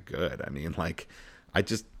isn't that good? I mean, like,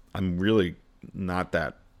 I'm really not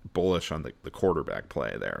that bullish on the quarterback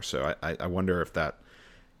play there. So I wonder if that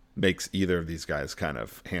makes either of these guys kind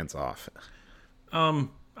of hands off.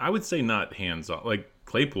 I would say not hands off. Like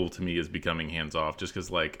Claypool to me is becoming hands off just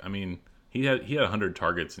because, like, I mean, he had 100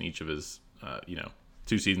 targets in each of his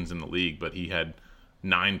 2 seasons in the league, but he had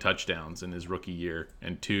 9 touchdowns in his rookie year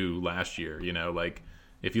and 2 last year. Like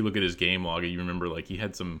if you look at his game log, you remember like he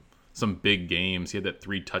had some big games. He had that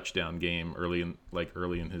 3 touchdown game early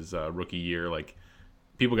in his rookie year. Like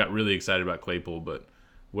people got really excited about Claypool, but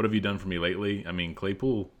what have you done for me lately? I mean,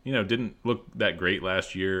 Claypool, didn't look that great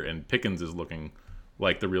last year, and Pickens is looking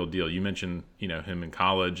like the real deal. You mentioned, him in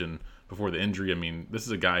college and before the injury. I mean, this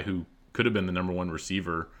is a guy who could have been the number 1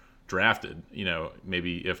 receiver drafted,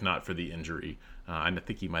 maybe if not for the injury. I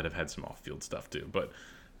think he might have had some off-field stuff too. But,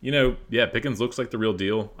 Pickens looks like the real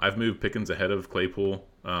deal. I've moved Pickens ahead of Claypool.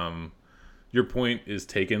 Your point is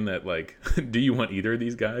taken that, like, do you want either of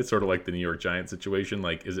these guys? Sort of like the New York Giants situation.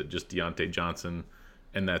 Like, is it just Deontay Johnson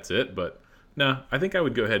and that's it? But no, I think I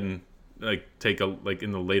would go ahead and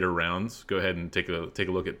in the later rounds, go ahead and take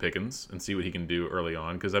a look at Pickens and see what he can do early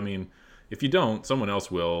on. Because I mean, if you don't, someone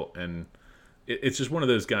else will, and it's just one of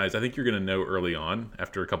those guys. I think you're going to know early on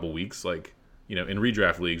after a couple weeks. Like in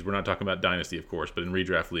redraft leagues, we're not talking about dynasty, of course, but in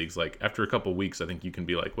redraft leagues, like after a couple weeks, I think you can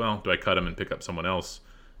be like, well, do I cut him and pick up someone else?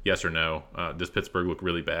 Yes or no? Does Pittsburgh look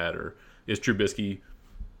really bad, or is Trubisky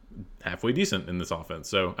halfway decent in this offense?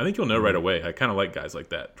 So I think you'll know right away. I kind of like guys like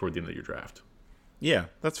that toward the end of your draft. Yeah,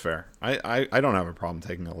 that's fair. I don't have a problem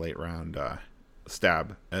taking a late round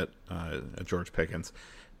stab at George Pickens.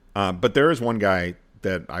 But there is one guy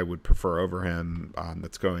that I would prefer over him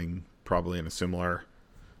that's going probably in a similar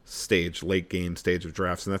late game stage of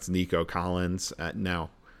drafts, and that's Nico Collins. Now,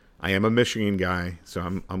 I am a Michigan guy, so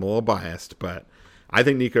I'm a little biased, but I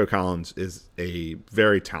think Nico Collins is a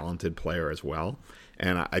very talented player as well.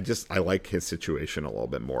 And I like his situation a little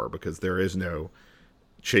bit more because there is no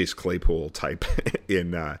Chase Claypool type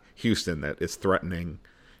in Houston that is threatening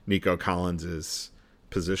Nico Collins's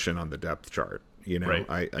position on the depth chart. You know, Right.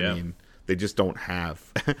 I Yeah. mean, they just don't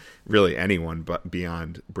have really anyone but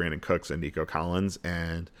beyond Brandon Cooks and Nico Collins.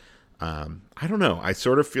 And I don't know. I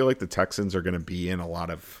sort of feel like the Texans are going to be in a lot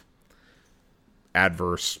of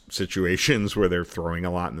adverse situations where they're throwing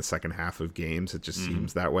a lot in the second half of games. It just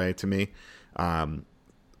seems that way to me.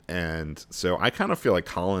 And so I kind of feel like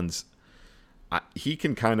Collins, he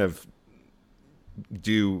can kind of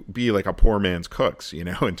be like a poor man's Cooks, you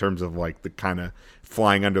know, in terms of like the kind of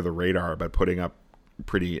flying under the radar but putting up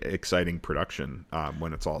pretty exciting production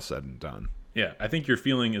when it's all said and done. Yeah, I think your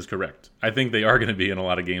feeling is correct. I think they are going to be in a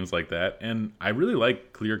lot of games like that. And I really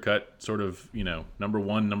like clear-cut sort of, you know, number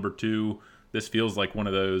one, number two. This feels like one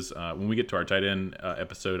of those, when we get to our tight end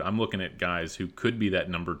episode, I'm looking at guys who could be that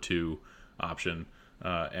number two option.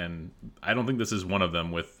 And I don't think this is one of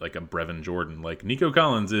them with like a Brevin Jordan. Like Nico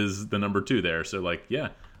Collins is the number two there. So like, yeah,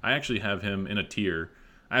 I actually have him in a tier.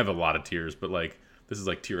 I have a lot of tiers, but like this is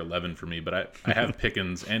like tier 11 for me. But I have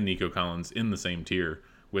Pickens and Nico Collins in the same tier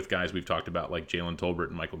with guys we've talked about like Jalen Tolbert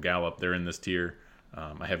and Michael Gallup. They're in this tier.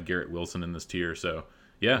 I have Garrett Wilson in this tier. So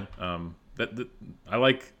yeah, I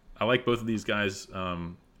like both of these guys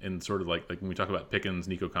in sort of like when we talk about Pickens,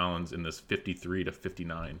 Nico Collins in this 53 to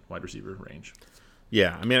 59 wide receiver range.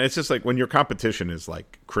 Yeah, I mean, it's just like when your competition is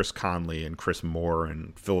like Chris Conley and Chris Moore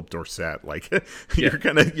and Philip Dorsett, like you're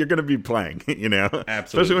gonna be playing, you know, Absolutely.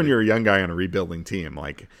 Especially when you're a young guy on a rebuilding team.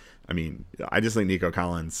 Like, I mean, I just think Nico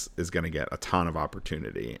Collins is going to get a ton of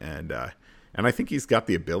opportunity, and I think he's got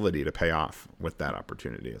the ability to pay off with that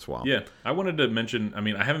opportunity as well. Yeah, I wanted to mention. I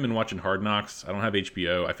mean, I haven't been watching Hard Knocks. I don't have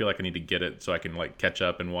HBO. I feel like I need to get it so I can like catch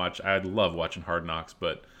up and watch. I love watching Hard Knocks,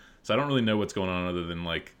 but so I don't really know what's going on other than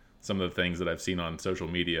like some of the things that I've seen on social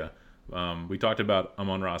media. We talked about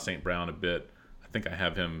Amon-Ra St. Brown a bit. I think I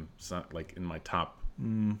have him like in my top.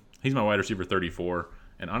 He's my wide receiver 34,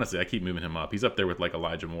 and honestly, I keep moving him up. He's up there with like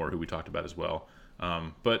Elijah Moore, who we talked about as well.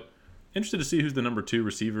 But interested to see who's the number two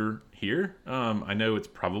receiver here. I know it's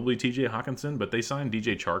probably TJ Hawkinson, but they signed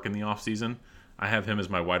DJ Chark in the offseason. I have him as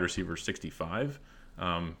my wide receiver 65.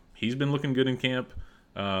 He's been looking good in camp.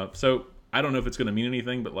 So I don't know if it's going to mean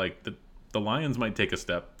anything, but like the Lions might take a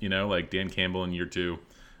step, you know, like Dan Campbell in year two,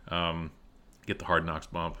 get the Hard Knocks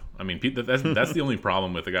bump. I mean, that's the only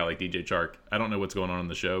problem with a guy like DJ Chark. I don't know what's going on in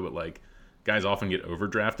the show, but like guys often get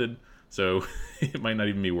overdrafted, so it might not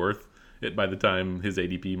even be worth it by the time his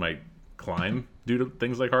ADP might climb due to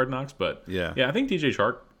things like Hard Knocks. But yeah, I think DJ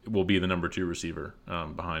Chark will be the number two receiver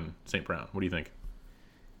behind St. Brown. What do you think?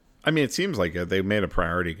 I mean, it seems like they made a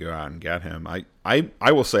priority to go out and get him.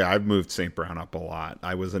 I will say I've moved St. Brown up a lot.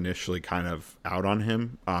 I was initially kind of out on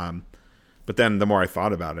him, but then the more I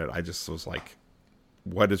thought about it, I just was like,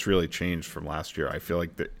 what has really changed from last year? I feel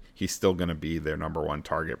like that he's still going to be their number one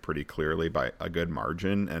target pretty clearly by a good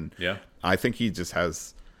margin, and yeah, I think he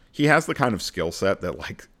has the kind of skill set that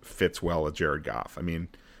like fits well with Jared Goff. I mean,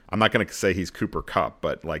 I'm not going to say he's Cooper Kupp,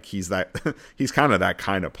 but like he's kind of that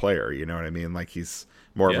kind of player. You know what I mean? Like he's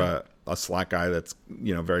more of a slot guy that's,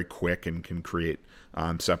 you know, very quick and can create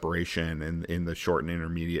separation in the short and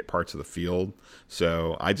intermediate parts of the field.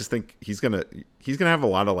 So I just think he's gonna have a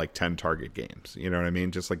lot of like 10 target games. You know what I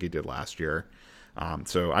mean? Just like he did last year.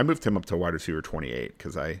 So I moved him up to wide receiver 28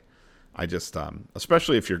 because I just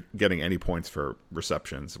especially if you're getting any points for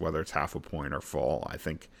receptions, whether it's half a point or full, I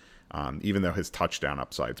think even though his touchdown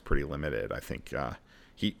upside is pretty limited, I think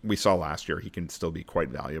we saw last year he can still be quite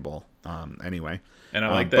valuable anyway. And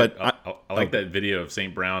I like that. I like that video of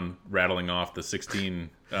St. Brown rattling off the 16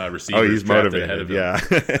 receivers. Oh, he's motivated. Ahead of him.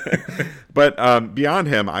 Yeah. But beyond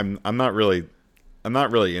him, I'm not really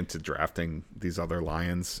into drafting these other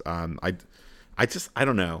Lions. I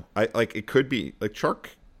don't know. It could be like Chark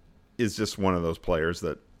is just one of those players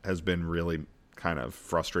that has been really kind of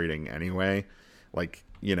frustrating anyway. Like,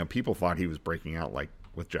 you know, people thought he was breaking out like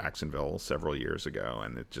with Jacksonville several years ago,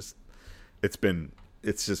 and it's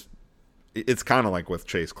kind of like with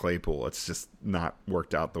Chase Claypool. It's just not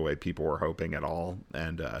worked out the way people were hoping at all.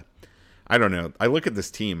 And I don't know. I look at this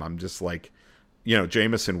team, I'm just like, you know,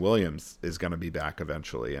 Jamison Williams is going to be back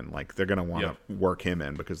eventually, and like they're going to want to work him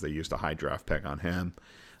in because they used a high draft pick on him.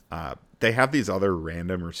 They have these other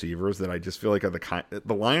random receivers that I just feel like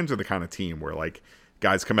the Lions are the kind of team where like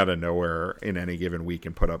guys come out of nowhere in any given week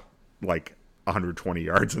and put up like 120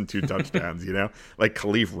 yards and 2 touchdowns, you know, like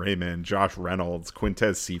Khalif Raymond, Josh Reynolds,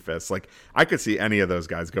 Quintez Cephas. Like I could see any of those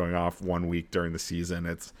guys going off one week during the season.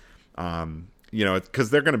 It's, you know,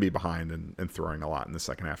 because they're going to be behind and throwing a lot in the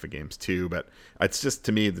second half of games too. But it's just,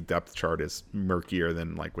 to me, the depth chart is murkier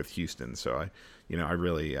than like with Houston. So I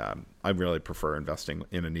really prefer investing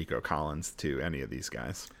in a Nico Collins to any of these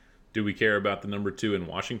guys. Do we care about the number 2 in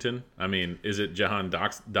Washington? I mean, is it Jahan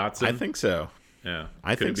Dotson? I think so. Yeah,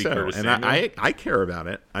 I think so. Curtis And Samuel? I care about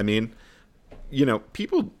it. I mean,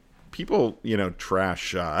 people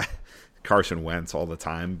trash Carson Wentz all the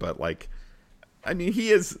time, but like, I mean,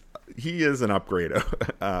 he is an upgrade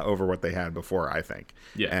over what they had before, I think.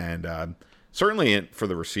 Yeah. And certainly for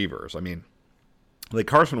the receivers. I mean, like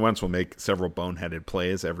Carson Wentz will make several boneheaded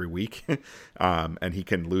plays every week, and he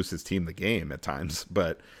can lose his team the game at times.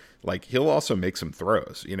 But like he'll also make some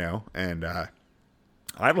throws, And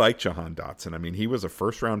I like Jahan Dotson. I mean, he was a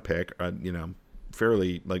first round pick,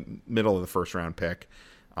 fairly like middle of the first round pick.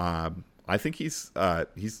 I think he's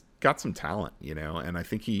got some talent, and I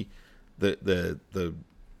think the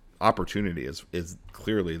opportunity is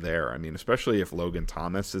clearly there. I mean, especially if Logan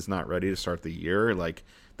Thomas is not ready to start the year, like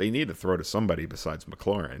they need to throw to somebody besides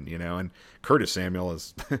McLaurin, and Curtis Samuel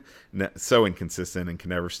is so inconsistent and can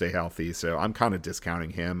never stay healthy. So I'm kind of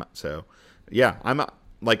discounting him. So yeah, I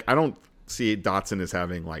don't see Dotson as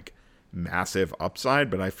having like massive upside,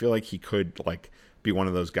 but I feel like he could like be one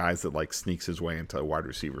of those guys that like sneaks his way into a wide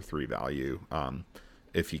receiver 3 value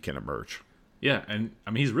if he can emerge. Yeah, and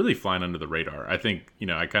I mean he's really flying under the radar. I think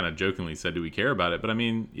I kind of jokingly said, "Do we care about it?" But I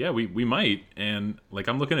mean, yeah, we might. And like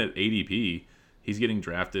I'm looking at ADP, he's getting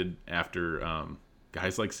drafted after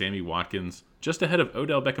guys like Sammy Watkins, just ahead of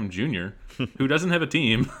Odell Beckham Jr., who doesn't have a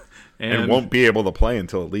team and won't be able to play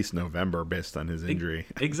until at least November based on his injury.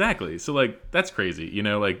 Exactly. So like that's crazy.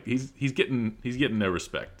 Like he's getting no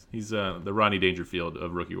respect. He's the Rodney Dangerfield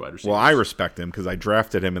of rookie wide receivers. Well, I respect him because I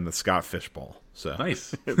drafted him in the Scott Fish Bowl. So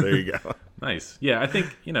nice. There you go. Nice. Yeah, I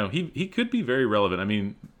think he could be very relevant. I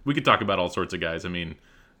mean, we could talk about all sorts of guys. I mean,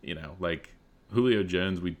 like Julio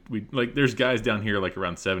Jones. We like there's guys down here like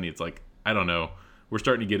around 70. It's like I don't know. We're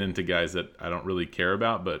starting to get into guys that I don't really care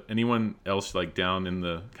about, but anyone else like down in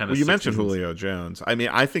the kind of. Well, you mentioned Julio Jones. I mean,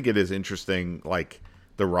 I think it is interesting, like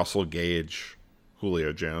the Russell Gage,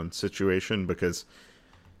 Julio Jones situation, because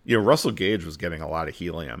Russell Gage was getting a lot of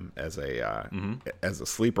helium as a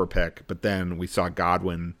sleeper pick, but then we saw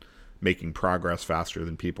Godwin making progress faster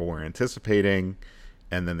than people were anticipating,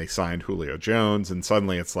 and then they signed Julio Jones, and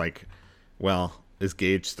suddenly it's like, well, is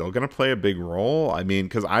Gage still going to play a big role? I mean,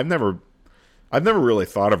 because I've never really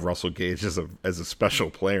thought of Russell Gage as a special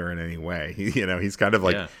player in any way. He's kind of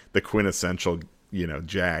like the quintessential,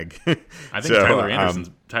 Jag. I think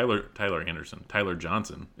Tyler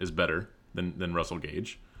Johnson is better than Russell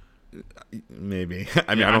Gage. Maybe.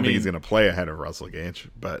 I don't think he's going to play ahead of Russell Gage,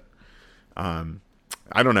 but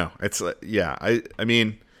I don't know. It's the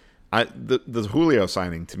Julio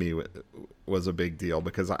signing to me was a big deal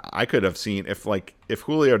because I could have seen if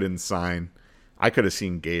Julio didn't sign, I could have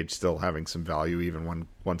seen Gage still having some value even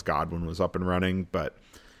once Godwin was up and running. But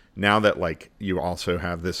now that you also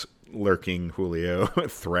have this lurking Julio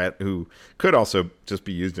threat who could also just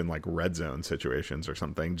be used in red zone situations or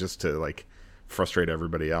something just to frustrate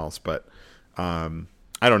everybody else. But I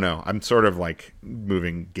don't know. I'm sort of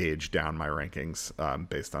moving Gage down my rankings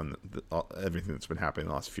based on everything that's been happening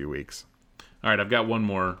the last few weeks. All right, I've got one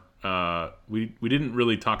more. We didn't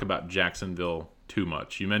really talk about Jacksonville too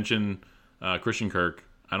much. You mentioned Christian Kirk.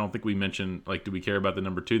 I don't think we mentioned, do we care about the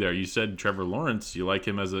number 2 there? You said Trevor Lawrence. You like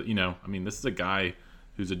him as this is a guy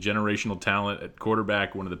who's a generational talent at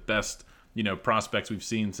quarterback, one of the best, prospects we've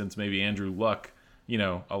seen since maybe Andrew Luck.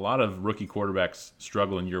 A lot of rookie quarterbacks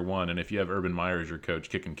struggle in year one, and if you have Urban Meyer as your coach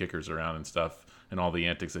kicking kickers around and stuff and all the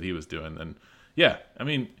antics that he was doing, then yeah,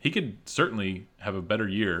 he could certainly have a better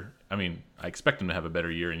year. I expect him to have a better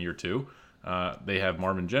year in year 2. They have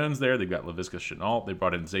Marvin Jones there. They've got Laviska Shenault. They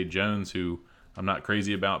brought in Zay Jones, who I'm not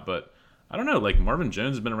crazy about, but I don't know. Marvin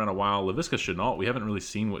Jones has been around a while. Laviska Shenault, we haven't really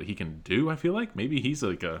seen what he can do, I feel like. Maybe he's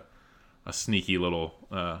a sneaky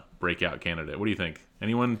little breakout candidate. What do you think?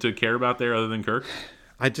 Anyone to care about there other than Kirk?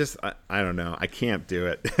 I don't know. I can't do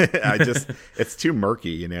it. It's too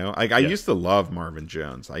murky, I used to love Marvin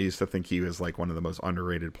Jones. I used to think he was one of the most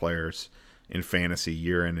underrated players in fantasy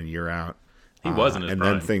year in and year out. He was in his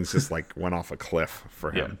prime. Then things just went off a cliff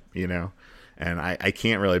for him, and I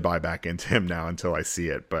can't really buy back into him now until I see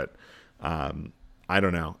it. But I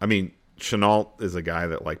don't know. Shenault is a guy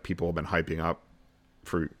that people have been hyping up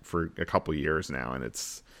for a couple years now, and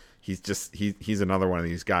he's another one of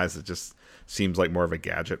these guys that just seems like more of a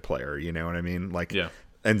gadget player. You know what I mean? Yeah.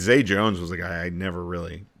 And Zay Jones was a guy I never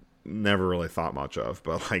really thought much of,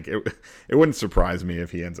 but it wouldn't surprise me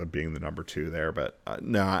if he ends up being the number 2 there. But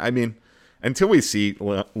no, until we see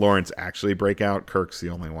Lawrence actually break out, Kirk's the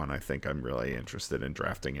only one I think I'm really interested in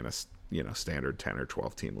drafting in a standard 10 or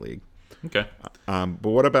 12 team league. Okay. But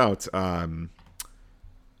what about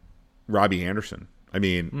Robbie Anderson? I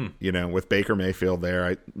mean, with Baker Mayfield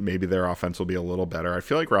there, maybe their offense will be a little better. I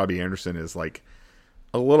feel like Robbie Anderson is like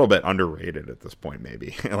a little bit underrated at this point,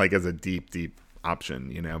 maybe like as a deep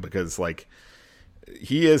option, because like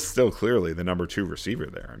he is still clearly the number 2 receiver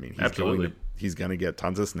there. I mean, he's going to get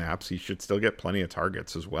tons of snaps. He should still get plenty of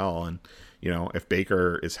targets as well. And, if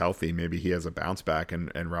Baker is healthy, maybe he has a bounce back.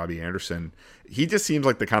 And Robbie Anderson, he just seems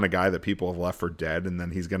like the kind of guy that people have left for dead. And then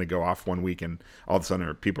he's going to go off one week and all of a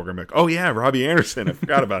sudden people are going to be like, oh, yeah, Robbie Anderson. I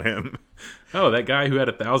forgot about him. Oh, that guy who had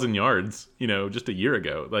 1,000 yards, just a year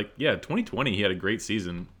ago. Like, yeah, 2020, he had a great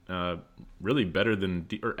season. Really better than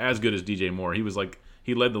or as good as DJ Moore. He was like,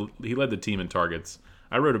 he led the team in targets.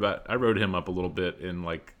 I wrote him up a little bit in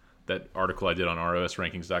like that article I did on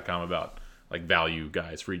ROSrankings.com about like value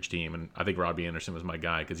guys for each team, and I think Robbie Anderson was my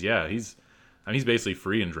guy because he's basically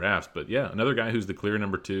free in drafts, but yeah, another guy who's the clear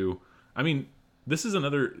number 2. I mean, this is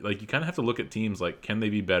another, like, you kind of have to look at teams like, can they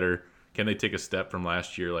be better? Can they take a step from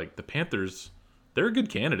last year? Like the Panthers, they're a good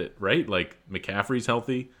candidate, right? Like McCaffrey's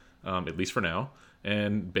healthy, at least for now,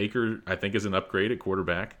 and Baker I think is an upgrade at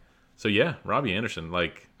quarterback. So yeah, Robbie Anderson,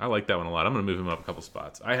 like I like that one a lot. I'm going to move him up a couple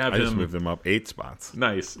spots. I just moved him up 8 spots.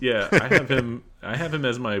 Nice. Yeah, I have him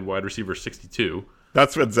as my wide receiver 62.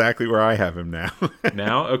 That's exactly where I have him now.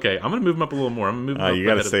 Now, okay, I'm going to move him up a little more. I'm going to move him up. You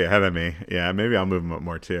got to stay ahead of me. Yeah, maybe I'll move him up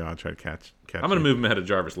more too. I'll try to catch. I'm going to move him ahead of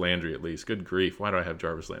Jarvis Landry at least. Good grief! Why do I have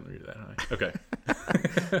Jarvis Landry that high?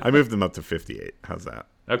 Okay. I moved him up to 58. How's that?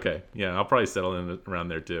 Okay. Yeah, I'll probably settle in around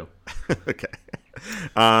there too. Okay.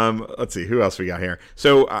 Let's see who else we got here.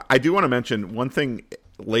 So I do want to mention one thing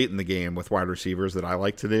late in the game with wide receivers that I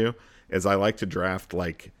like to do is I like to draft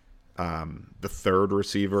like the third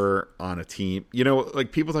receiver on a team.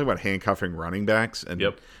 Like people talk about handcuffing running backs, and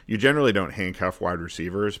you generally don't handcuff wide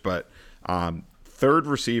receivers, but third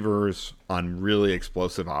receivers on really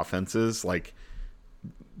explosive offenses like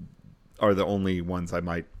are the only ones I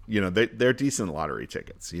might. They're decent lottery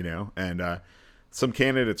tickets. And some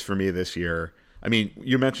candidates for me this year. I mean,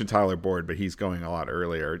 you mentioned Tyler Boyd, but he's going a lot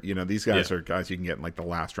earlier. These guys are guys you can get in like the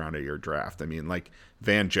last round of your draft. I mean, like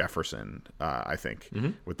Van Jefferson, I think,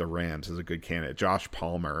 with the Rams is a good candidate. Josh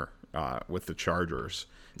Palmer with the Chargers,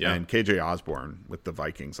 and KJ Osborne with the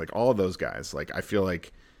Vikings. Like all of those guys, like I feel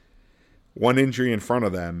like one injury in front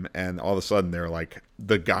of them, and all of a sudden they're like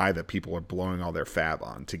the guy that people are blowing all their fab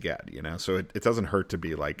on to get. So it doesn't hurt to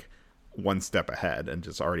be like one step ahead and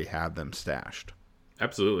just already have them stashed.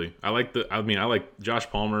 Absolutely. I like Josh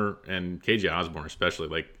Palmer and KJ Osborne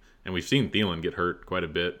especially. And we've seen Thielen get hurt quite a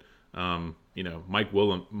bit. Mike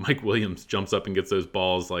Williams jumps up and gets those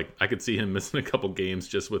balls. Like I could see him missing a couple games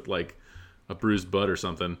just with like a bruised butt or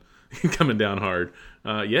something coming down hard.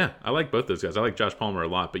 I like both those guys. I like Josh Palmer a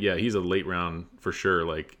lot, but yeah, he's a late round for sure.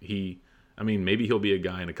 Like maybe he'll be a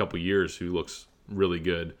guy in a couple years who looks really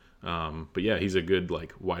good. But yeah, he's a good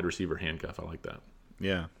like wide receiver handcuff. I like that.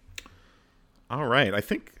 Yeah. All right, I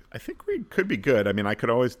think we could be good. I mean, I could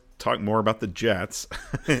always talk more about the Jets.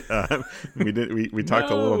 We talked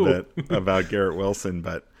a little bit about Garrett Wilson,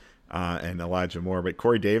 but and Elijah Moore, but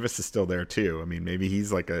Corey Davis is still there too. I mean, maybe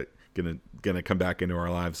he's like gonna come back into our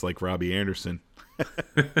lives like Robbie Anderson.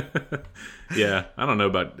 Yeah, I don't know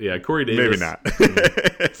about Corey Davis. Maybe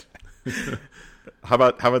not. How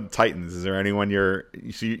about the Titans? Is there anyone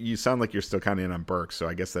you sound like you're still kind of in on Burks, so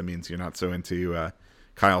I guess that means you're not so into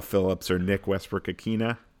Kyle Phillips or Nick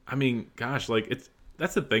Westbrook-Ikhine? I mean, gosh, like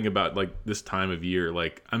that's the thing about like this time of year.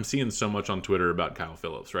 Like I'm seeing so much on Twitter about Kyle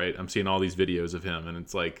Phillips, right? I'm seeing all these videos of him, and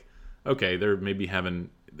it's like, okay, they're maybe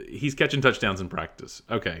he's catching touchdowns in practice.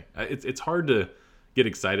 Okay, it's hard to get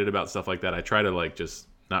excited about stuff like that. I try to like just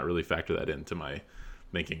not really factor that into my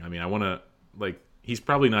thinking. I mean, I want to like he's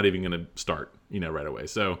probably not even going to start, right away.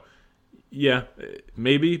 So. Yeah,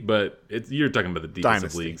 maybe, but you're talking about the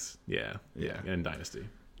defensive leagues. Yeah, and Dynasty.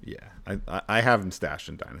 Yeah, I have him stashed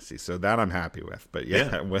in Dynasty, so that I'm happy with. But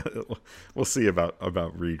we'll see about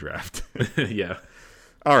redraft. Yeah.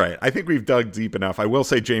 All right, I think we've dug deep enough. I will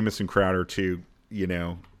say Jamison Crowder too.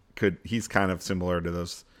 He's kind of similar to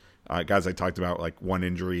those guys I talked about, like one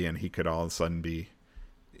injury and he could all of a sudden be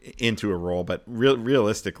into a role, but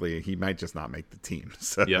realistically he might just not make the team.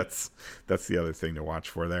 So that's the other thing to watch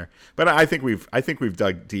for there. But I think we've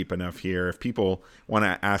dug deep enough here. If people want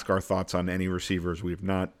to ask our thoughts on any receivers we've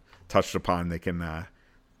not touched upon, they can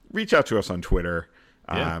reach out to us on Twitter.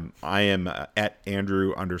 I am at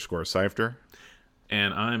Andrew_Seifter.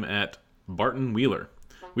 And I'm at Barton Wheeler.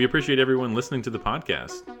 We appreciate everyone listening to the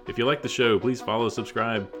podcast. If you like the show, please follow,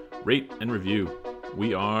 subscribe, rate, and review.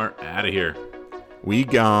 We are out of here. We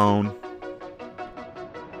gone.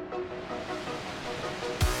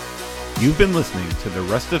 You've been listening to the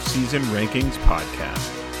Rest of Season Rankings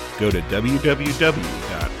podcast. Go to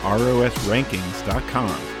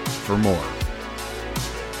www.rosrankings.com for more.